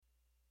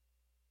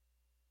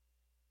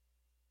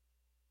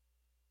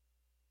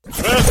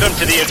Welcome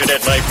to the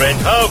internet, my friend.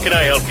 How can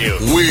I help you?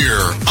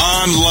 We're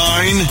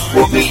online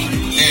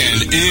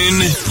and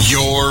in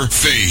your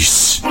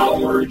face.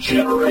 Our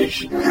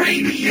Generation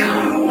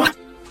Radio.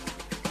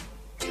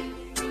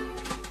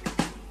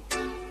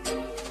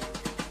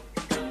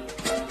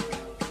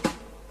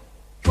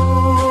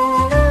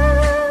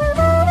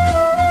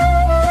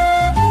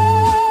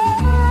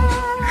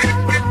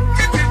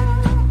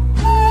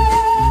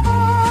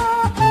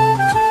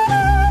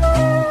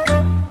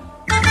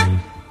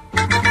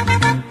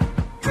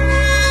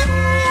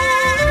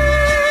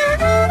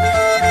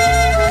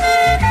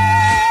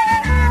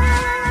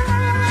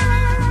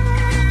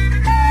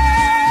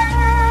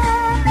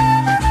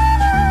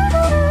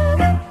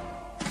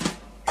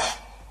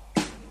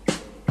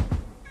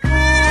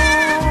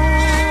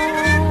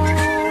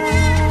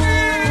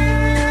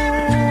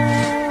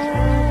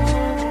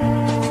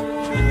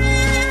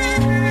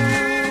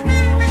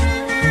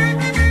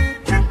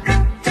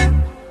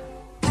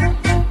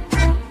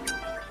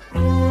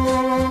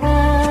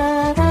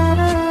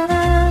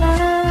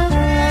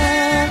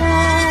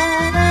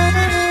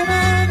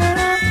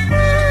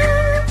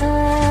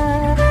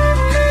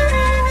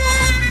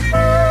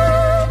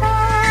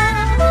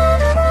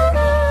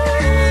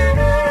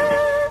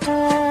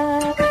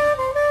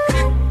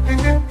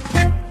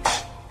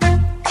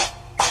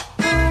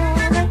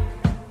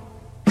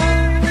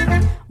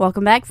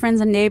 Welcome back,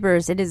 friends and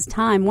neighbors. It is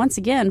time once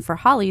again for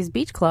Holly's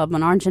Beach Club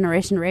on Our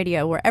Generation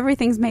Radio, where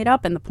everything's made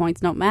up and the points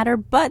don't matter,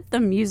 but the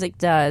music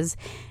does.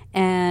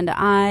 And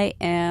I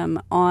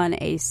am on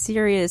a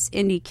serious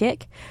indie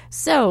kick,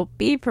 so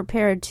be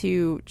prepared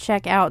to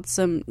check out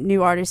some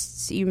new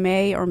artists you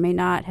may or may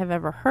not have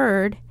ever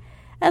heard,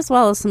 as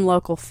well as some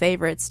local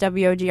favorites.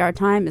 WOGR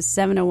time is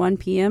 7:01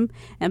 p.m.,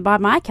 and by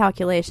my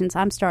calculations,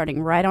 I'm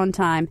starting right on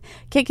time.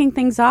 Kicking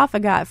things off, I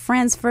got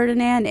Franz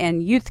Ferdinand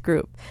and Youth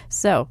Group.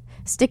 So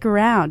stick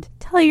around.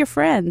 Tell your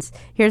friends.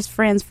 Here's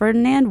Franz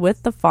Ferdinand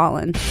with The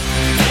Fallen.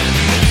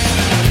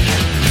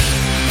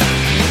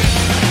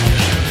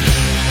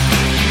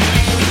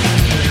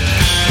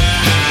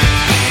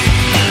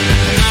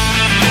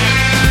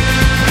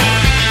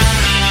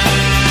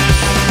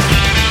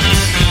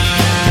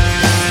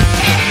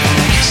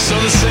 So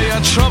they say you're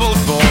a troubled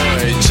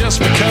boy, just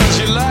because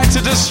you like to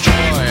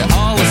destroy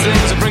all the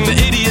things that bring the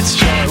idiots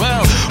joy.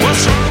 Well,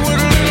 what's wrong with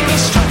a little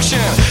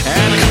destruction?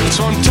 And the cops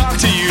won't talk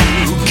to you,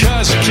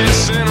 cause you're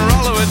kissing a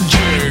roller with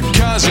jerk,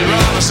 cause you're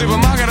on a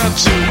supermarket or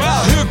two.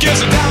 Well, who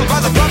gives a damn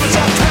about the profits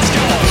of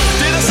Tesco?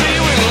 Did I see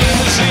you in a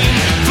limousine?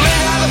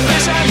 Fling out the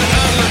fish and the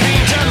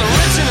unliving, turn the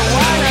rich into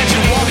wine as you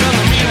walk on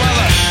the mean. Well,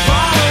 the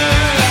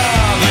fallen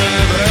of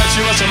the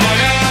virtuous among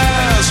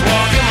us,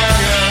 walk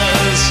among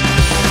us,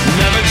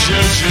 never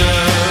judge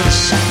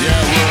us,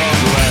 yeah, we're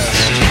all blessed.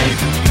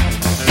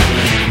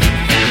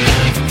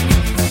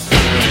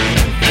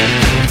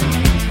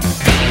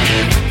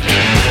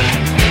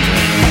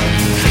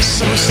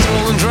 So we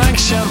stole and drank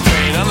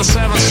champagne on the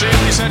 7th Street.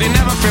 He said he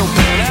never feel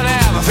pain, and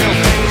I never feel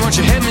pain. Won't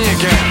you hit me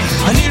again?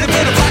 I need a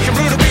bit of black and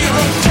blue to be a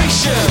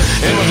rotation.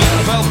 In my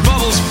blood felt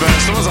bubbles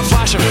burst. There was a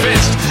flash of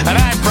fist, an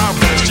eyebrow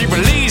burst. You were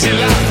lazy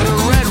laugh and a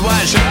red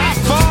wine shirt. I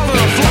fall to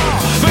the floor,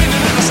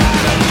 fainting at the side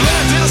of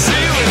blood. Did I see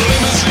you in a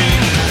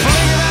limousine?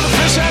 Flinging out the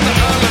fish and the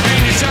unliving.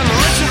 You turn the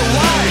rich into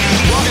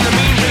wine, walking the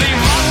mean, believe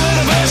model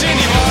in a virgin.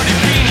 You've already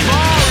been,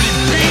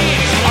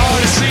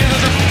 already seen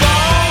that the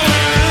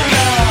fallen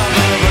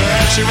of the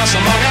virtuous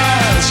among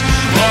us,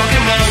 walk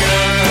among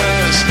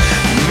us,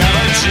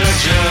 never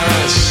judge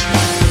us,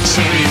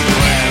 so be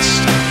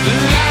blessed.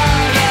 La la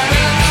la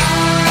la la.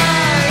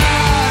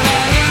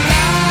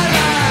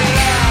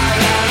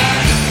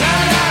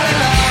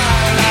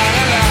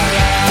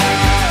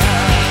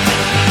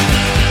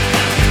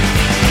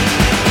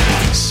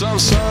 So I'm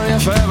sorry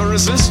if I ever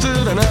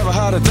resisted, I never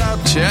had a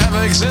doubt you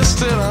ever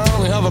existed. I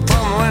only have a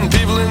problem when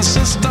people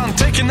insist on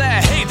taking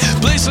their hate,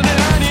 placing it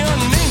on your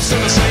name. So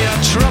they say you're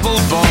a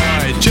troubled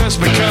boy, just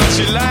because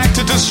you like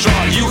to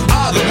destroy. You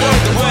are the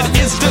word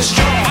is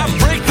destroy. I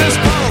break this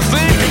bottle,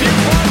 think of you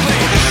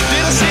fondly.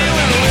 Did I see you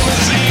in a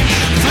limousine?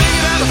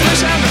 Flinging out the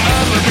fish and the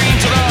unliving,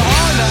 to the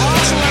heart, the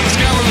horse, and let the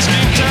scale and the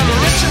scheme. Turn the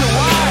rich into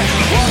wine,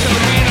 walking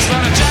the mean. It's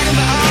not a jack in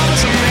the arm,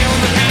 it's a nail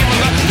in the beam.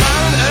 On the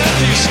planet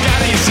Earth, you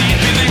scatter, you see it.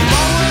 Feeling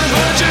more than a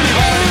virgin, you've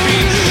already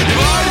been,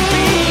 you've already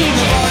been,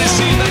 you've already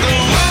seen that the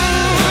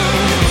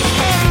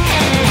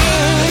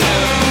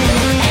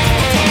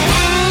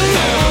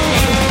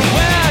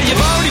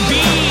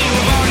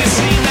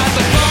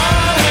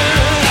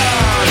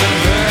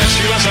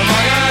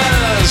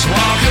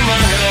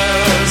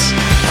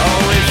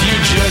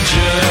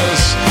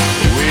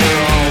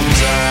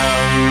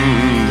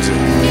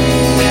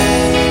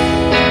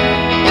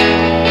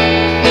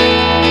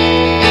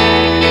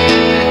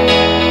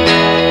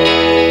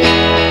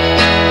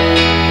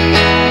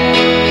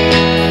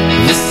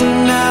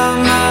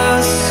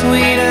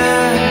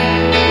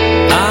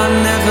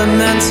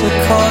to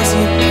cause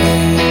you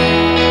pain.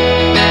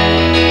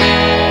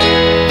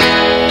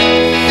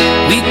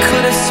 We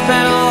could have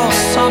spent all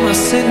summer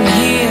sitting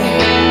here,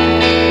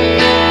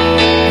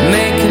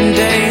 making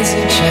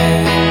daisy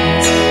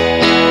chains.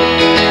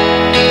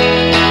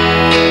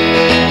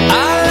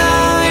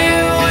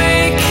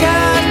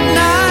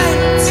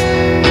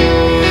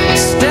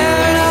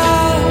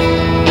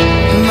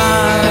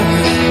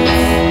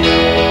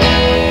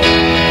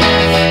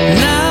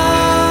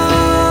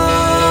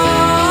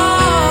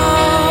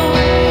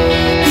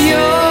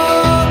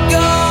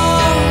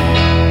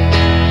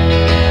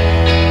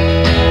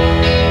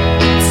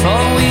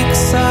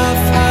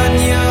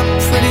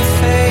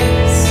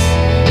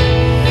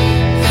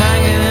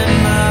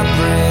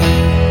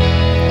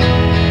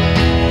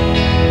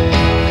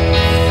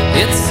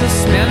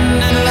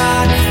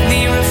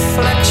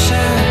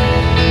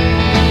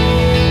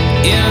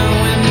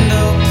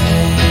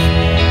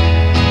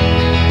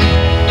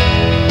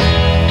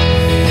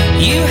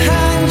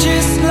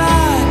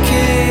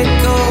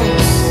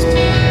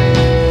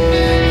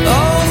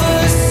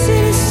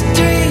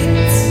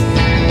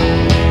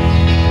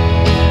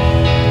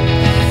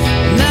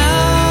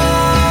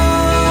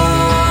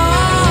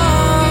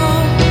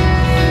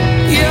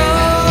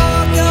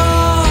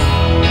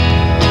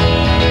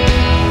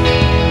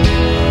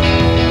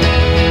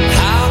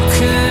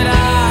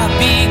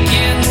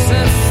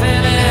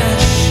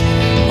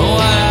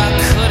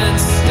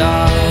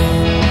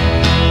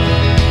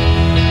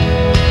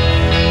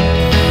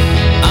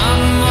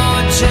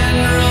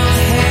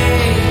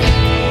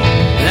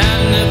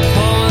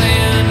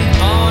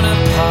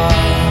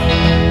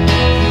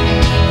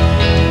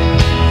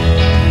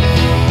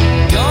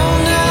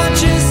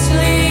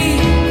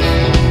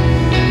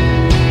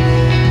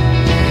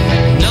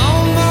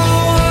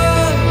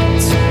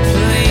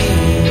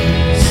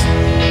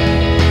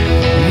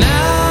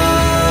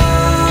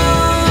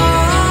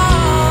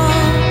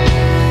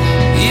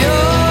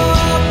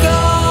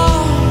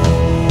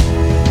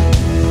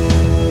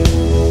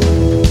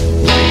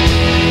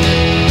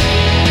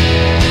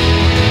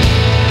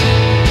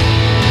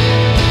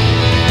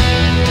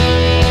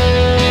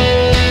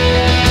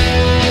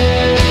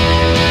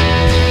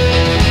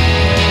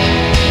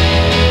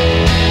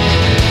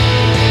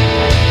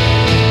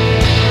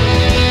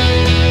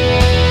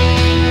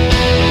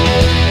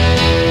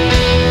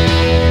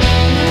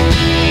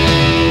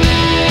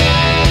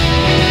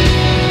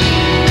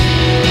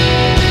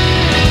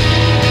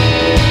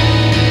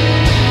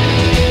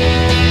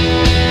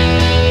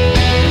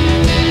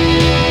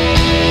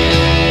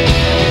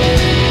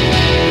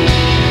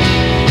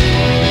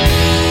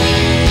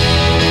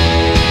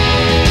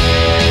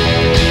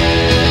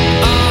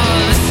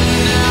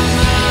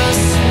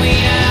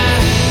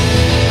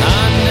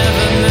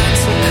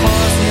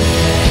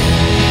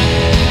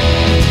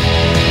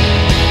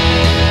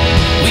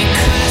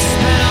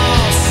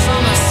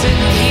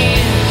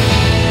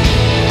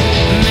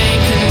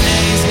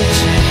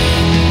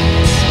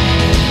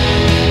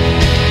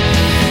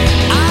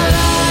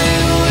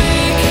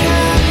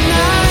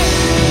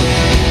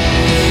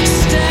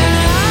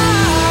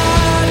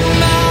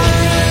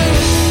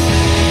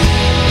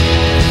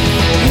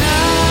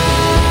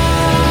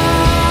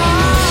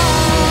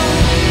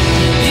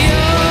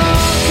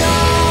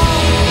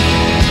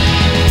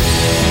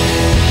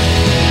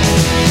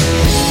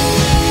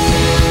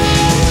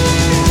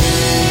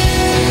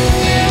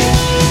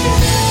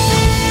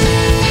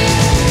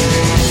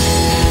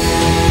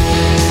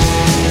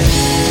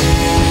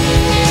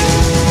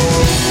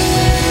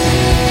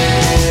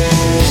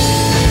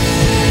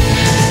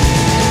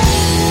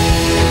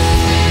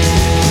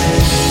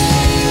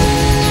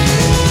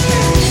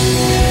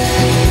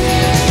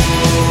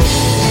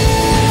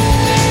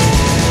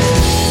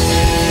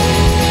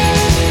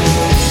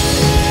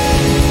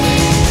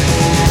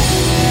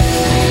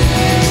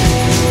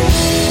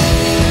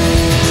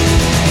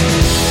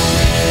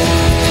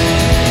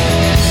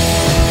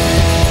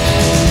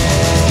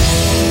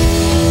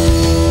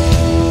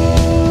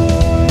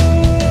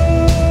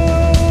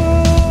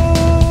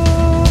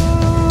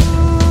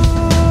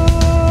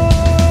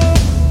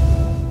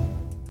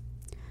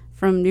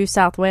 New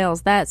South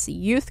Wales. That's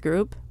Youth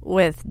Group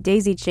with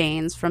Daisy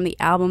Chains from the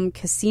album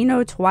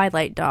Casino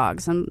Twilight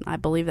Dogs. And I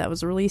believe that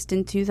was released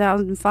in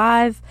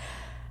 2005.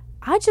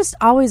 I just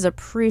always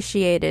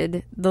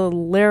appreciated the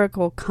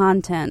lyrical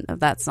content of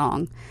that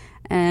song.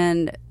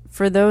 And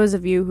for those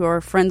of you who are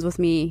friends with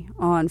me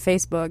on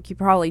Facebook, you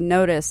probably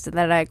noticed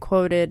that I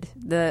quoted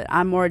the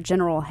 "I'm more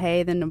General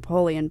Hay than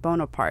Napoleon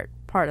Bonaparte"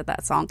 part of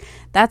that song.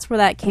 That's where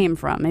that came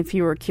from, if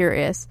you were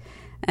curious.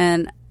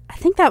 And I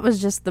think that was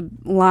just the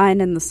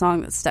line in the song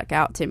that stuck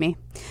out to me.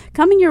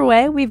 Coming your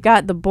way, we've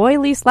got The Boy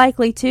Least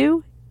Likely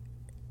To,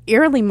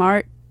 Early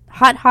Mart,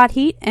 Hot Hot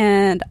Heat,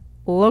 and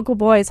Local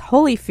Boys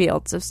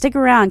Hollifield. So stick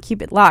around,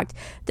 keep it locked.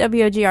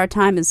 WOGR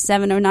time is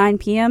 7:09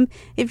 p.m.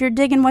 If you're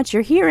digging what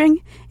you're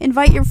hearing,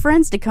 invite your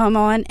friends to come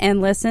on and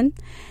listen,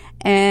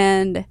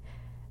 and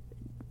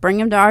bring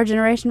them to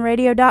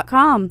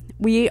ourgenerationradio.com.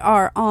 We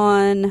are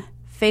on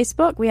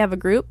Facebook. We have a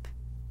group.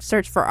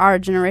 Search for Our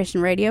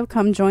Generation Radio.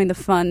 Come join the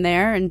fun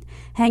there and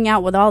hang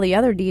out with all the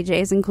other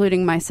DJs,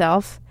 including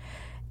myself.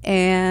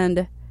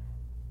 And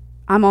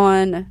I'm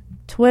on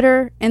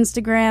Twitter,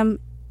 Instagram,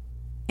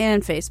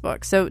 and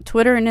Facebook. So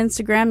Twitter and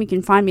Instagram, you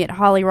can find me at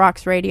Holly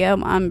Rocks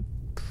Radio. I'm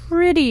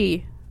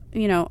pretty,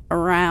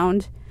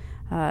 around.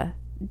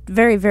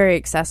 Very, very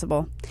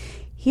accessible.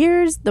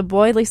 Here's The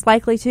Boy Least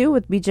Likely To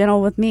with Be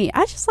Gentle With Me.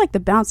 I just like the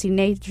bouncy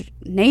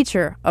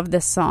nature of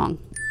this song.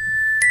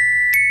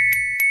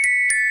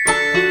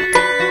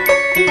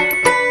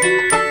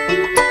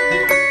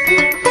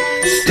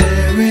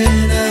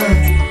 Staring up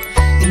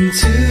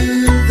into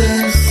the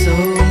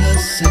solar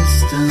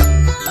system,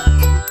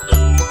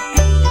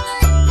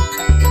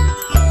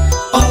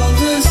 all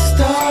the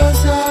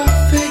stars are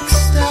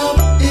fixed up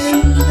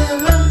in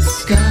the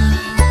sky.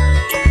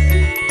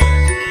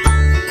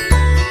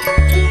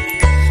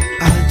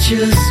 I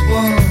just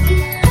want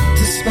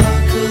to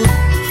sparkle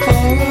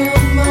for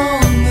a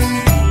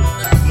moment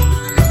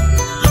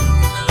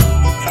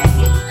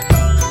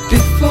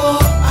before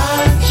I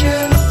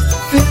just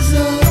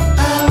fizzle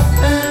out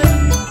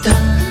and die.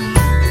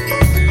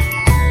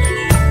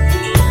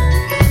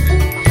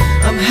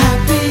 I'm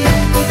happy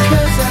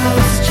because I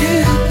was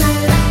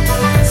stupid,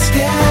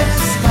 scared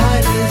of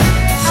spiders,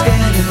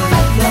 scared of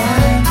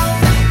flying.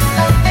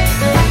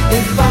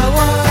 If I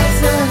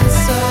wasn't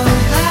so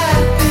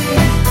happy,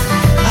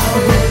 I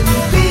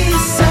wouldn't be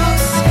so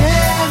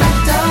scared of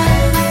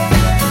dying.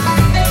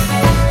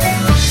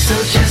 So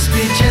just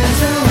be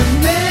gentle with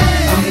me.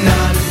 I'm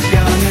not as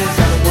young as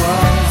I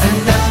was,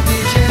 and I'll be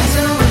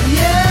gentle with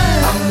you.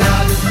 I'm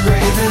not as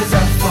brave as I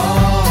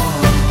fall.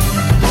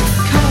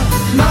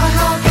 'Cause my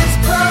heart gets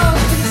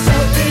broken so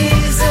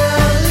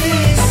easily.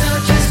 So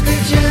just be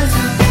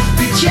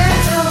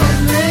gentle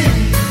with me.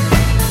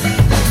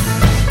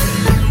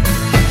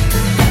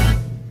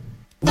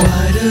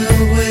 Wide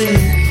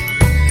awake,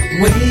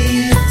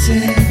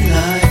 waiting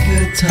like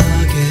a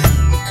target,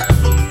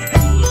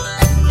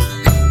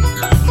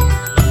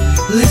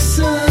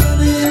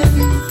 listening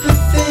for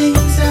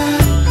things I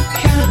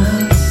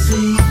cannot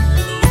see.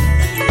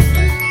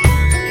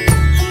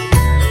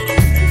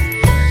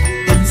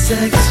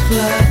 Insects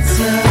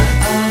flutter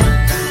up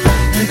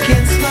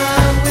against my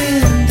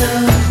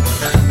window.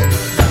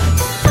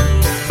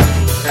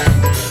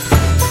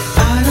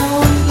 I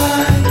don't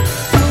like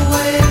the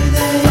way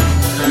they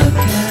look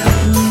at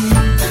me.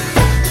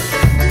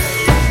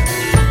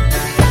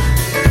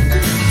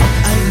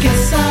 I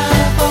guess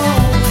I've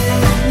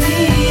always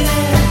needed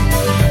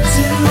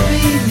to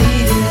be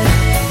needed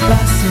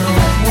by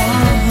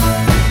someone.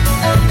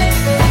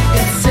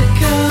 It's a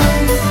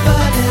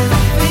comforting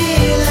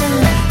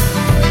feeling,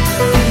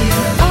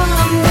 being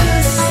under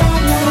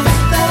someone's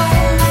thumb.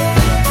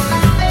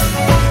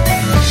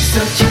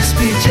 So just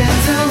be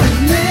gentle with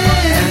me,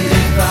 and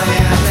if I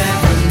am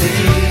ever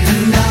mean,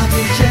 and I'll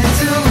be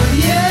gentle with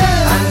you.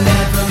 I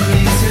never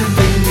mean to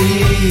be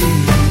mean.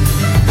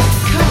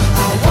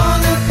 I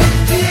wanna pick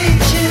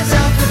peaches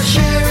off a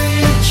cherry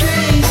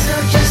tree. So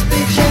just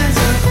be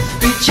gentle,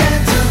 be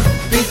gentle,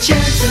 be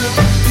gentle,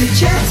 be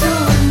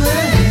gentle with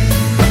me.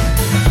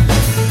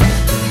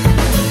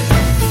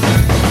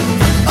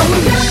 Oh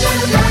yeah.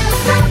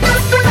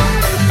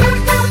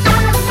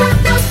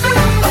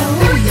 Oh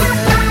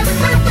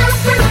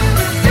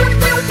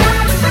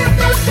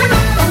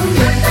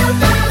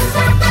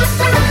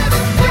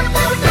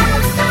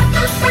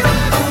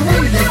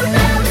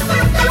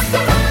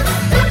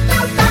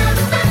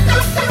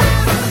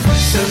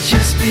so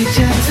just be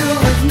gentle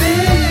with me.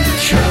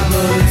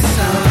 Trouble is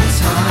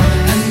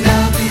sometime, and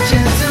I'll be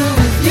gentle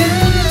with you.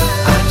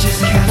 I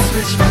just can't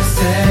switch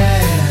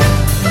myself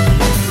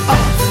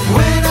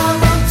when I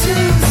want to,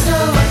 so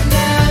I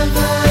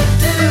never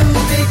do,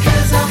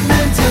 because I'm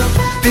mental.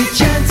 Be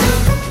gentle,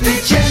 be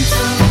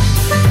gentle.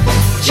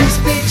 Just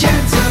be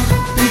gentle,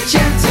 be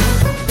gentle,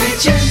 be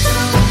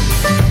gentle.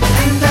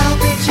 And I'll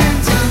be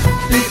gentle,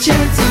 be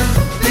gentle,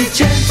 be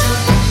gentle,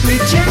 be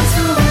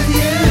gentle with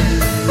you.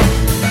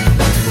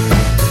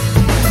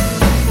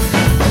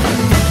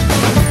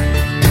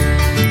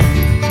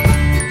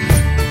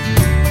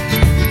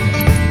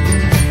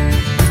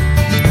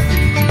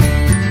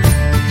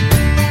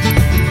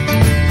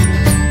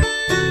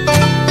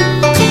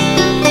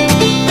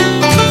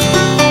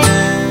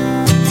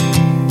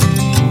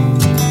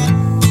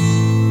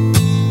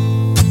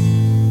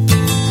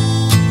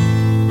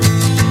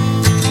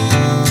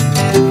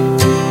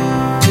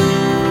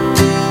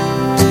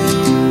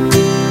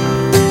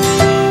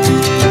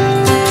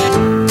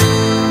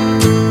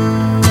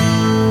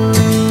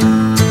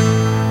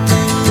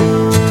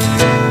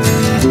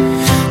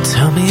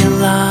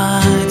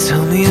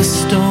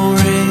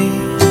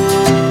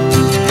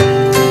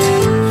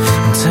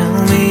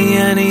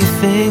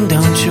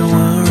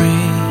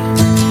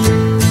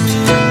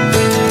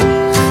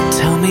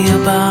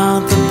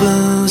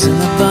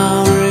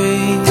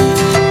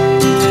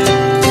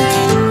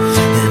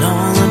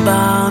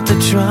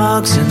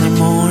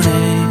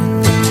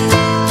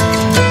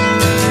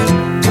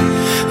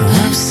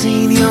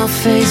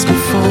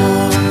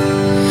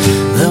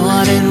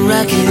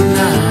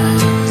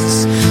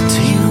 recognize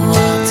till you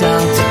walked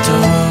out the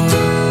door.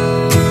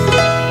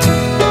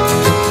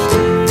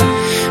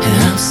 And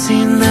I've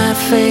seen that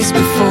face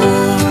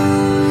before.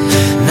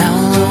 Now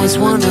I'll always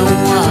wonder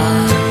why.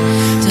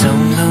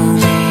 Don't know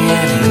me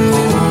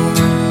anymore.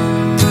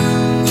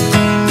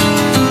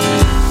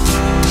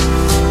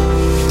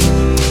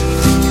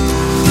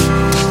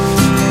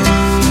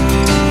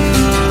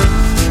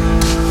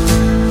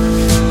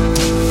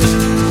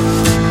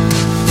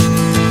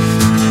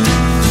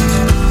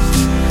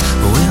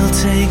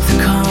 Take the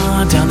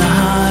car down the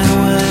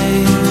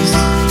highways.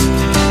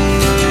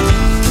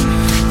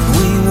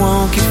 We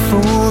won't get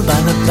fooled by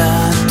the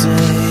bad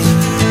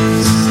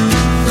days.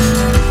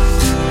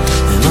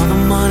 And all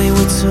the money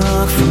we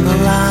took from the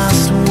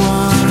last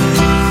one.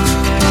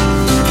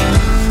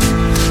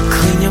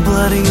 Clean your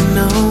bloody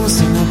nose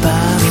in the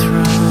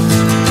bathroom.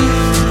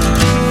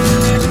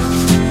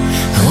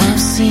 Oh, I've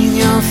seen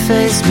your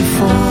face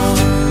before,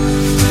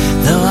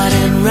 though I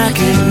didn't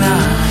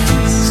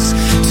recognize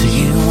till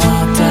you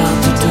walked out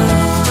the door.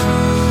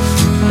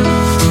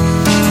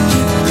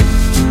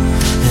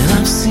 And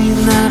I've seen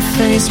that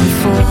face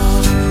before.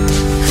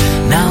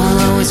 Now I'll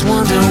always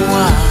wonder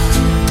why.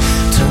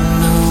 Don't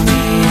know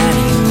me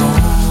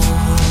anymore.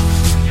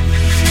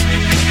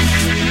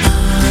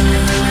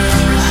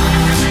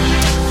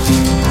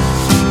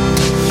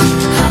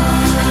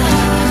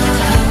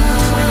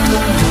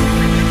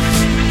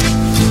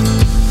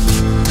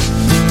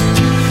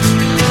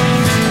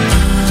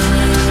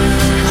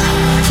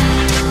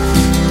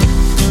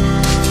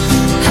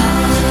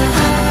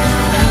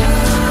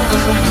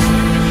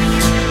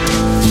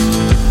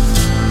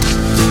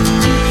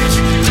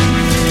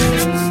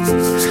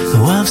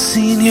 I've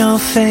seen your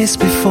face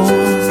before,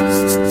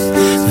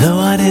 though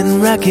I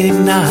didn't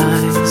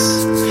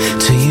recognize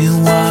till you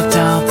walked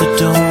out the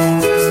door.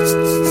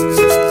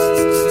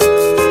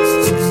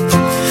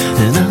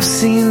 And I've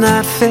seen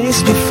that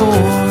face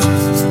before.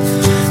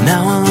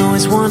 Now I'll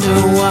always wonder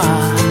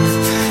why.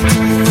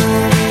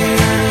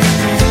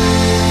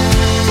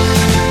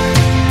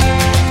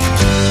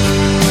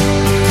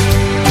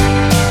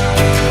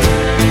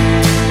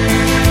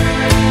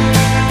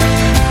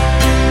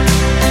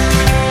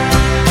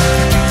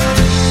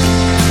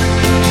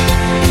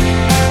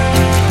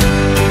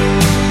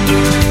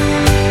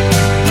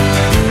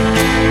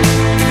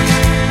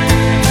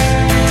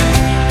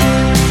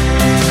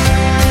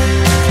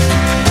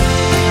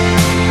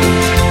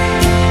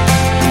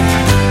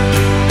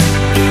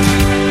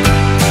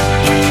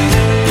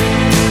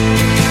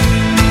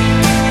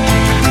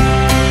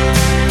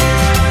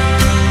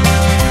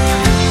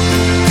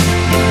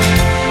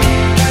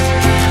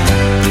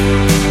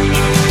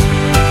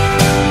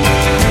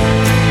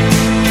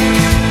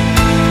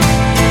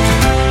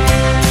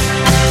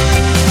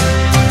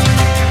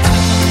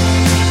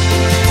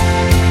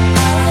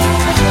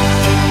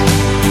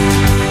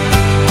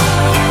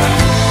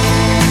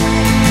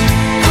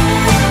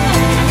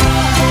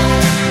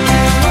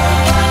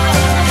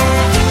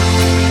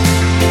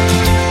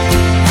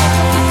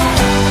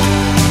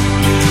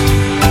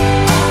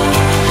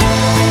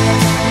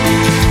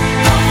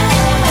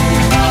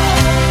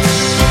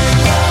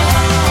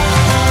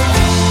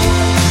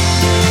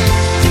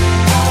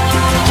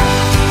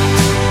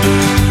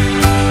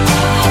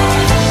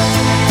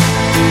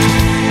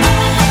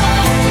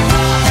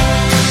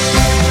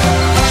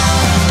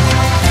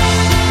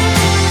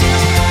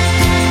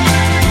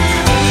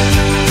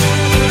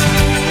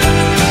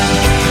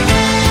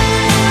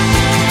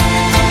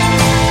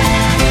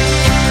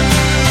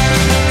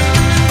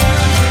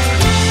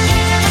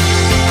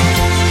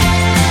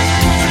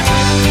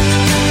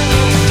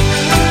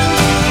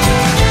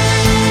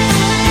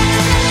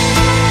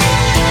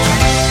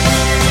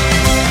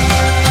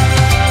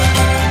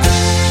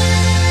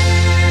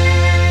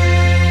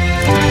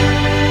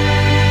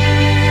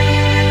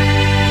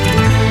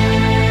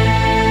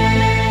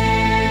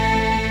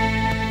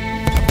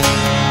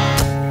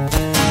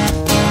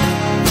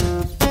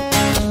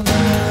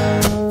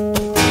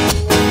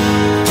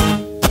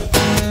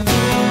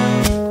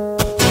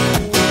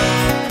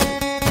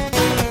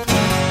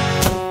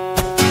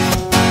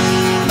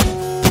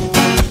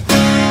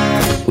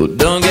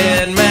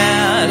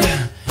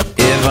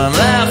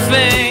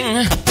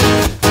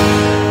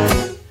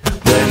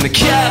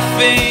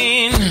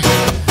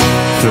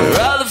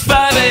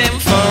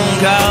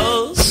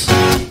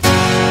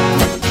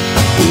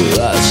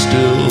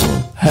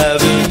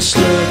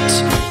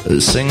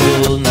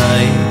 Single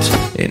night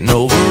in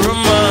over a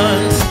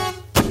month,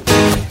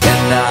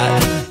 and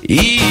not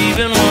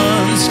even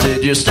once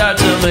did you start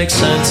to make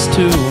sense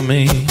to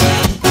me.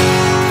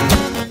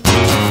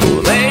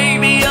 Well,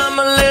 maybe I'm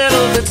a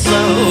little bit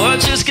slow, or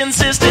just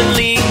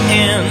consistently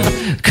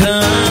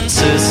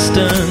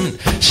inconsistent.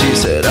 She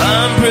said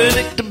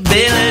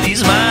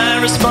unpredictability's my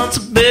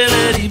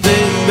responsibility,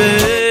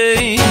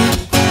 baby.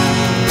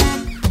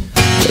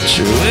 But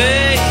you're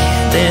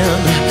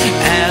waiting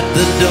at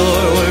the door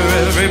where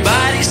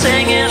everybody's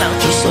hanging out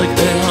just like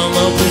they hung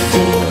up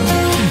before.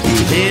 You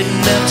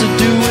didn't have to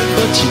do it,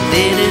 but you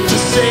did it to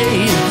say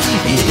it.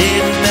 You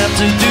didn't have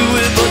to do it,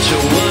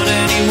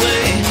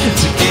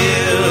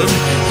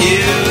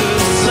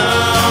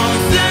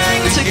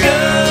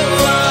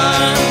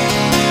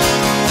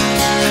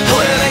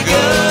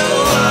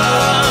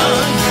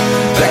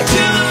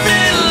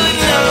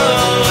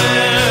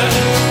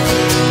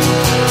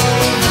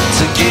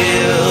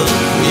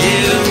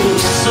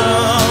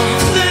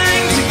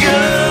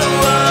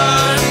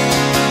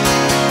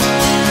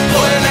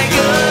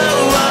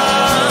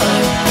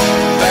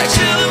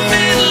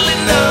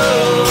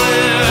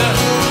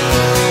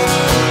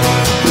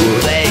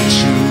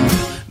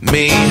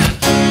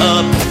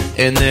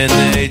 and then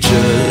they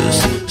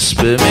just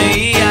spit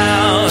me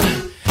out.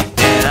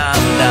 And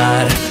I'm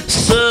not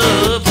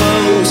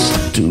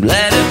supposed to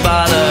let it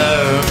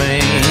bother me.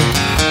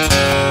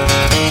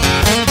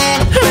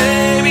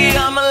 Maybe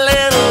I'm a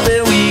little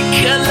bit weak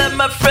and let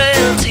my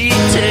friend Tate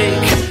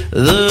take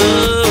the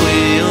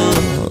wheel.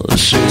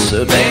 She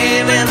said,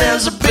 baby,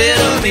 there's a bit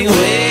of me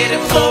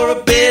waiting for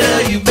a bit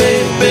of you,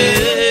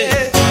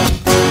 baby.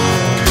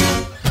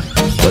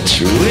 But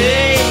you're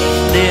waiting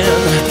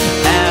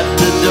at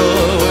the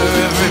door where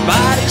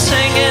everybody's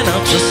hanging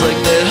out just like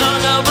they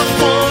hung out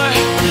before.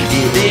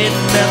 You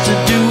didn't have to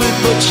do it,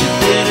 but you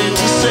did it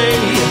to say.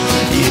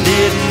 You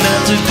didn't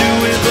have to do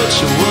it, but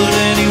you would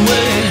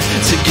anyway.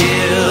 To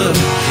give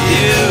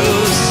you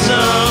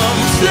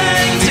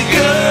something to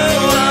go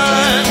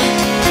on.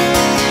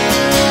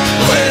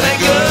 When I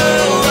go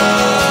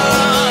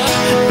on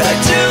back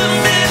to the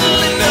middle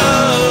of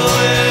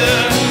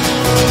nowhere.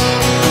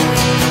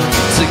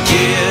 To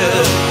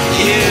give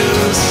you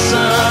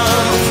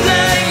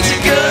something to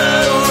go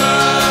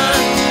on.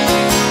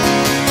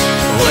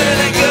 When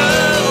I go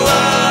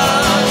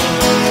on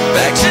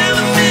back to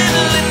the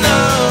middle of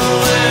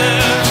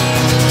nowhere.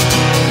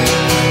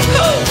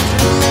 Oh.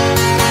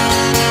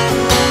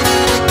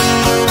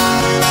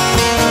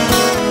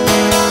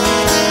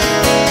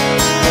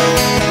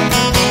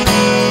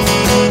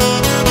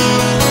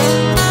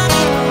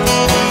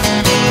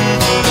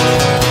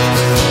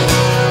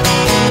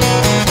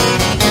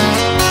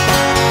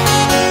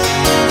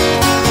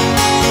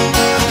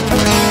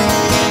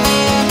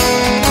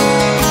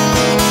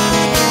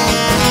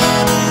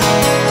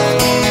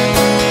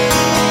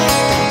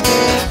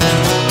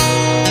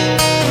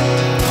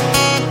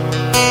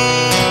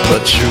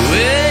 But you're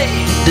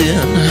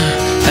waiting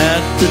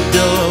at the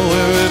door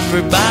where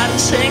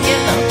everybody's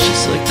hanging out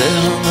just like they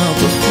hung out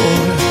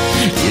before.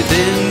 You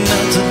didn't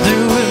have to do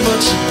it,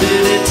 but you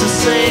did it to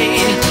say.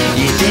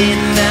 You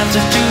didn't have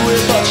to do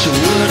it, but you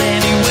would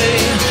anyway.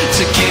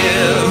 To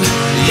give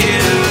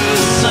you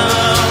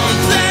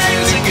something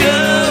to go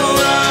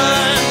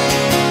on.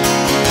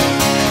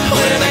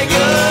 When I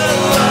go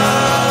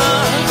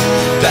on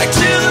back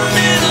to the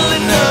middle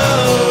of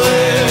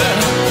nowhere.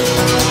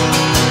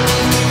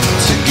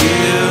 To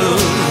give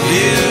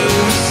you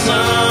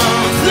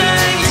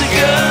something to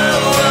go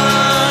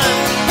on.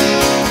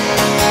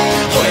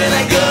 When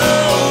I go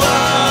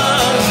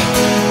on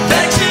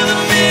back to the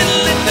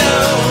middle of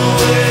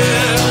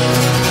nowhere.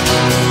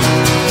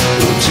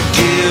 To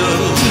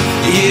give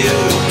you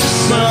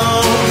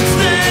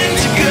something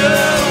to go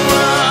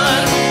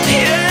on.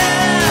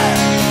 Yeah.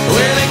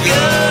 When I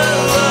go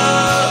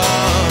on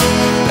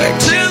back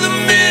to the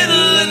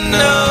middle of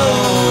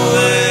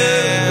nowhere.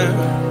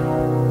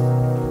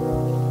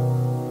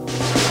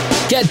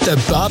 Get the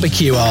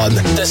barbecue on,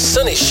 the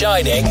sun is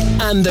shining,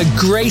 and the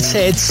great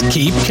hits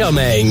keep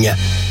coming.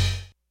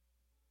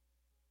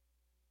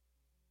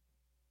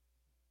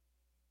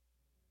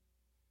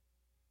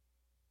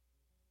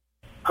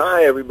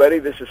 Hi, everybody.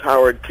 This is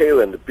Howard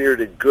Kalin, the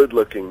bearded,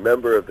 good-looking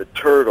member of the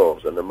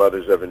Turtles and the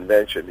Mothers of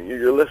Invention. And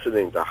you're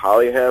listening to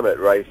Holly Hammett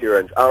right here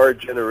on Our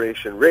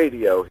Generation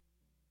Radio.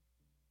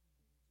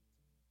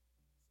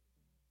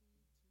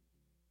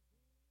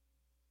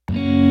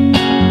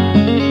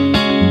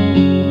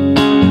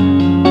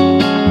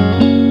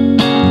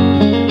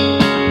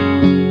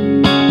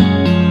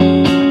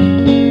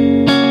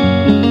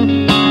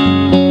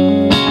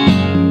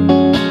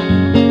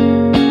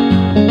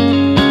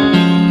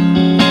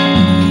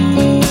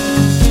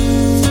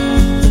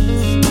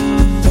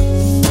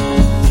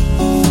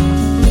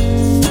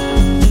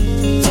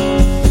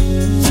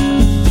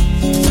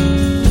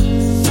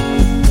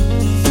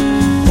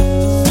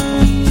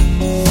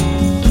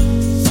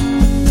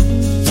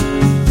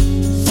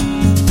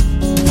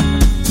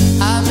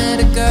 I met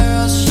a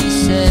girl, she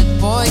said,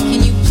 boy,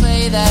 can you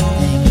play that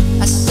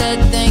thing? I said,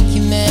 thank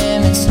you,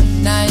 ma'am, it's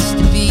nice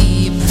to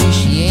be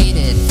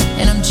appreciated,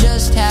 and I'm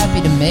just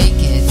happy to make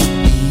it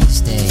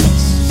these days.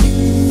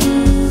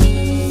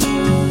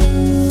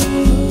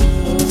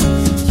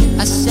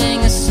 I sang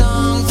a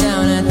song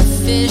down at the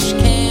fish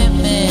camp,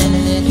 man,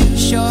 and it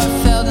sure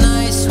felt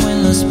nice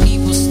when those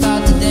people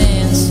start to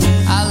dance.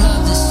 I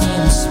love to see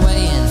them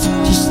swaying,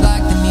 just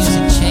like the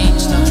music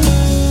changed on me.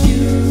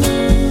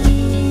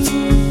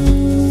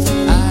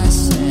 I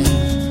said,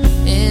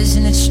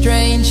 isn't it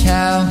strange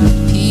how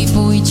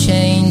people we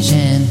change,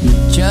 and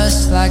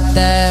just like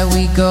that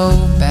we go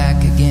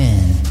back again.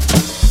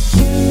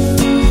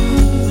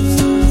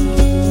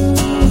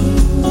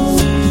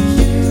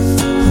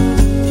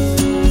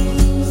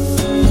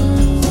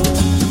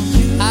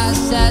 I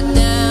sat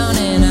down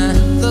and I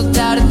looked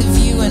out at the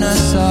view and I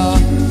saw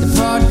the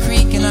broad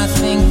creek, and I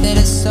think that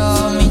it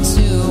saw me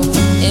too.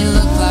 It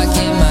looked like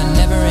it might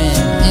never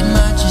end. It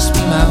might just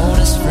be my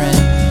oldest friend.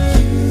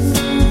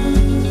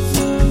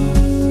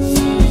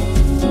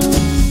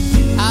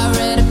 I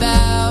read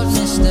about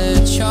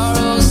Mr.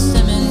 Charles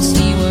Simmons.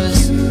 He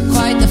was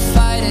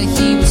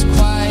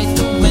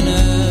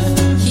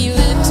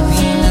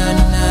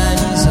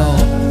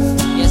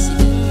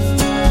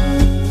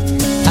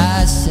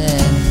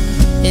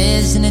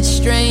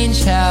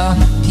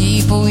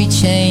people we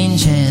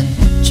change, and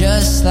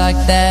just like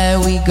that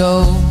we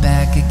go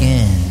back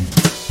again.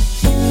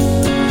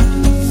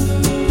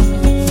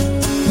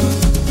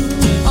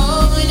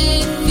 Oh, and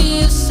it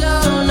feels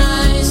so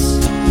nice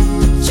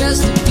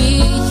just to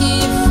be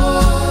here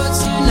for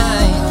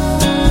tonight.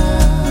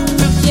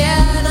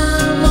 Yeah, and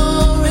I'm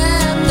all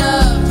wrapped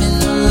up in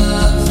the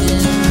love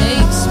that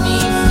makes me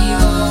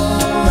feel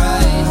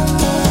alright.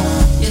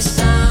 Yes,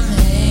 I'm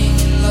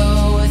hanging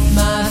low with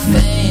my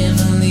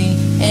family,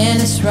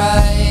 and it's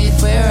right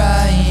where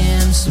I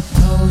am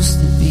supposed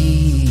to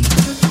be.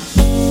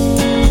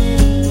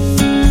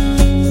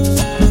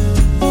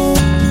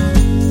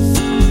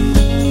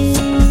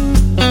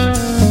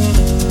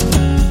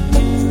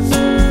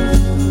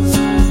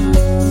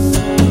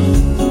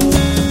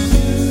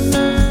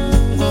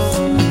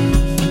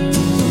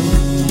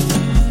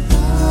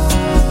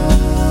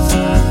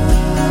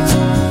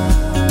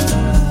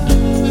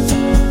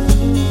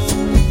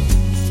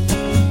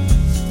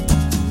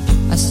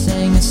 I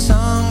sang a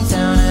song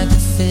down at the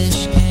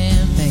fish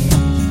camp, babe.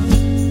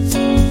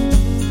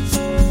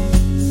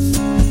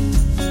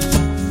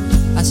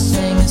 I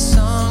sang a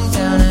song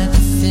down at the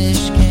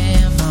fish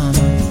camp,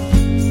 mama.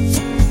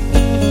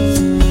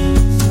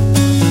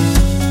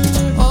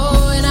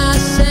 Oh, and I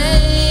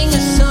sang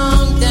a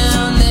song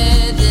down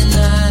there, didn't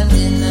I,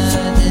 didn't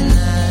I, didn't I?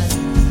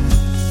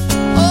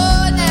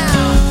 Oh, now.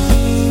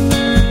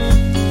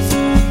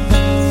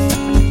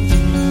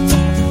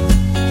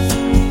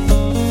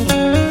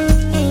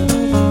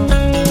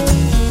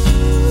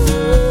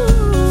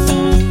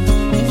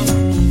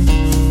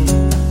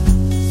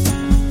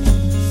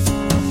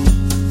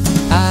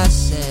 I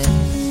said,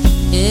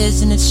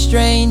 isn't it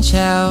strange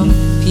how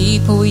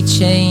people we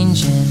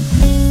change, and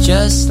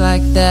just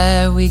like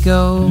that we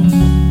go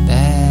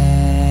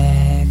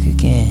back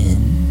again.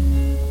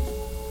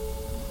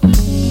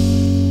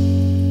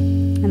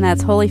 And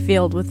that's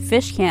Hollifield with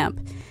Fish Camp.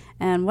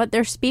 And what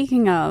they're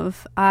speaking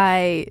of,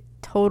 I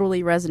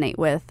totally resonate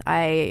with.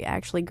 I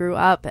actually grew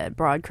up at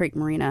Broad Creek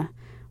Marina,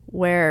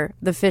 where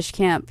the fish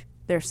camp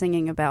they're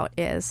singing about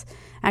is.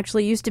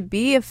 Actually used to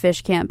be a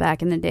fish camp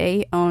back in the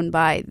day, owned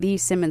by the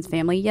Simmons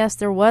family. Yes,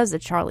 there was a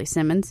Charlie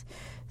Simmons.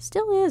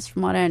 Still is,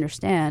 from what I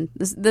understand.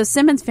 The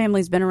Simmons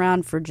family's been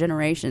around for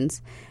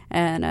generations,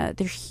 and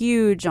they're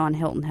huge on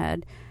Hilton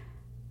Head.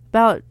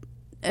 About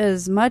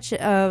as much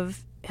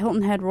of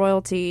Hilton Head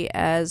royalty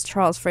as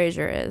Charles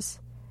Fraser is.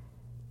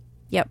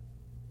 Yep,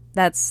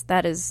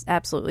 that is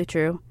absolutely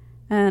true.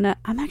 And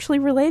I'm actually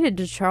related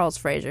to Charles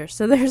Fraser,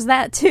 so there's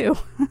that too.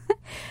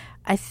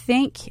 I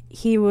think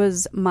he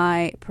was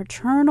my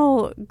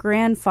paternal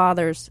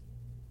grandfather's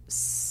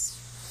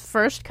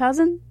first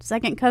cousin,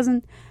 second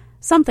cousin,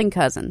 something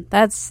cousin.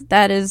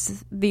 That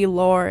is the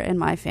lore in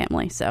my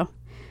family. So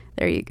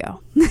there you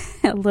go.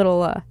 A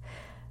little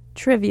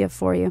trivia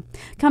for you.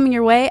 Coming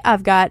your way,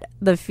 I've got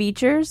The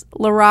Features,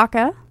 La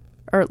Rocca,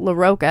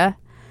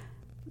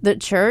 The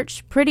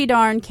Church, Pretty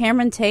Darn,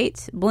 Cameron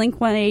Tate,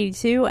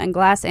 Blink-182, and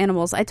Glass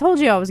Animals. I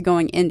told you I was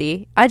going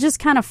indie. I just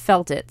kind of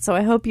felt it, so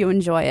I hope you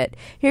enjoy it.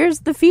 Here's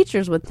The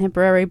Features with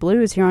Temporary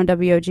Blues here on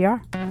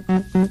WOGR.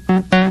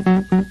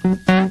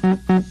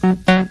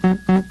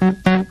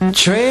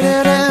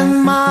 Traded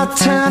in my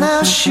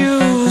tennis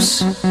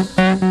shoes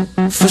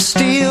for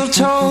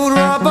steel-toed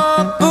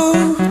rubber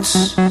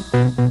boots.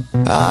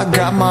 I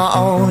got my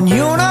own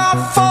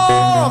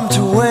uniform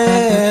to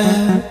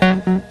wear.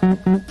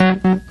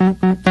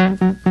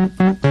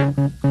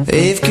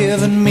 They've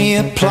given me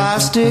a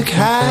plastic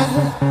hat,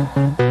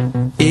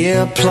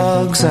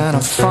 earplugs, and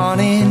a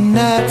funny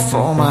net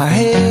for my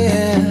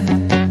hair.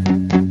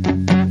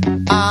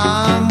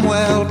 I'm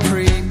well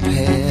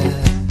prepared.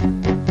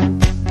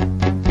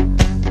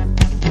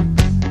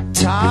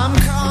 Time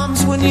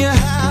comes when you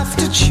have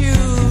to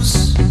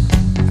choose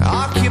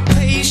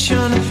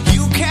occupation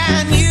you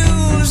can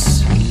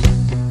use.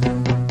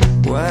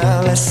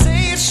 Well, I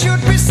say it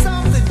should be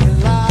something you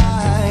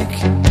like,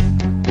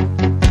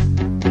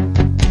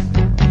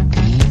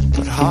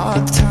 but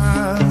hard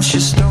times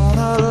just don't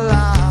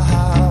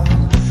allow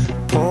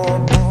poor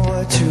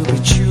boy to be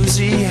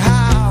choosy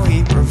how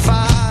he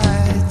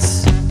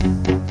provides,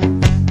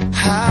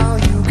 how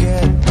you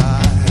get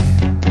by.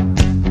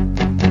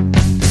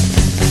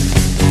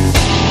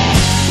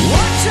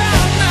 Watch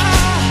out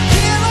now,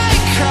 here they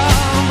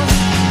come.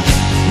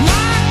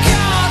 My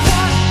God,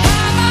 what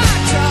have I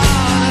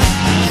done?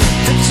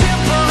 The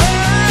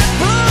temporary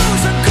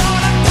blues are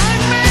gonna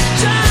bring me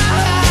down.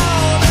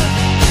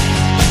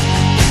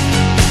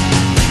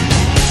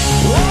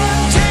 Whoa.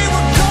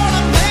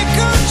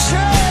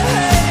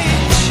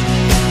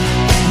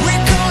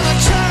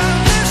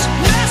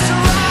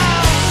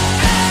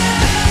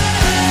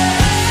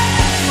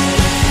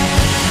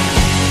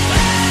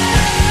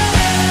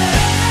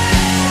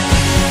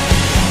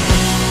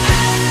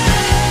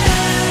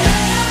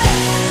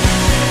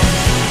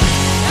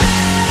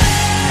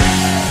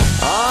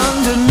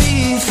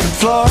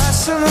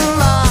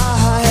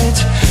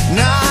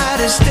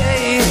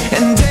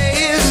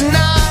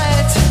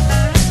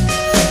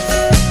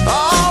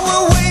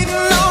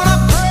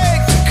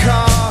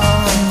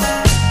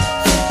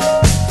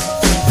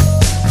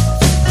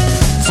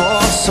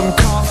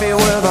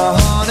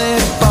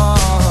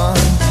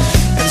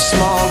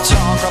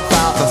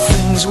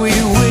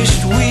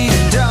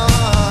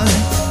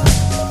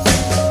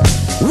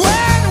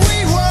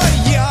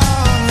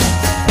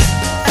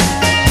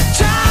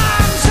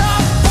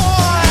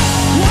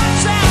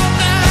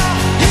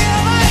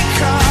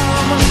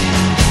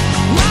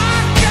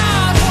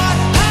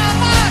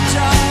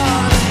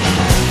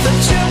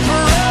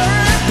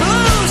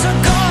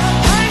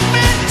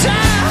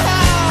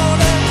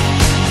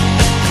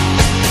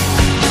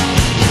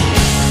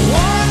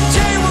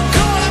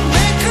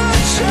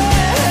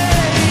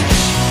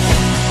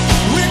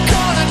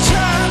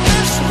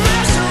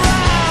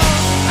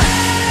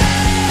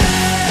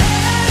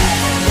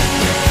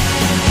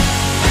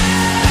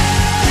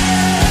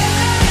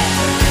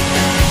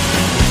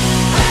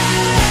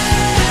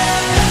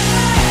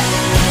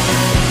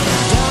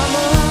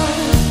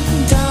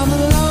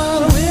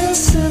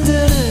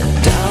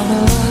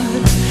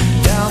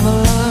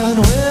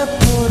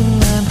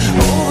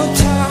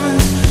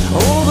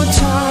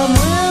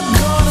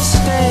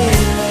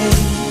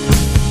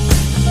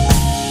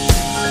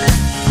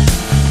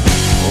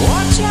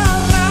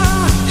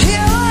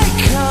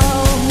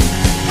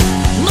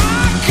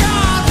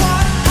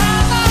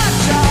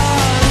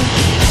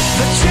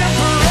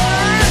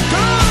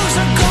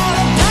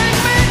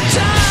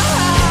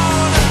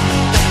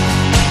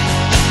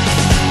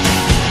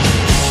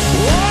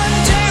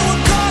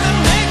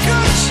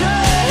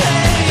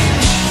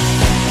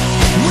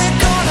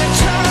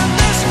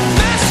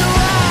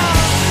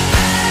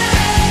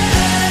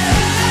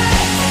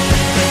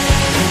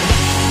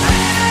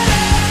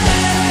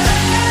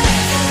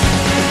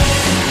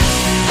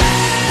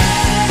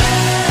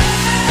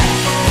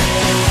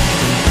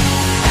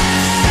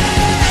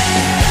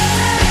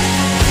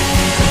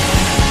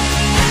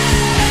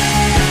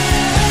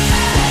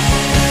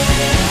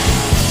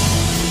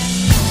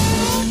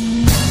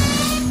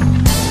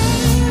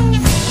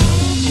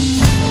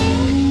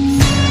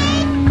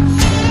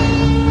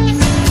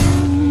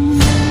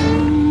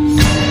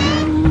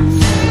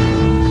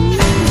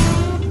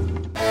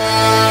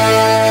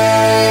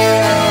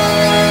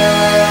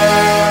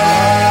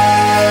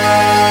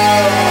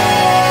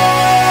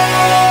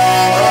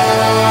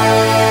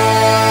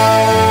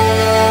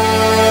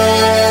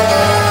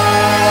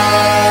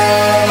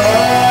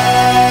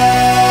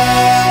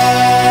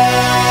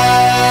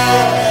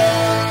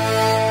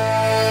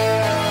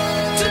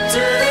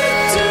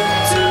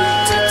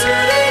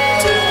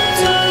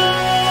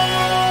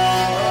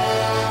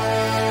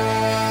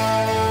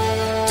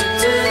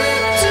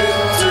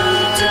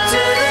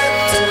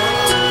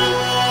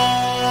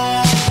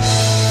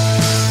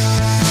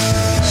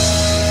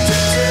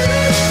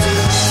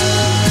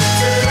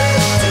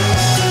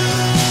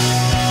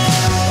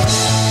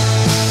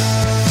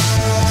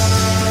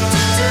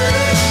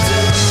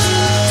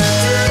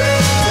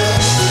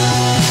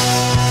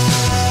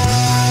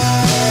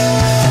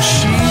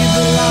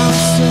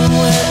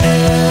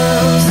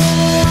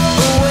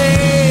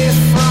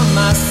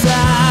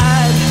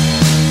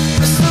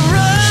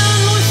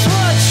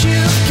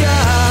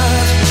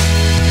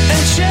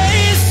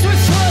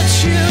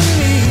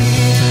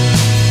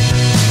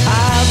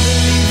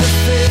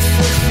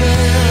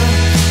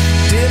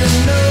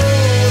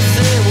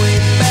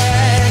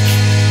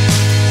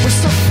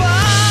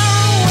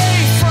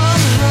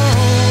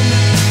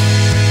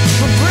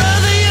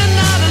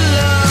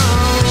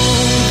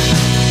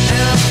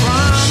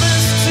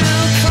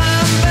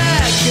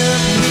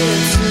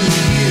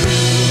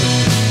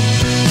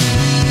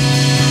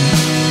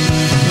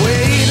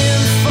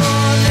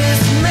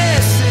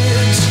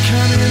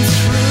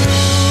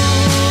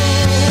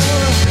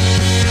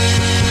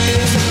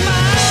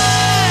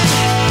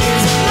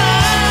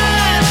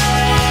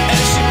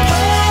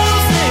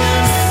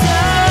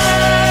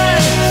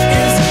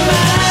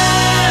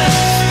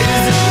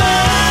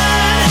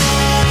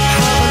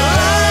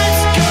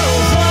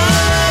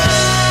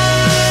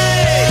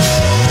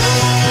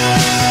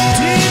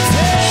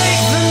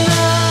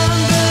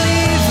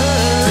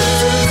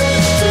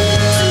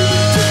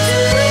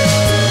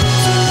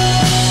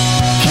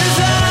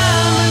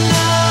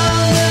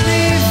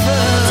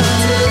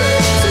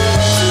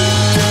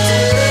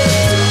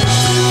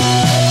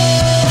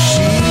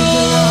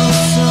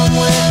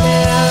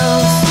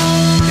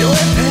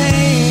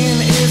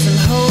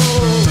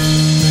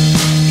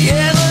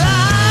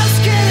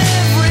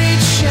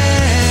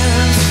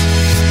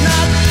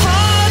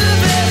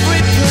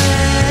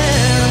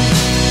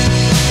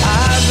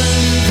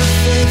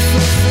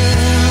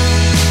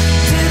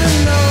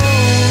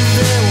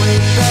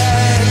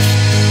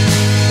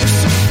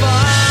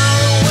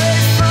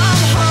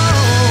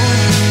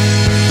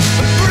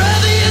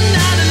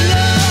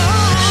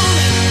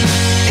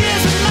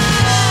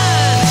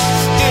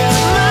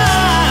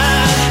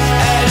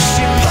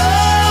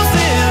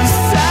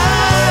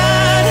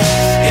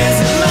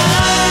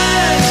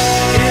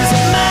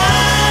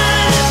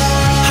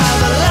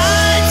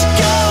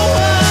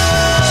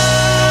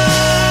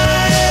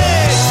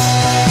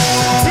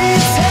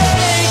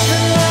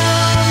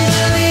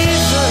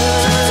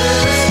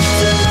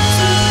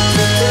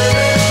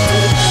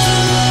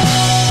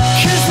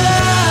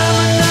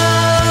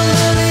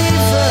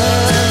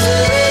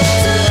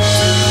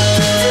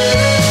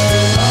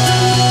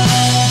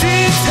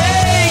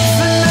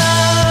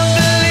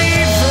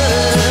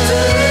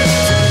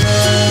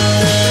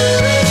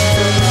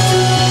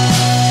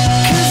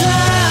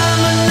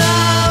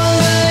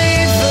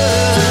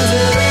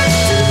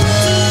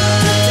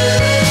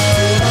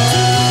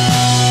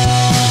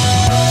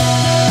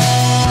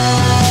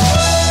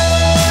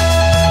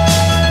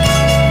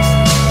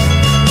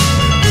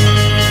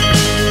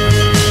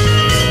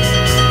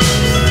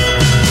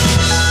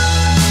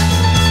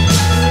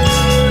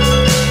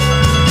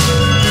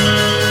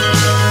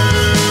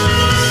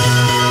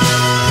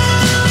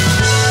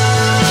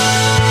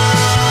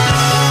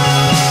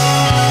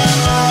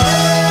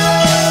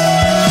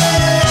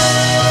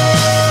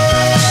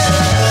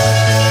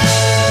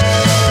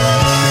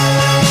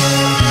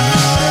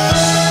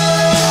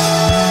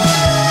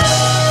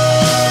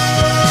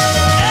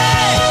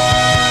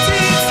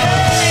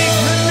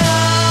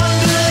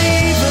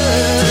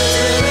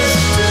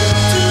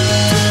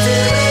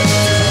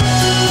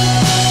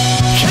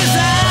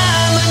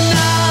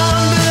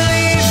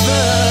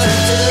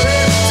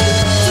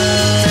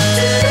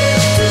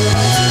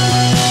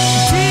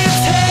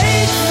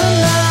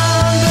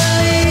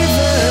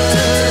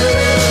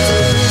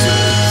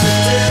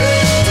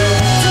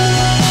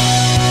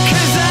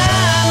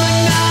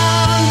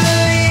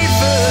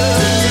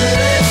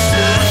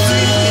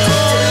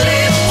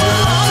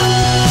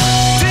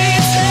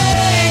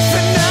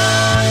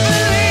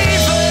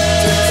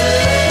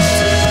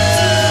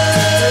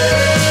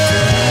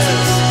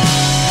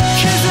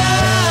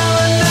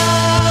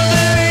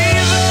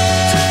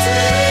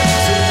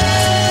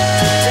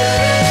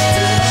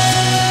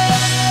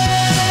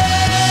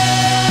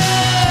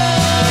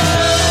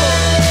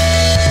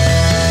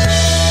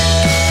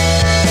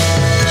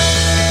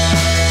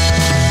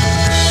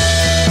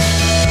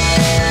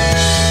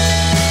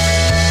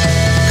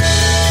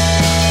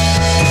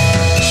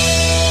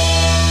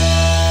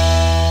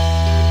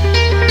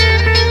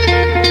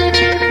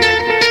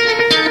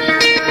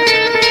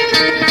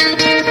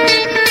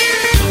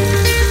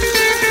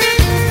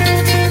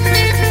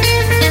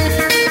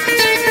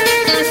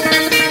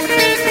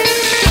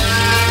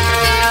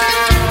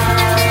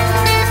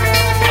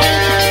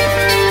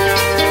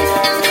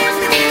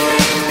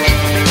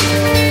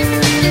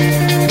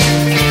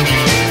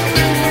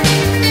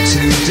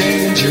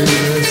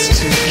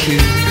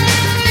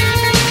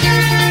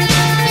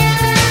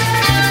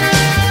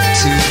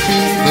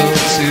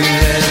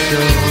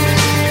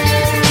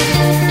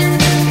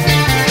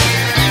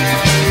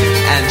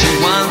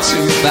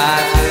 by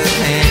the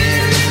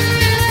hand.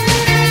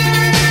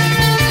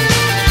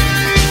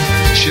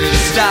 Should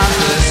have stopped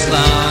this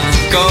long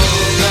ago.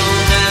 Go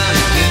now,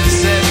 you've been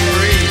set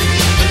free.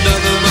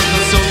 Another month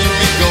or so you'll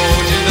be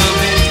gorging on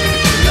me.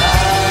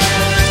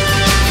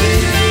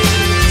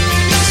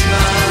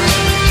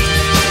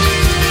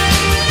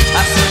 I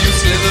saw you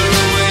slither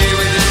away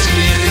with your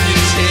skin in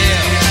your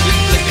tail, your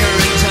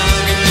flickering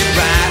tongue and your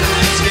ride on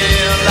the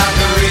scale like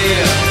a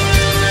real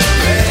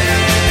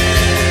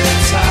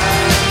reptile.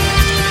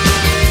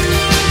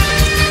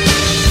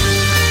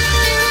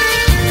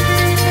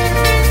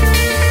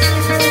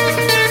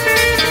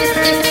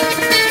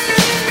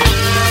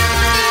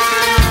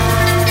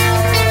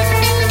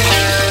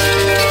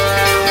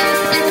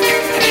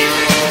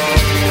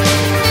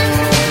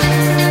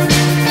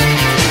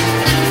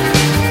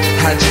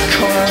 How'd you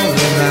coil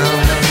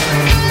around?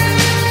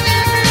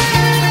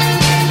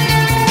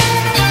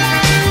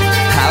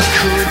 How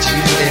could you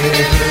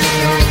ever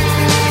know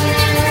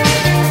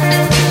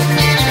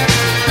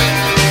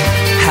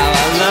how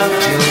I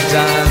loved your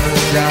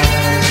diamond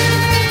eyes?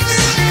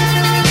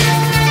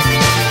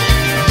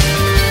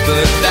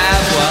 But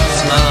that was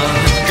long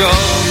ago.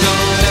 No,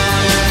 now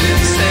you've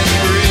been set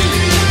free.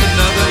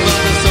 Another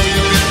month or so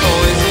you'll be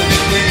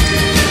poisoning me.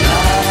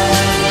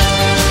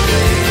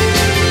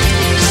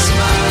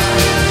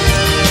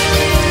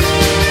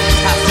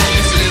 I see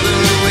you slither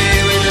away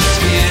with your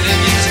skin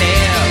and your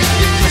tail,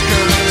 your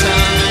flickering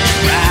tongue and your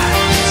ride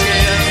on the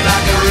scales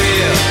like a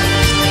real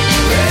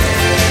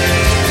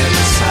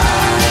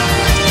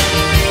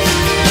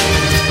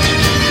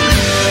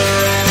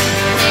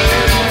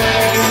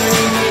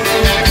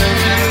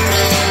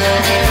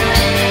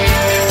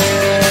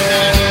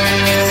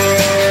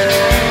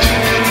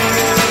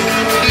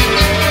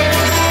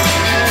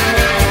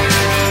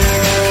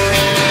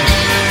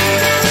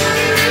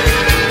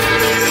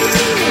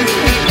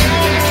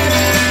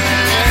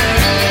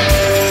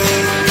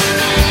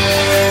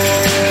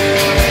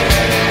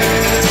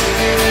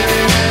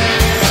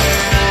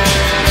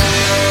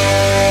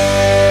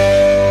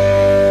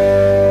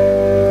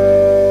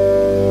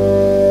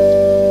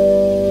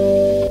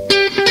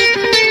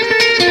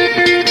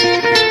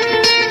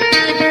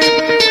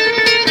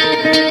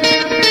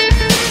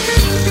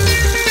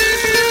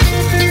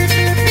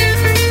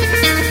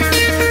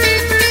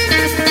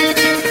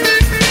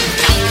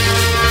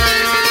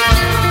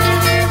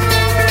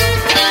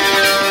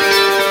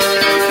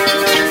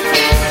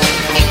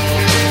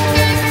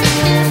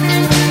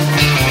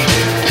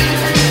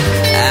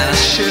and I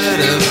should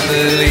have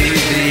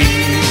believed it.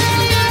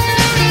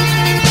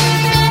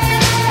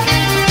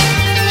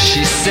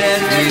 She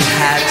said we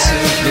had to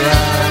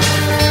bluff.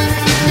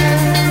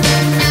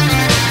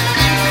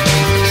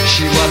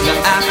 She was the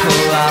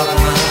apple of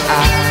my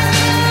eye.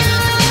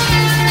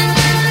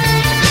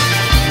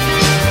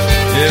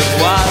 It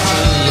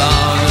wasn't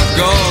long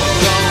ago.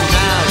 Go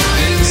now,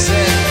 been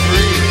set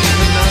free.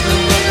 Another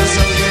month or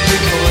so you'll be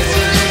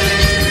poisoning me.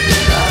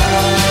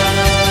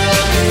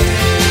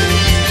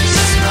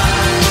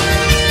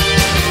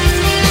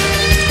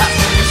 I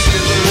see you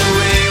slither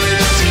away with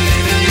your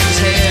skin in your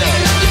tail,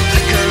 your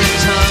flickering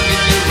tongue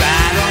and your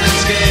ride on the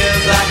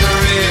scales like a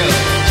real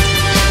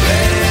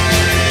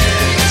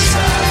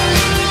reptile.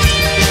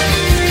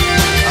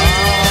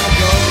 Oh,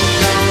 go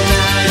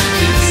now, you've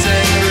been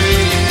set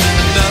free.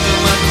 Another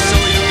month or so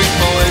you'll be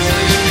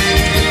poisoning me.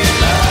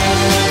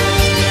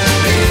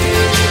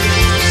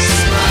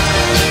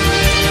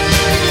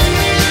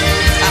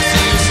 I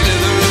see you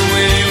slither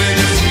away with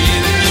your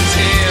skin in your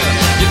tail,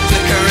 your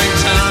flickering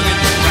tongue and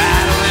your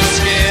ride on the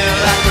scale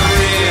like a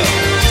real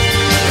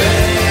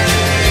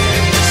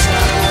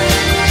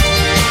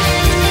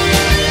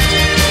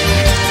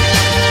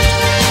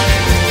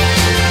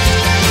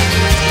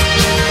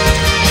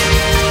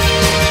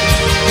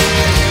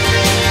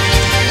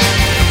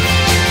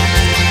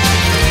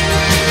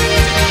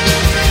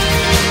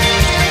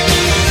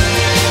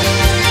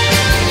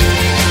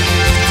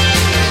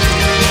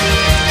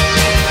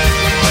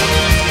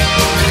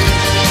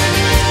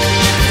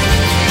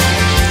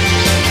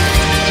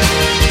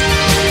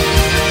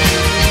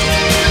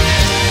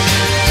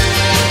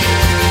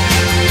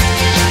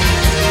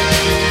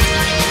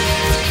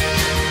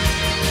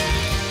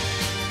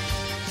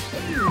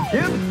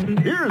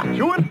Kids, here's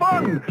Chewin'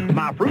 Fun,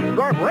 my Fruit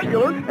Stripe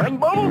Regular and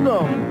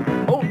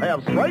Bubblegum. Both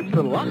have stripes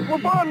and lots of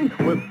fun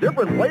with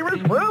different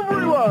flavors for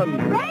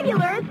everyone.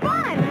 Regular is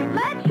fun.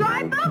 Let's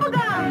try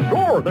bubblegum.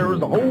 Sure,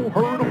 there's a whole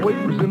herd of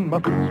flavors in my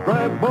Fruit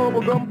Stripe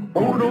Bubblegum.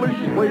 4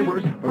 delicious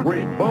flavors for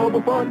great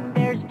bubble fun.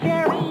 There's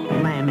cherry,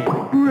 lemon,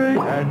 Great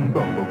and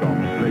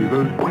bubblegum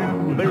flavors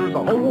too. There's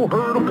a whole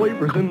herd of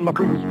flavors in my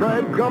Fruit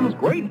Stripe Gums.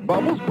 Great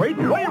bubbles, great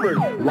flavors.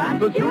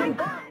 Lots of chewing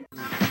fun.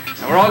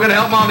 And we're all going to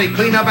help Mommy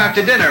clean up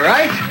after dinner,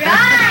 right?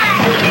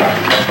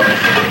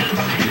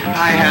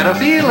 I had a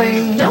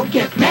feeling. Don't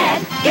get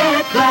mad,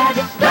 get glad.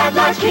 Glad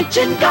Large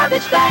Kitchen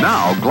Garbage Bag.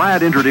 Now,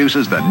 Glad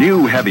introduces the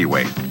new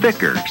Heavyweight.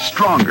 Thicker,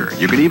 stronger.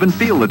 You can even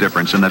feel the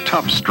difference in the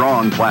tough,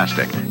 strong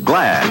plastic.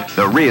 Glad,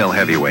 the real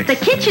Heavyweight. The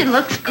kitchen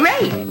looks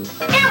great.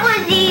 It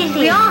was easy.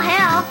 We all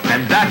helped.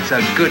 And that's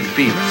a good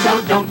feeling.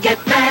 So don't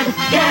get mad,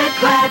 get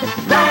glad.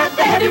 Glad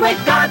the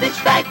heavyweight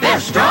garbage bag, they're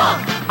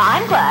strong.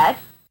 I'm glad.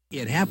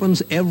 It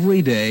happens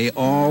every day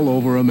all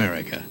over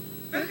America.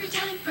 Burger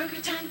time,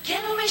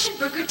 Kennel Ration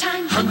burger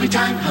time. Hungry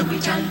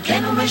time,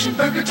 Kennel Ration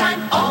burger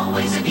time.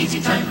 Always an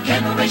easy time,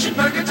 Kennel Ration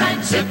burger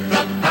time. Zip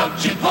the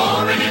pouch and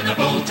pour it in the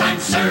bowl time.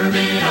 Serve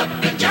it up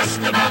in just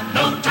about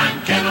no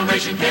time. Kennel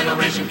Ration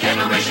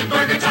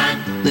burger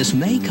time. This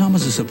may come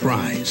as a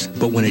surprise,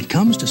 but when it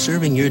comes to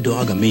serving your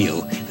dog a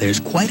meal, there's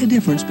quite a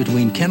difference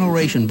between Kennel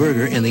Ration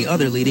burger and the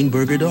other leading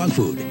burger dog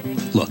food.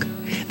 Look,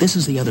 this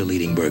is the other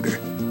leading burger.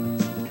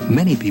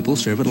 Many people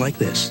serve it like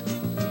this.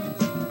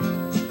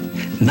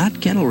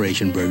 Not Kennel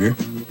Ration burger,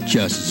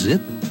 just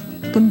zip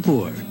and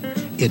pour.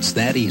 It's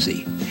that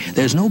easy.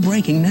 There's no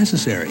breaking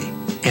necessary,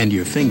 and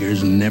your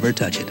fingers never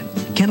touch it.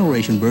 Kennel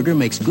Ration burger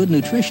makes good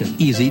nutrition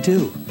easy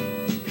too.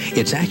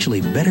 It's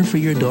actually better for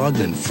your dog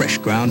than fresh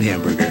ground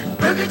hamburger.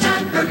 Burger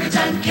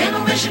time,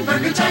 Kennel Ration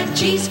burger time.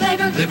 Cheese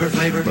flavor, liver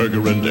flavor,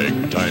 Burger and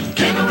egg time.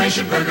 Kennel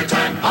Ration burger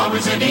time.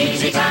 Always an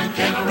easy time,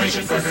 Kennel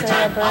Ration This is burger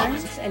Sarah time.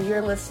 Burns, and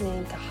you're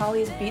listening to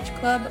Holly's Beach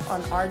Club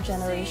on Our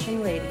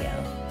Generation Radio.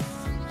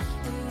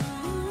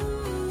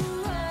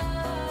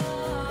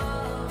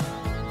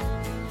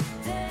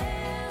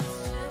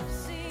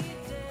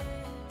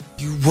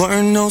 You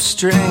were no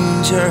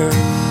stranger,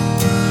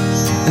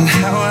 and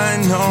how I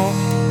know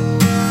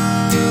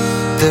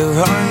there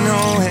are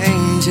no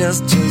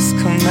angels just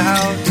come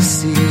out to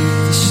see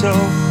the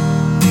show.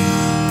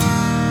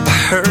 I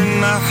heard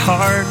my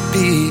heart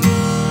beat,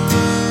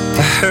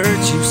 I heard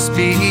you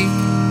speak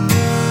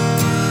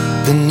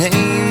the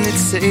name that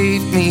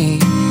saved me,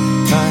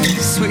 my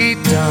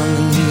sweet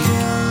Dominique.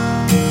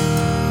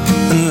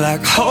 And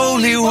like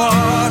holy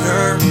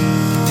water,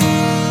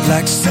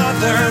 like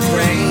southern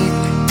rain,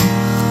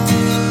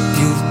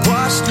 you've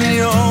washed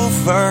me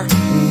over,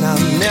 and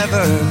I'll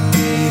never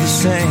be the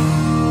same.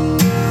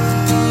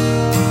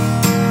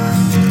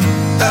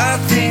 I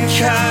think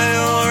I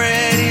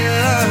already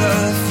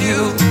love you.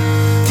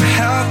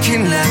 How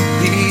can that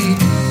be?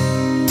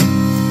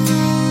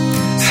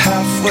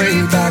 Halfway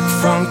back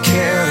from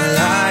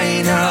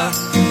Carolina,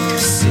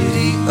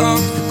 city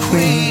of the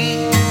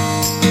Queen.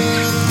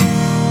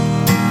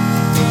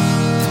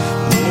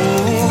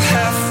 Oh,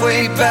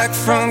 halfway back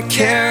from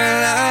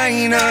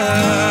Carolina.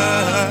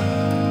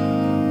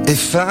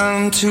 If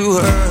I'm too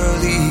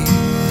early,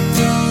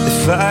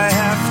 if I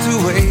have to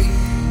wait,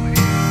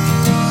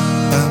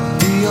 I'll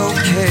be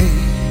okay,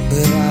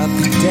 but I'll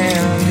be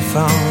damned if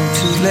I'm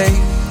too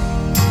late.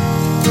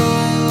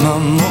 My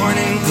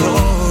morning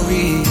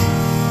glory,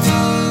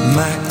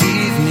 my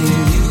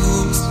evening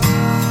news,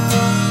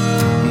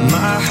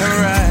 my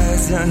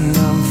horizon,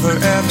 I'm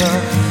forever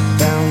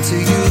bound to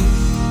you.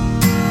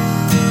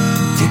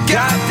 You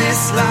got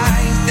this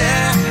light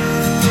that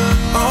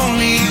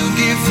only you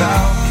give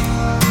out.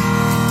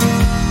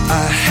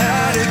 I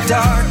had a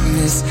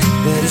darkness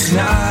that is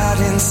not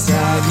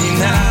inside me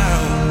now.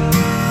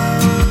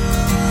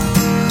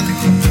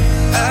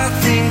 I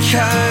think I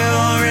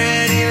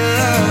already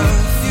love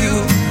you.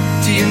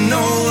 Do you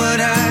know what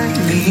I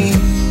mean?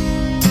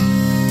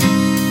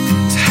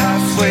 It's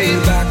halfway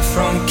back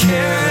from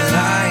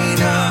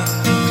Carolina,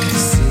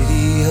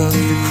 city of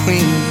the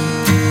Queen.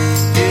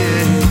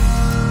 Yeah.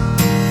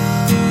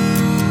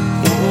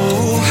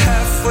 Oh,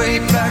 halfway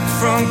back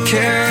from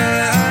Carolina.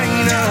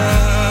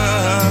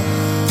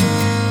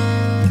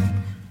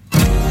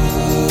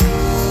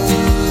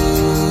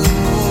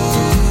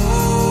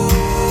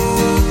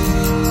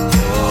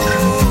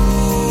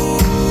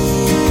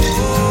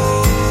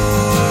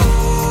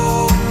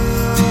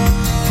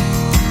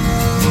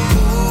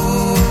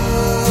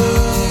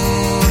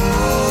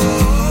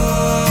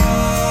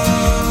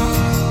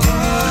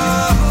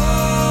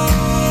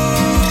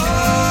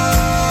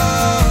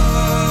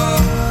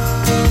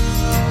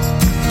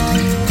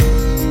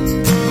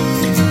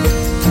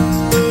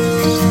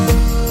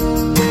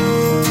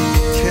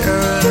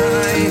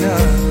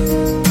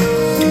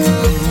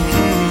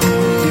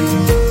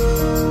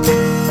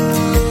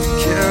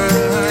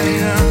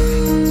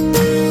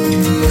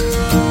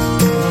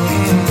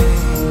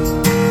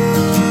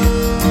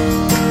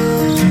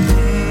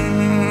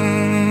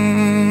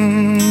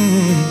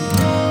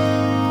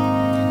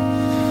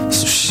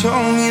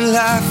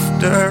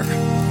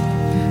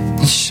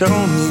 And show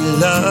me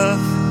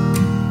love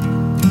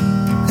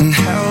and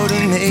how to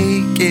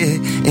make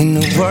it in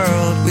a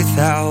world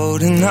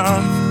without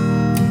enough.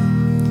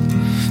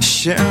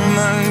 Share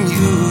my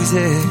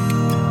music,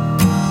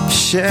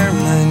 share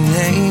my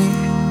name.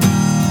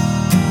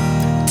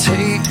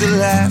 Take the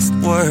last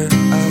word, I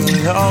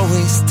will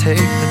always take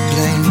the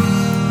blame.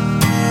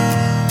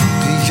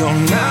 Be your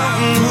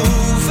mountain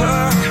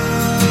mover,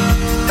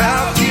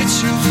 I'll get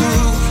you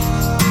through.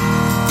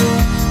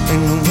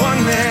 And the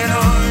one-man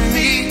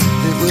army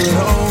that will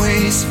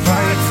always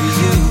fight for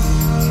you.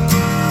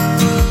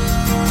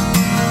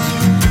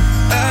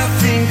 I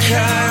think I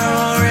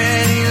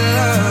already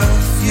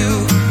love you.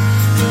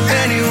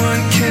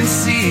 Anyone can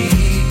see.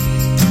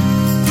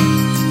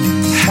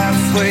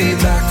 Halfway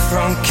back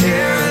from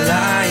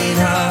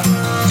Carolina,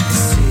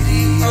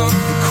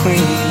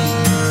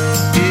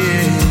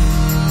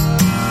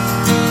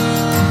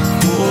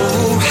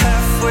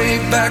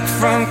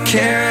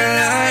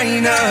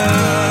 Carolina,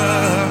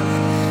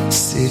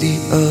 city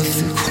of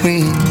the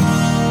Queen.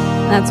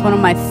 That's one of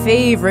my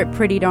favorite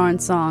Pretty Darn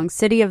songs,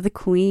 City of the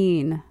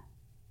Queen.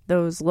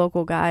 Those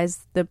local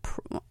guys,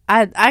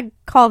 I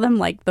call them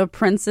like the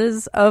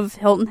princes of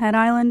Hilton Head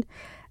Island,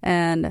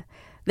 and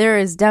there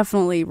is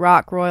definitely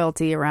rock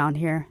royalty around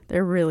here.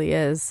 There really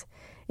is.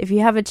 If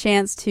you have a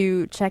chance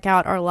to check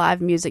out our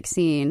live music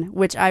scene,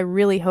 which I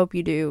really hope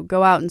you do,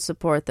 go out and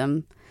support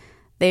them.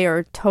 They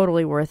are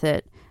totally worth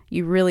it.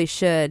 You really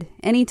should.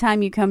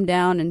 Anytime you come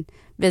down and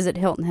visit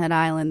Hilton Head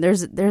Island,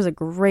 there's a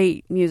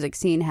great music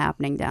scene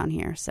happening down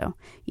here, so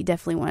you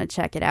definitely want to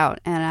check it out,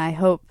 and I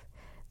hope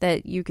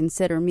that you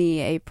consider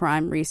me a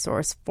prime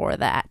resource for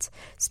that.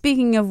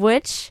 Speaking of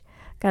which,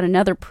 got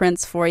another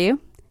Prince for you.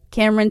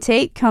 Cameron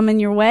Tate coming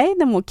your way.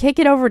 Then we'll kick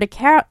it over to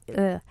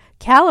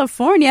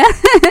California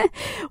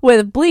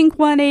with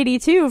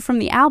Blink-182 from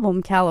the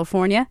album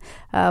California.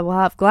 We'll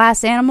have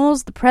Glass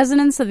Animals, The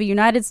Presidents of the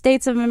United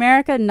States of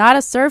America, Not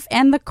a Surf,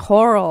 and The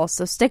Coral.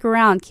 So stick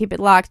around. Keep it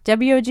locked.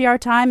 WOGR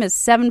time is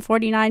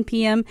 7:49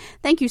 p.m.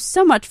 Thank you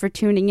so much for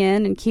tuning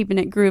in and keeping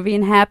it groovy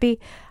and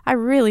happy. I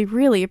really,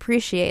 really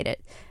appreciate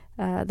it.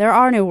 There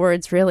are no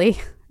words, really,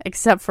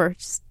 except for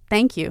just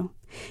thank you.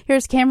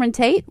 Here's Cameron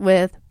Tate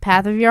with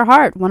Path of Your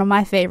Heart, one of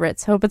my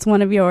favorites. Hope it's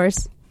one of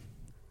yours.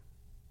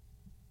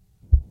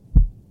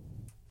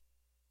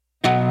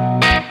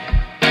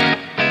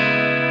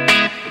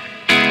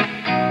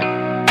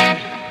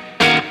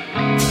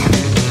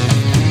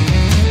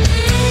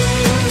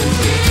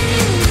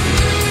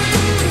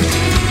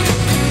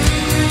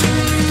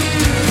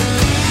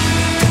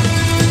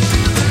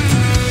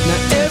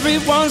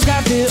 Everyone's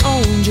got their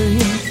own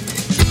dream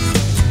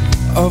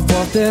of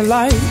what their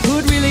life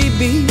could really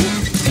be.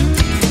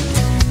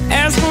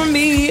 As for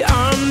me,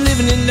 I'm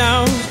living it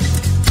now,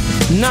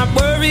 not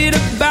worried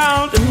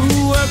about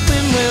who, what,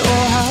 when, where,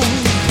 or how.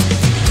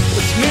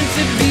 What's meant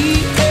to be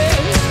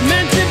is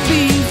meant to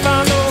be.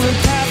 Follow the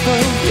path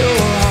of your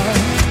heart.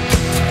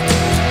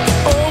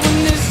 Oh, in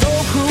this so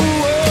cruel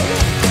world,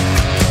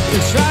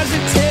 it tries to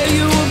tear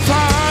you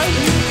apart.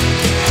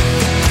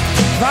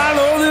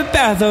 Follow the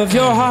path of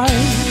your heart.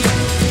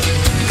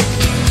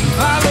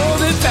 Follow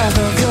the path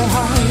of your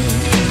heart.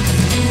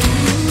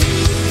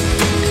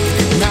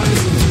 Now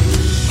this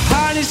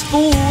heart is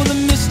full of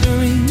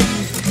mystery,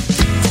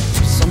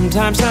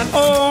 sometimes not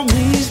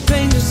always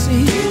plain to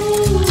see.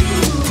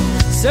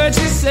 Search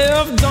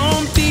yourself,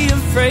 don't be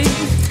afraid.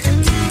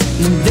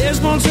 There's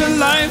more to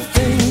life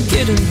than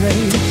getting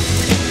paid.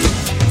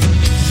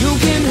 You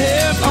can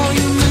have all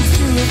you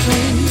material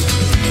things,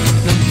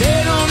 now they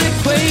don't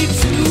equate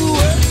to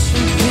what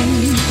you can.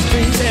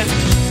 And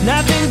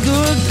nothing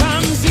good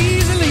comes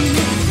easily.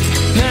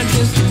 Now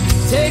just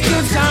take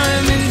your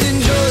time and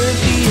enjoy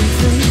being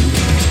free.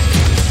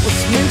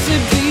 What's meant to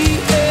be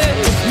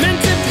is meant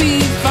to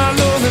be.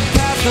 Follow the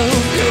path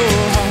of your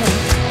heart.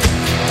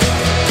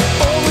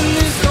 Oh, in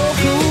this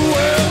open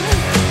world,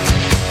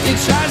 it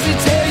tries to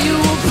tear you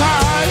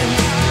apart.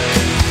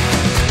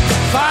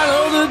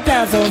 Follow the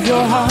path of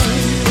your heart.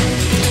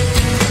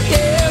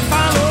 Yeah,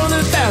 follow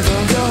the path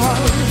of your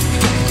heart.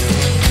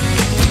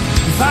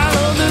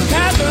 Follow the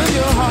path of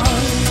your heart.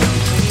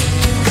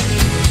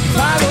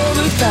 Follow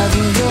the path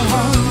of your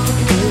heart.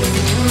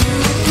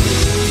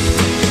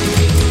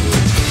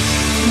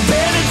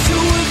 Better to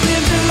have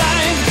lived a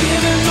life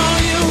given all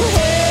you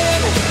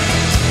had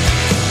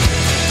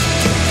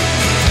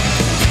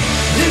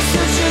than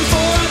searching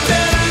for a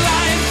better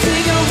life,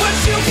 taking what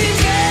you can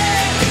get.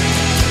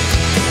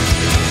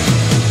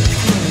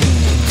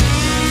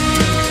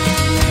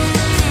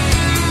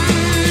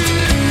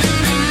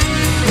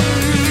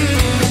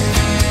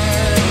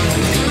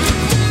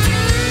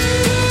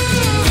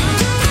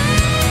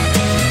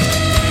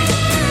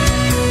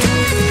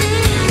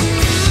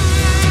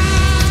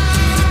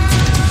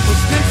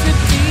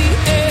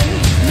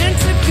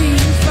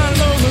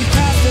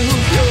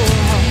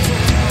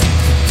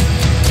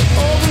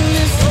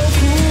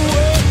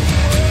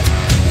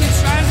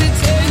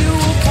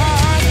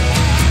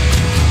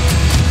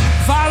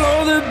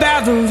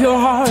 Of your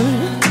heart,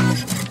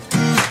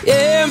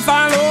 yeah,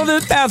 follow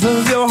the path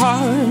of your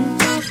heart,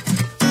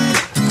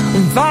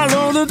 and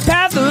follow the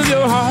path of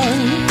your heart,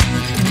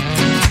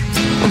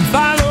 and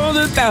follow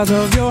the path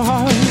of your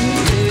heart.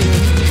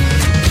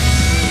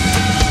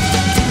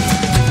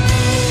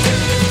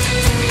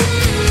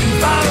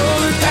 Follow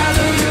the path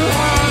of your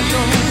heart,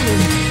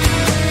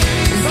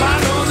 and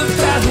follow the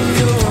path of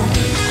your heart.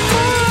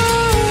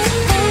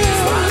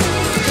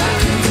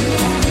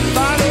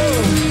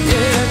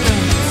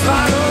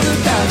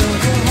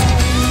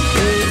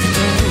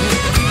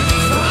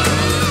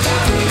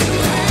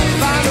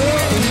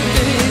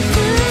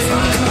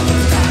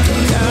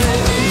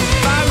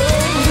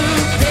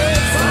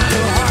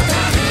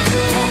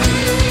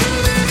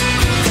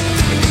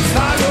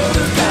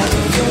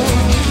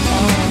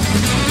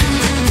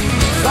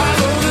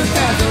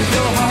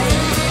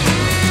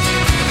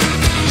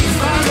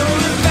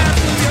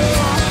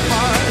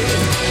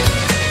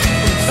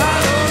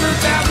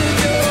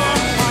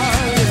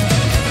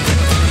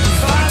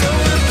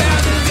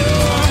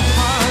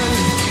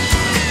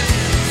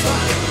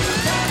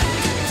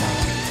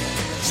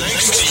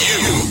 next to you.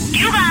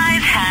 You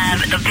guys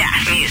have the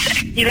best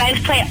music. You guys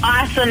play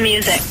awesome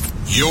music.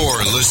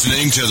 You're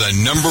listening to the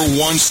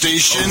 #1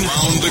 station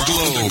around the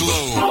globe.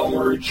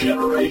 Our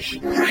Generation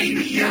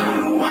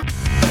Radio.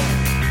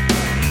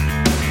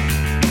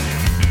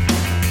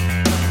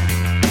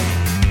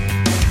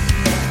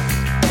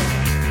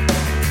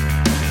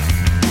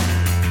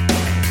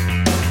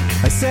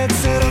 I said,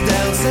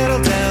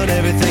 settle down,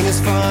 everything is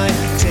fine.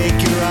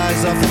 Take your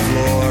eyes off the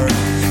floor.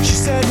 She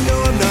said,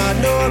 no, I'm not,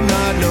 no, I'm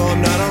not, no,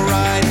 I'm not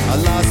alright. I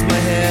lost my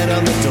head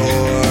on the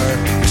door.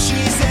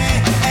 She's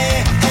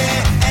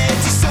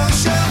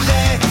antisocial,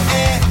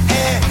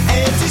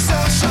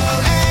 antisocial,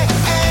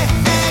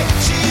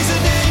 she's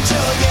an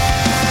angel,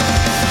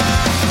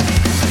 yeah.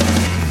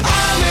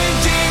 I'm in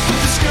deep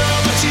with this girl,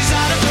 but she's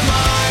out of her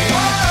mind.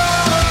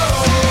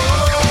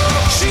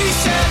 She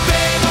said,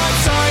 babe, I'm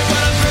sorry,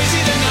 but I'm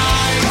crazy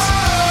tonight.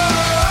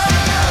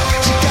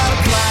 She got a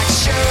black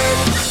shirt,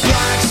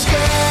 black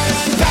skirt,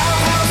 and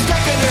Bauhaus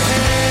stuck in her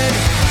head.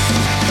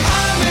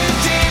 I'm in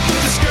deep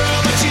with this girl,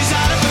 but she's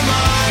out of her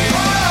mind.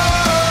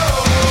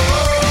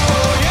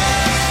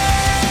 Yeah.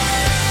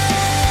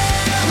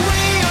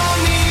 We all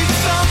need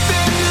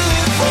something to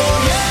live for.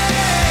 Yeah.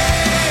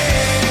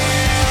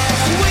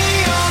 We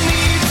all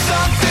need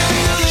something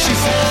to live for. She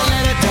said,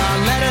 let it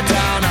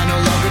down, I no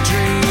longer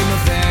dream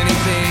of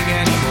anything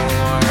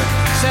anymore.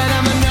 Said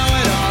I'm a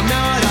know-it-all,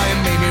 it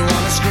made me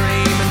want to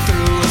scream and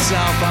threw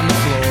herself on the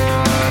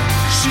floor.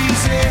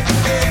 She's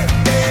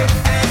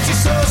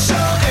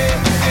antisocial,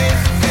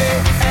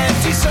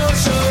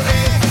 antisocial,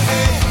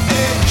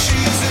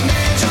 she's an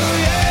angel,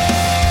 yeah.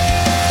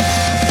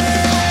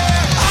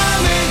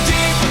 I'm in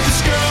deep with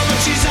this girl, but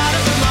she's out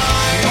of her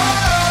mind.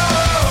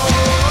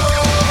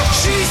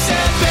 She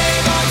said,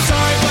 babe, I'm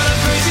sorry, but I'm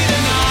crazy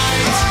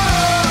tonight.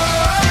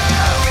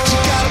 She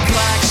got a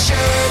black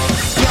shirt,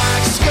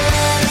 black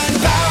skirt, and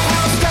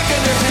Bauhaus stuck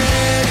in her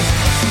head.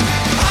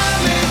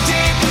 I'm in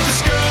deep with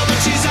this girl, but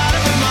she's out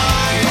of her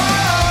mind.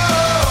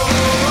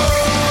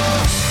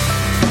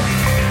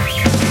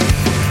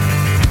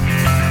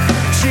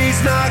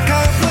 She's not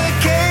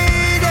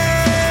complicated,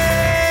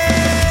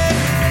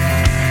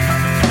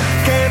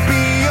 can't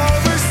be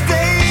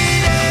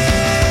overstated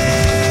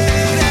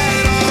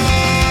at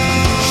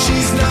all.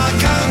 She's not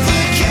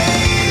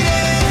complicated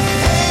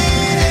at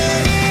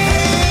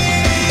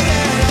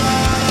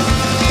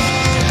all.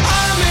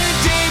 I'm in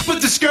deep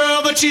with this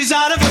girl, but she's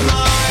out of her mind.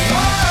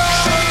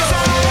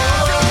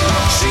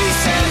 She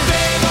said,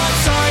 babe, I'm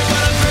sorry,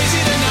 but I'm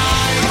crazy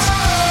tonight.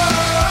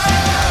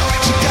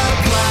 She got a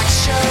black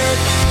shirt,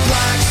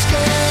 black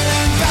skirt,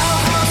 and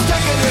Bauhaus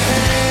stuck in her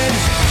head.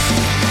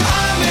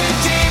 I'm in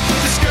deep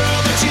with this girl,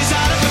 but she's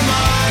out of her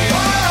mind.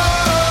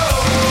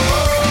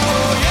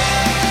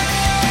 Yeah.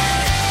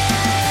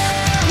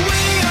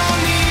 We all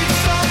need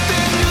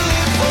something to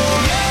live for.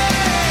 Yeah.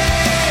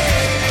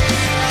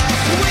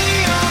 We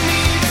all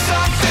need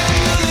something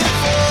to live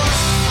for.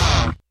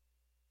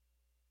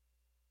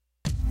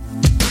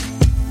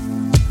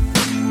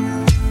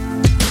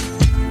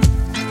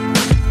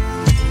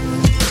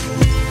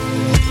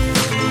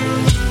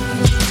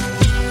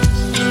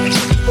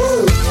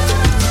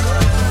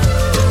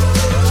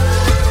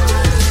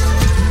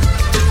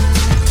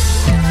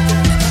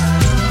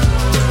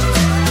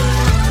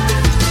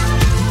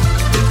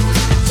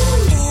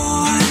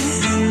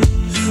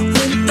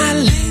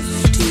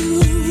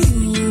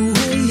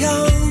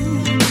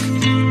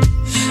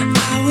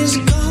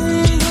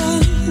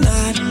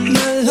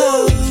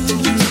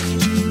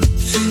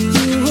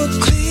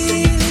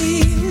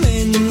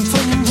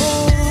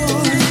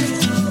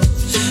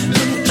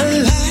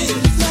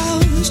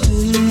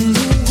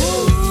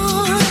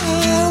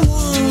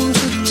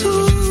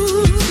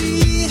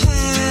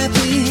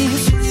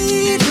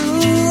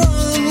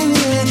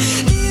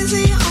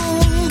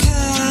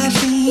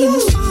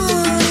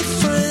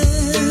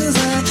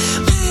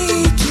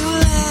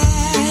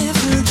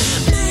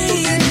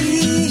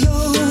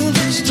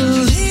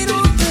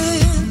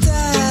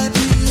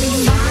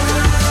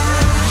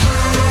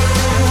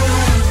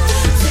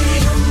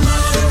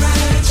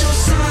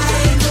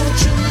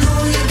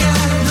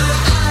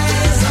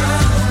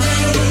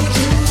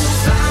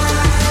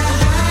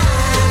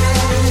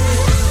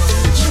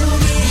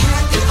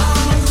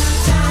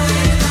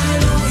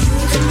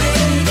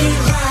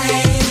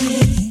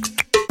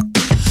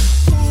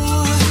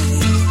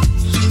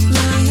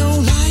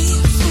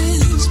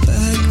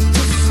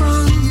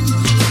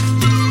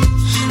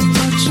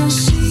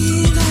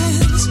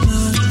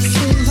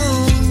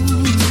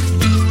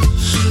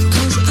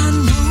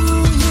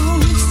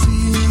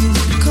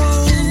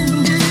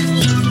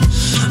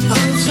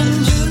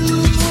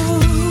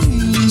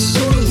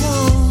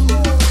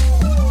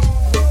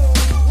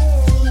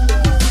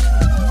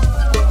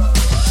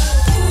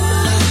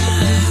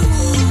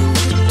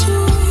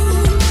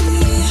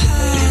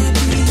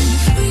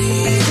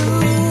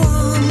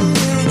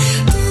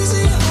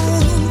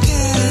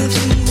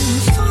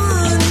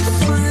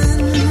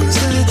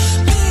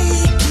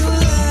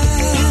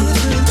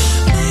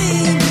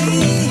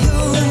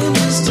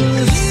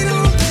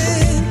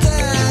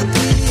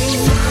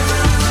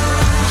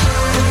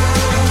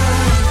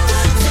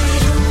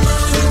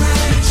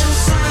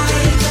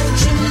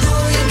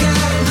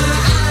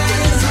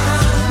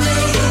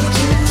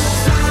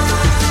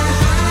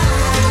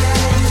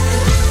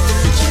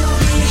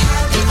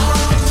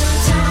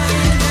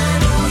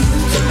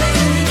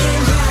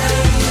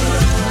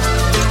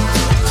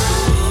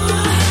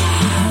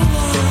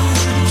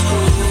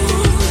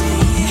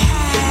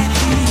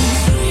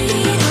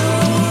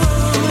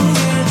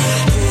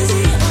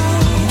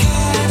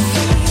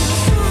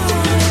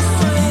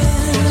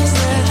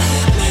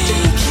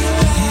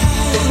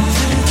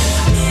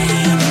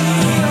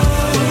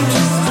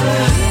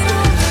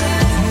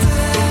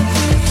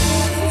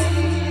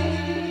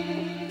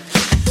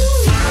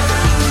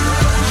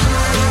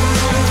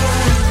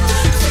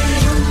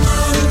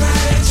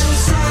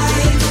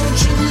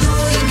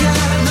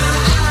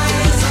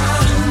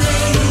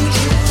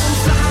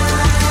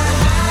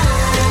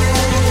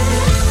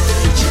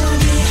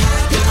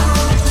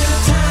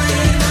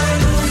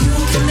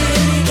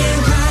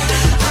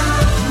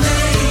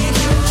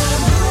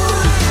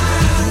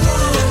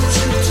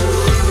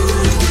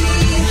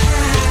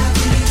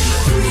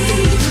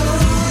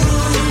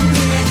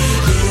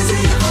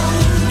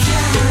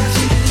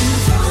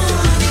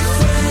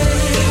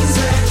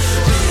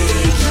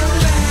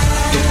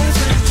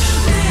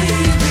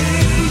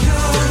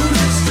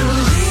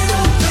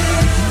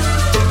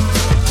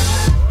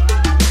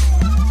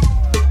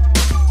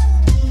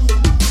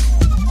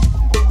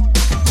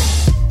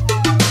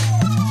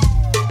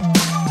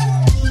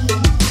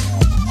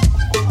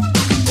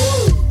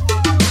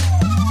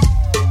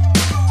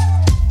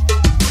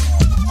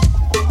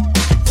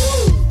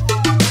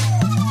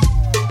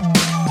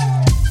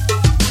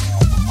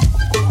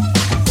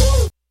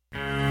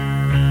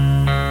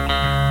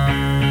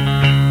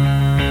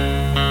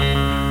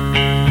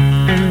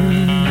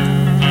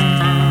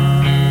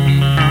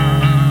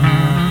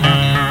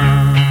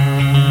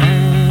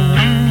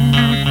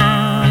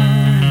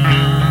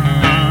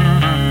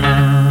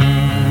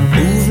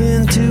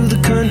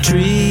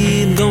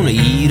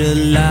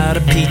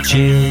 lot of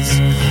peaches.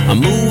 I'm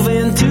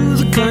moving to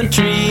the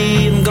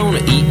country, I'm gonna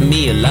eat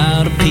me a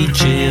lot of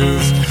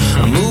peaches.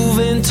 I'm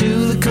moving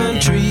to the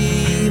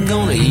country, I'm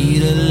gonna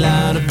eat a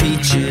lot of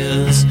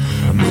peaches.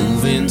 I'm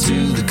moving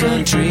to the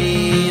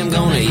country, I'm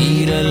gonna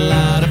eat a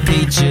lot of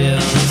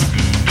peaches.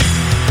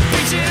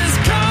 Peaches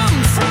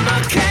come from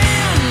a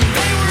can,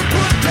 they were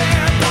put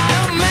there by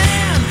a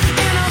man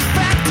in a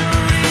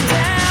factory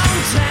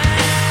downtown.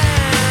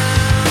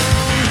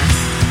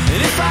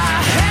 And if I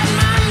had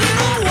my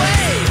little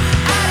way,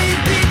 I'd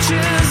eat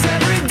peaches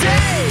every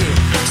day.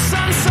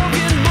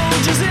 Sun-soaking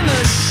bulges in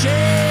the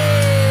shade.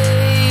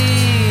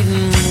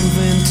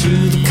 Moving to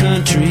the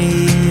country,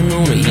 I'm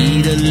gonna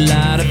eat a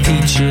lot of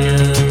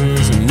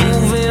peaches.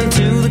 Moving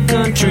to the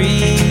country,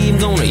 I'm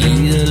gonna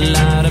eat a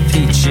lot of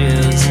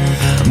peaches.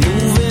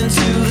 Moving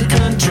to the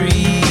country,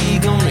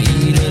 gonna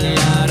eat a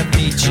lot of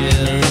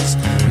peaches.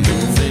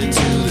 Moving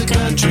to the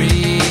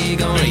country,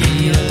 gonna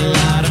eat a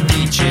lot of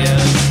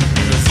peaches.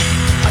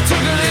 I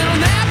took a little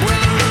nap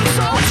with a roots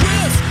all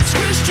twist,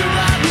 squished a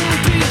rotten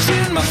peach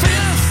in my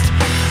fist,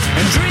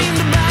 and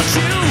dreamed about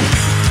you,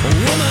 a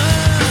woman.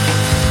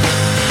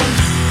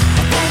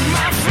 I poked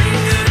my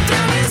finger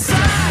down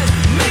inside,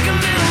 make a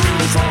little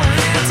room for an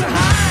ant to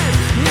hide.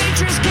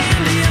 Nature's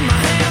candy in my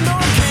hand,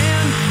 or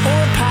can,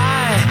 or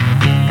pie.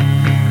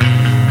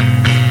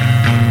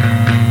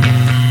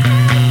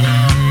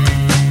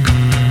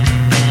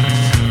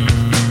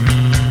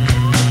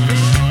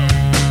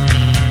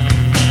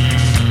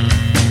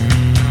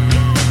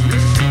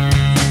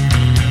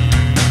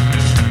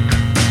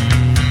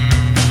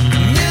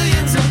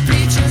 Millions of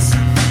peaches,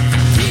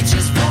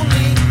 peaches for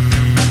me.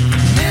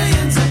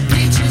 Millions of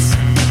peaches,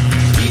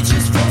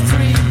 peaches for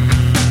free.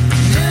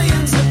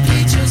 Millions of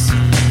peaches,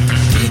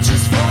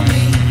 peaches for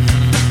me.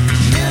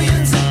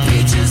 Millions of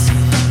peaches,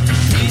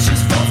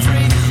 peaches for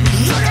free.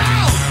 Look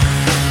out!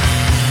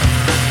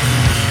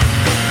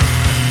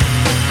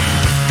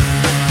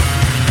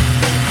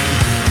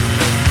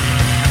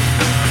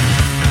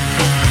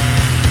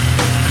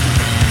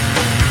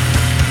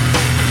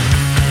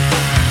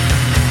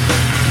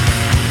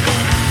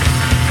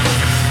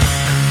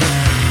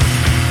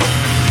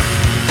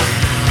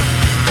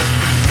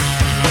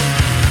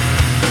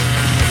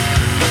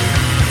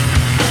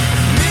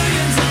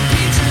 Millions of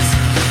peaches,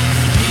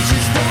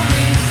 peaches for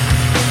me.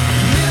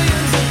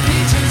 Millions of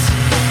peaches,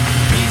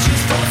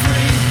 peaches for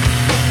free.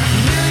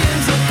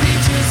 Millions of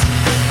peaches,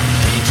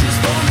 peaches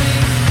for me.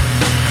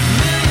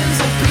 Millions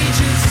of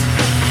peaches,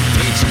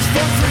 peaches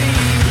for free.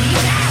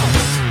 Look out!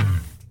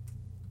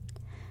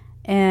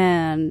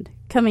 And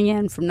coming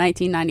in from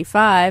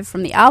 1995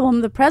 from the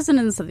album The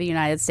Presidents of the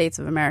United States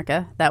of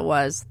America, that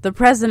was The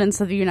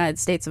Presidents of the United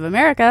States of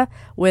America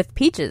with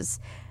Peaches,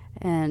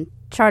 and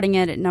charting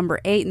it at number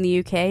 8 in the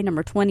UK,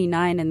 number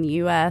 29 in the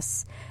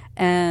US.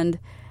 And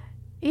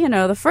you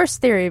know, the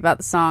first theory about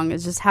the song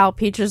is just how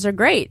peaches are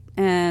great,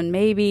 and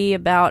maybe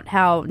about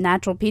how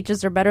natural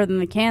peaches are better than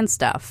the canned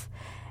stuff.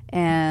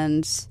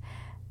 And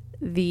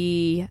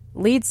the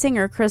lead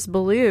singer, Chris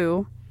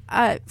Ballou,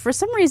 for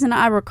some reason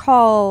I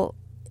recall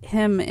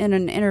him in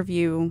an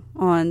interview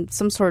on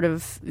some sort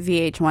of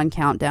VH1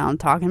 countdown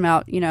talking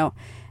about, you know,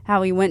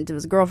 how he went to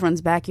his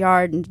girlfriend's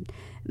backyard and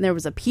there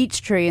was a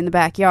peach tree in the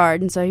backyard,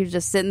 and so he was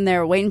just sitting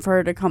there waiting for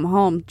her to come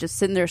home, just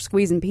sitting there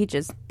squeezing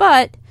peaches.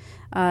 But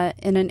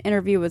in an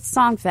interview with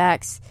Song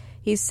Facts,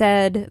 he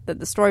said that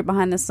the story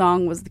behind the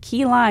song was the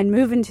key line,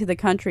 moving to the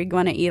country,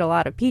 gonna eat a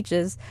lot of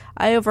peaches.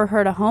 I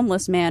overheard a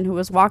homeless man who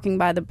was walking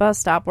by the bus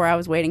stop where I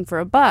was waiting for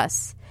a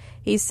bus.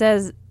 He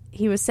says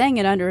he was saying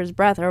it under his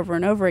breath over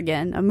and over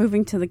again. I'm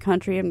moving to the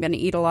country, I'm gonna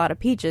eat a lot of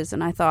peaches.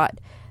 And I thought,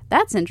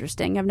 that's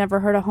interesting. I've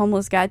never heard a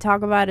homeless guy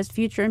talk about his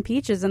future in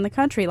peaches in the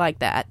country like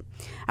that.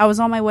 I was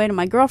on my way to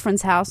my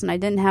girlfriend's house and I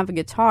didn't have a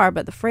guitar,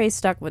 but the phrase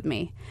stuck with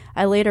me.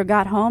 I later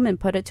got home and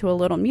put it to a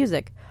little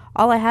music.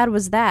 All I had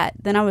was that.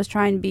 Then I was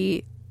trying to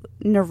be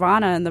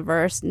Nirvana in the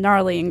verse,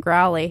 gnarly and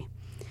growly.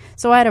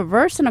 So I had a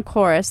verse and a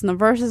chorus, and the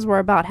verses were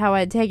about how I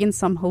had taken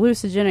some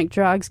hallucinogenic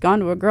drugs, gone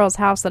to a girl's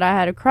house that I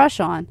had a crush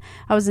on.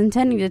 I was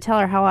intending to tell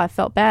her how I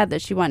felt bad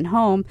that she went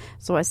home,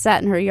 so I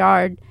sat in her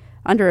yard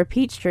under a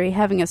peach tree,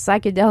 having a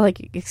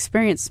psychedelic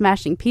experience,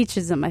 smashing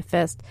peaches in my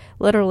fist,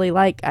 literally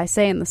like I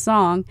say in the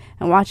song,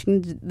 and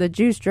watching the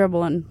juice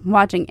dribble and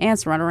watching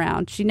ants run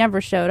around. She never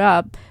showed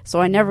up,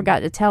 so I never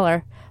got to tell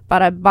her,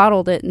 but I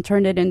bottled it and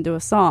turned it into a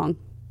song.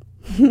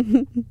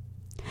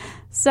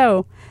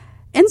 So,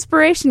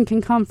 inspiration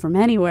can come from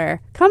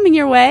anywhere. Coming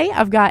your way,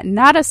 I've got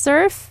Nada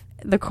Surf,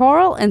 The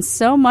Coral, and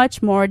so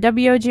much more.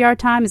 WOGR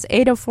time is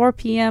 8:04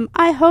 p.m.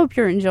 I hope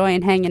you're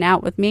enjoying hanging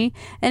out with me,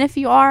 and if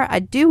you are, I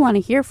do want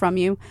to hear from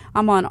you.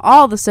 I'm on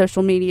all the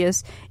social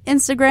medias,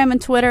 Instagram and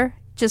Twitter.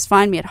 Just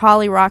find me at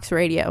Holly Rocks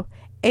Radio,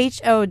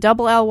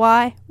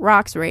 HOLLY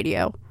Rocks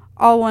Radio,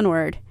 all one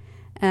word.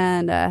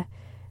 And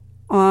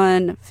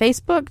on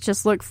Facebook,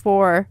 just look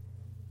for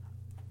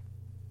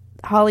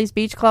Holly's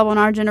Beach Club on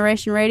Our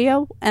Generation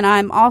Radio, and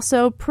I'm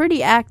also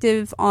pretty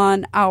active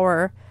on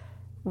our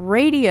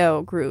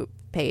radio group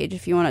page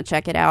if you want to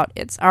check it out.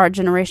 It's Our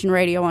Generation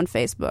Radio on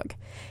Facebook.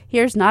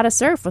 Here's Not a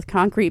Surf with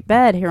Concrete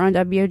Bed here on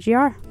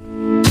WOGR.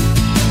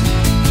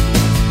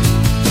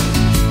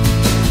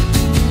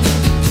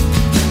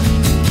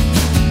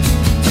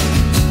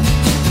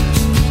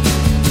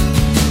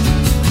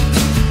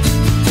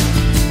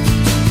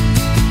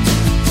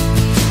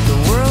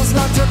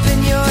 Locked up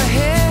in your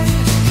head,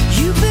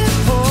 you've been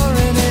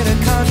pouring in a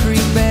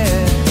concrete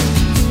bed.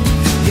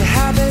 Your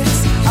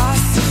habits are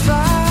so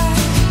fried,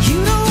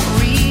 you don't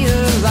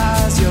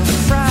realize you're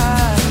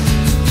fried.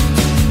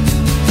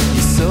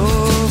 You're so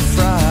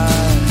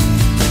fried.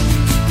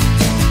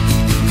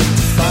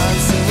 To find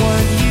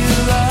someone you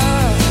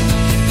love,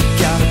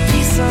 gotta be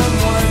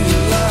someone you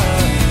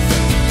love.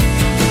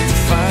 To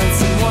find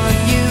someone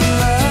you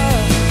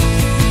love,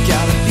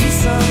 gotta be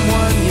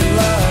someone you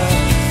love.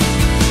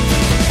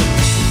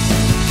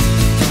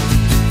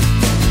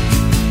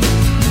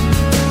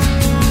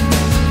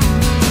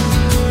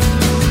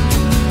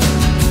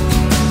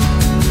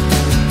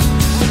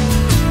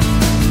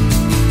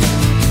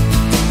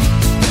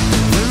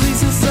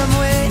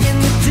 Somewhere in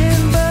the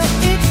dim, but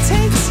it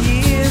takes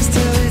years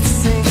till it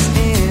sinks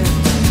in.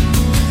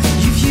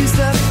 You've used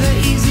up the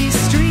easy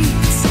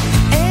streets,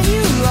 and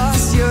you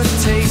lost your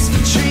taste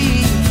for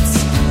treats.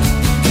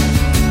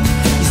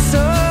 You're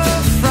so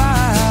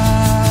fried.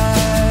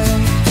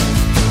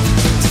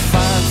 To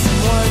find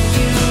someone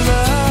you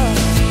love,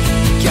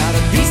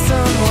 gotta be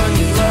someone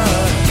you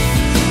love.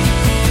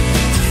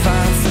 To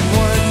find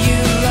someone you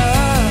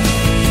love,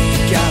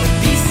 gotta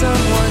be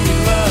someone you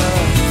love.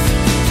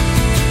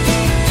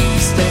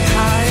 Stay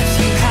high if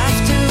you have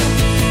to.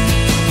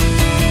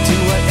 Do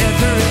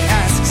whatever it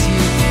asks you.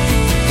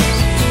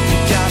 You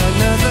got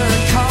another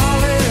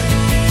calling.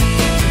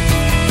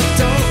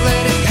 Don't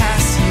let it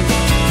pass you.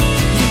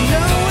 You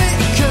know it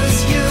 'cause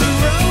you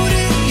wrote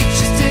it. You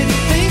just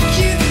didn't think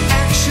you'd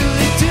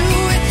actually do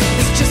it.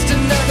 It's just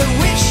another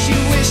wish you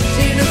wished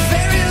in a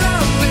very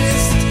long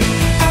list.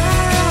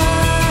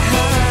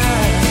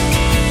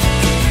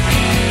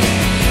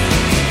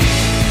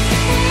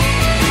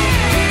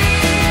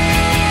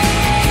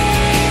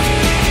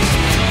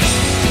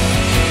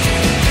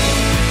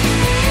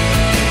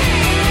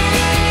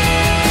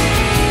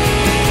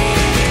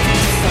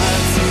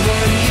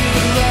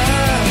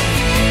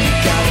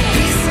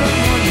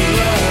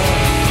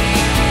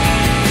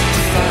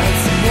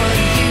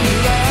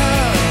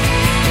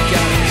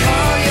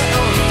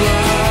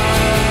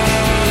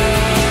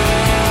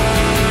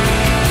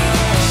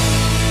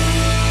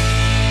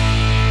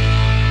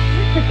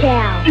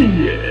 Cal.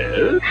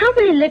 Yes? How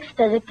many licks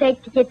does it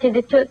take to get to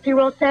the Tootsie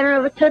Roll center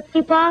of a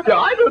Tootsie Pop?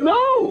 I don't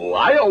know.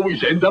 I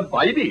always end up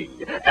biting.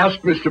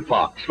 Ask Mr.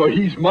 Fox, for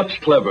he's much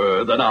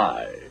cleverer than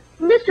I.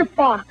 Mr.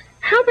 Fox,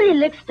 how many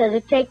licks does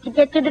it take to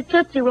get to the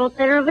Tootsie Roll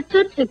center of a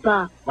Tootsie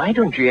Pop? Why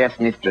don't you ask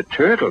Mr.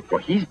 Turtle, for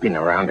he's been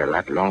around a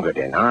lot longer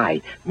than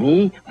I.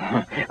 Me,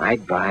 I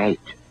bite.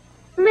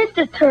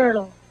 Mr.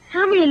 Turtle,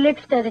 how many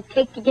licks does it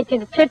take to get to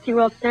the Tootsie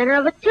Roll center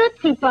of a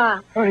Tootsie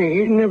Pop? I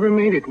never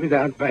made it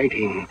without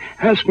biting.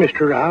 Ask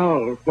Mr.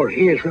 Owl, for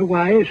he is the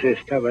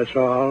wisest of us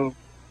all.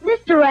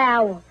 Mr.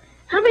 Owl,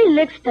 how many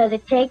licks does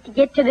it take to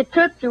get to the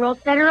Tootsie Roll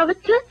center of a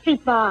Tootsie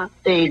Pop?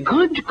 A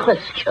good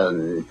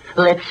question.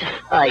 Let's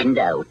find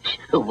out.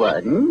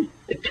 1,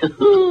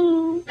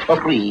 2,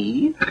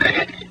 3,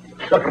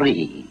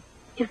 3.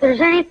 If there's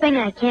anything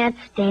I can't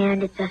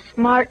stand, it's a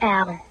smart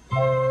owl.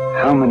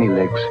 How many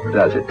licks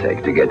does it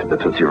take to get to the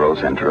Tootsie Roll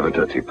center of a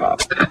Tootsie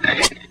Pop?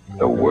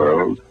 The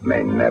world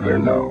may never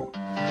know.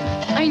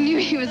 I knew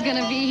he was going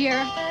to be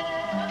here.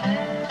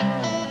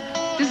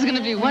 This is going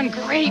to be one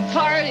great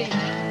party.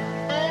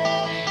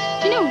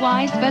 Do you know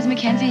why Spuzz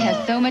McKenzie has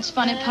so much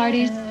fun at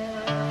parties?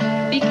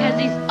 Because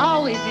he's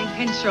always in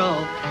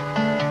control.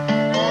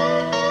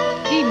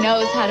 He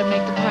knows how to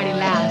make the party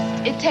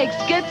last. It takes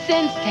good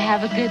sense to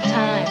have a good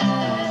time.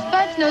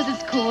 Spuzz knows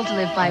it's cool to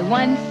live by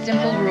one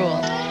simple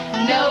rule.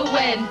 Know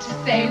when to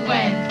say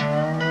when.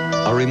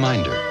 A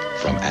reminder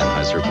from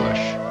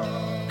Anheuser-Busch.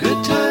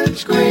 Good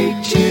times,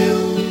 great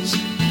tunes,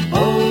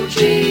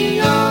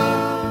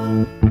 OGR.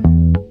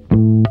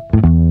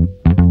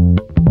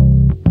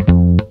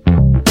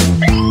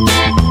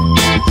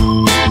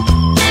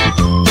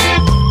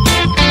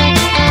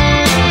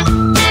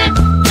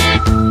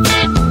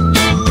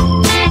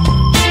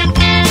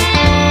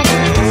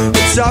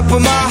 It's up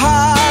in my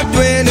heart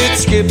when it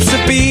skips a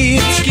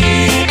beat.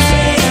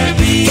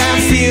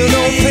 Can't feel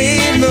no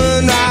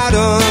pavement right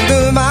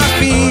under my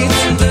feet.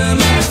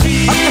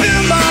 I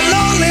feel my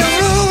lonely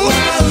room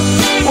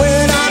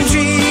when I'm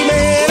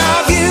dreaming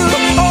of you.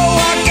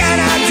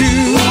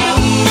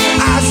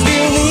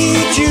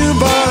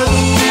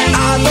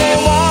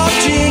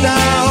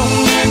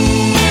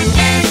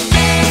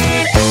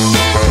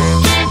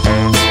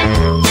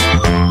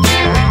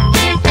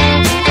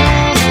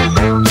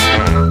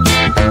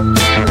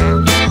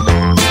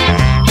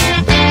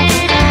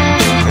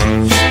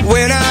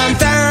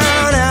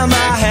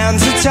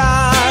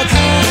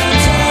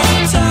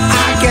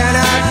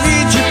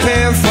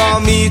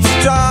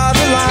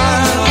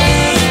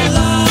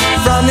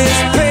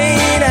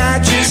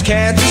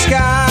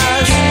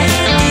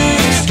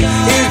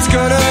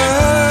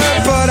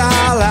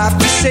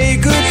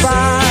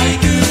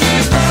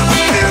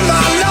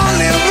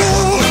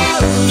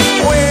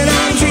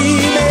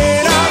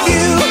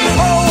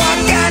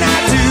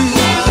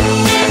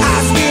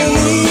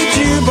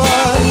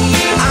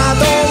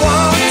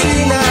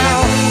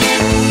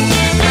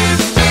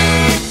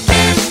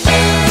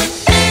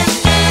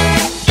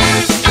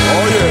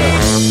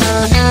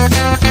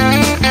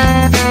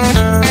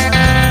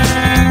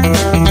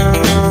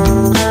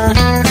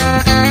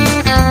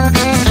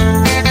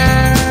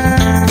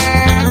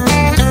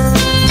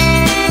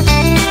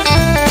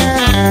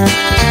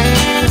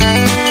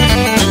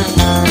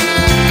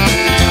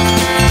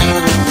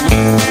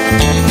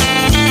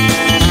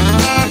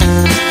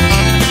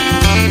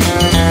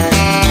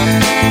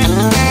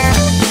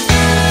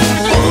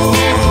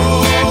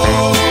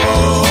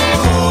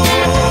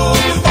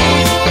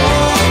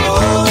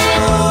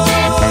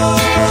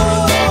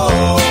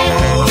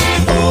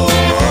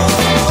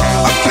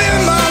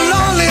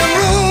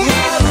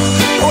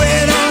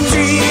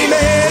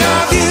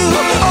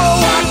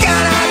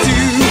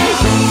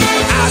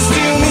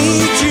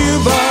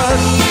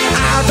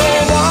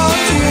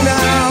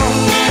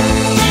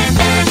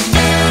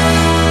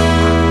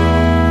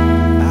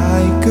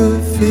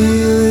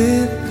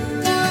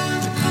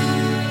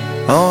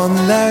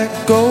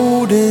 that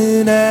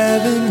golden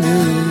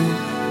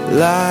avenue,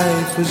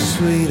 life was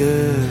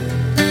sweeter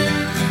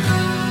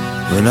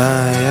when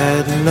I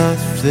had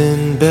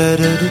nothing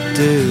better to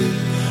do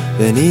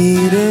than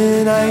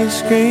eating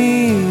ice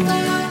cream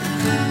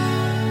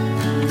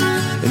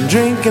and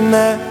drinking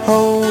that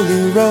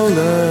holy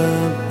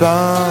roller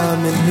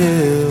bombing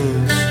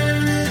hills.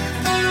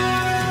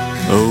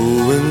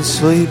 Oh, and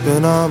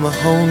sleeping on my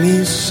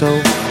homie's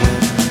sofa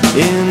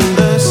in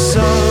the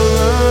summer.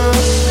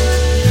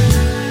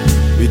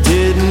 We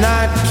did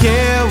not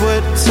care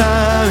what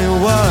time it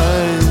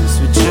was,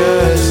 we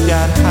just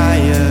got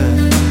higher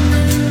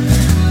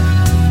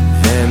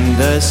than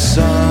the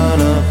sun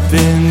up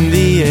in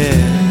the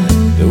air.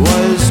 There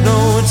was no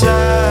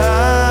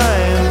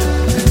time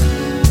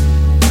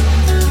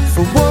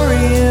for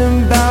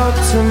worrying about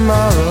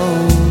tomorrow,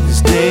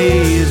 'cause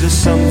days are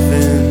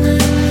something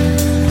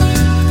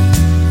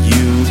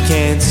you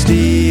can't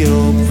steal,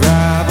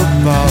 bribe or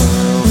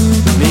borrow.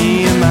 Me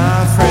and my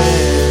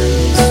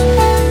friends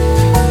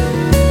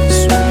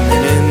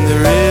swimming in the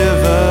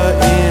river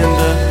in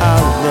the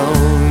Hollow.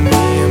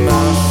 Me and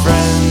my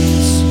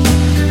friends,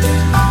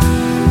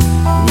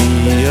 we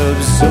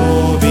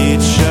absorb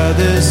each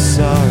other's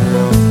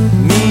sorrow.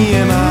 Me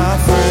and my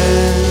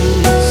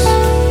friends,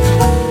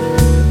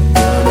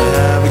 gonna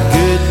have a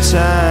good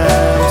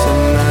time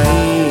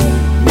tonight.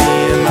 Me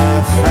and my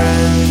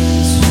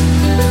friends,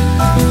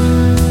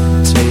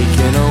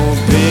 taking old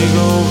big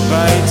old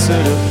bites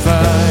of the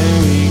pie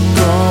we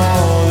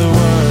call the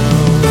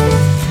world.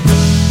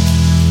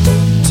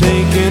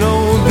 Taking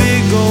old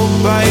big old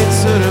bites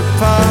of the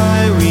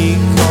pie we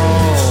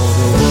call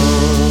the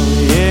world,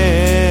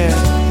 yeah.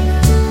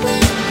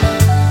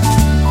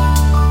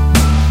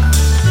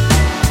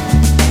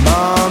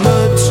 Mama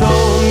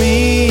told me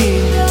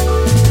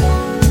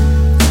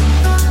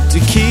to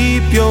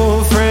keep your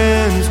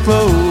friends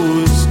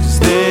close, 'cause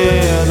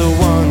they're the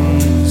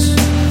ones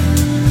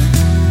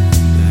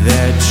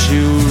that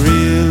you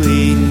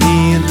really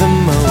need the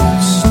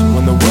most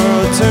when the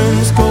world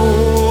turns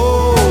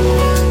cold.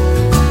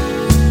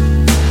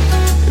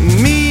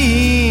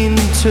 Mean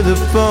to the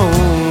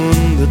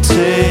bone, they'll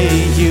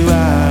take you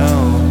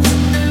out.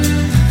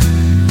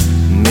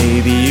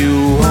 Maybe you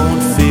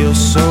won't feel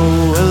so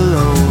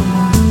alone.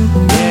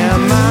 Yeah,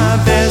 my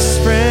best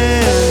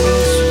friend,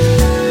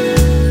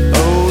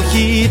 oh,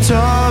 he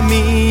taught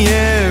me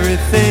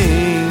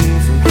everything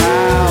from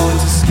how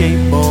to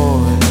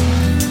skateboard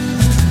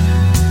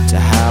to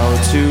how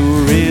to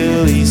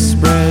really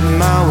spread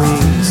my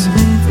wings,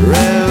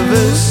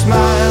 forever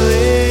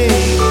smiling,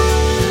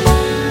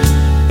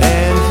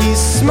 and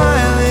he's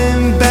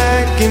smiling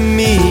back at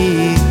me.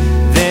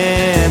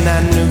 Then I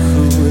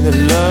knew that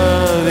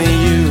loving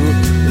you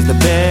was the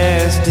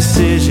best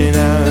decision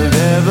I've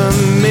ever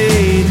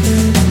made.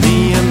 Me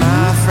and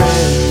my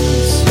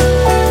friends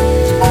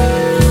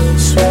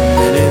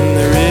swimming in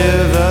the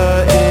river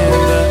in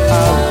the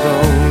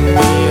Hollow.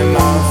 Me and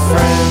my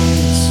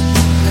friends,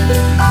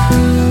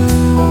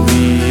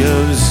 we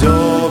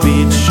absorb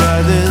each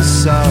other's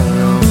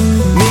sorrow.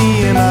 Me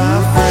and my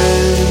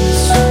friends,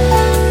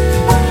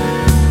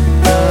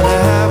 gonna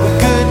have a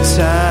good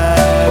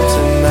time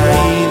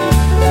tonight.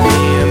 Me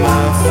and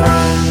my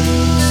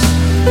friends,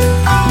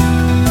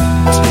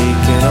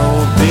 taking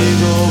old big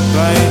old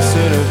bites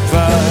of the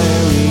pie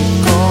we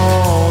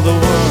call the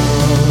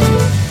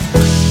world.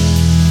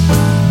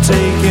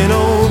 Taking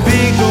old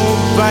big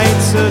old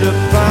bites of the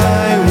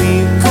pie we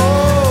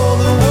call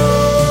the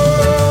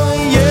world,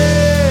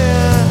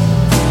 yeah.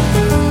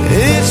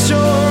 It's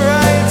your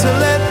right to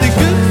let the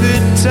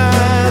good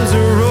times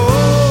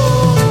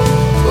roll.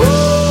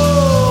 Oh,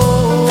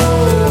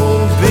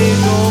 big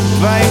old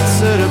bites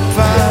of the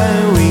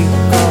pie we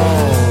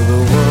call the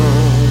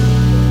world.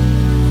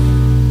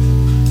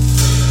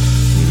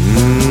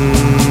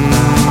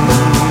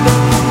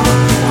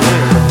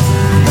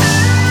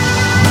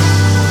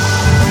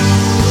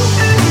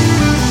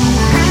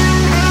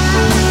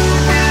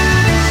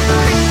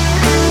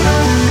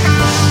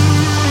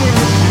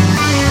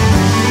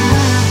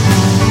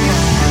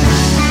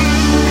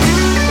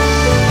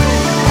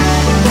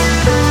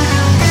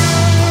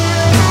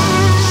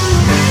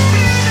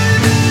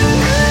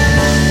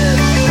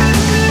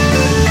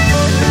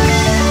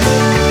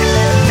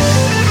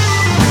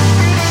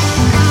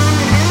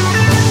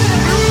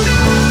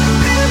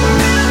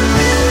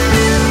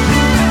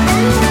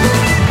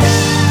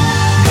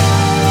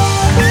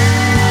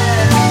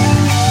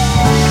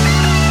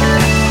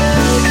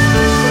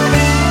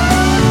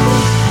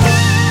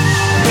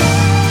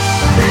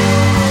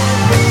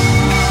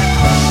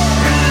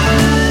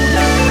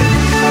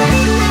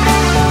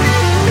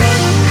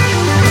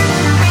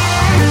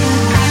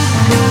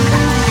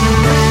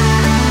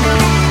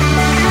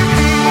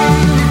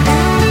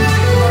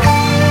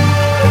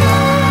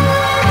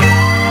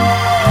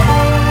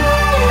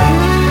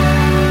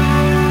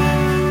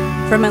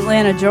 From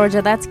Atlanta,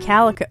 Georgia, that's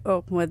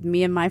Calico with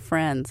Me and My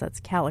Friends. That's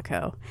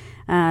Calico.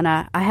 And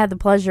I had the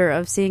pleasure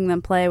of seeing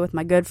them play with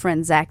my good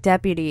friend Zach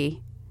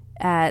Deputy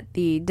at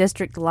the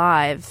District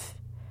Live,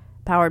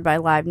 powered by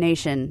Live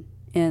Nation,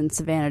 in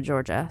Savannah,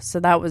 Georgia. So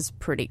that was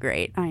pretty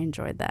great. I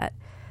enjoyed that.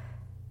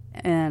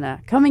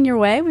 And coming your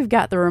way, we've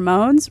got the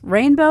Ramones,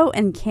 Rainbow,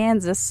 and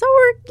Kansas. So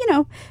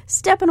we're,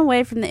 stepping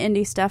away from the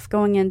indie stuff,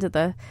 going into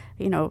the,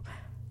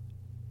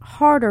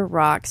 harder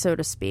rock, so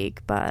to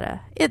speak. But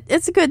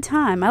it's a good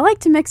time. I like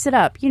to mix it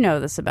up. You know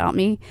this about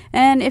me.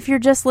 And if you're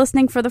just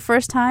listening for the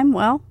first time,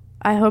 well,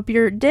 I hope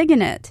you're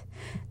digging it.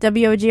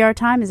 WOGR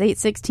time is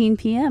 8:16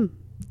 p.m.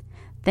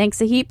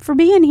 Thanks a heap for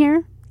being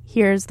here.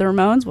 Here's the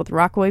Ramones with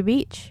Rockaway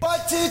Beach. 1,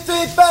 2,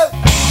 3,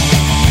 4.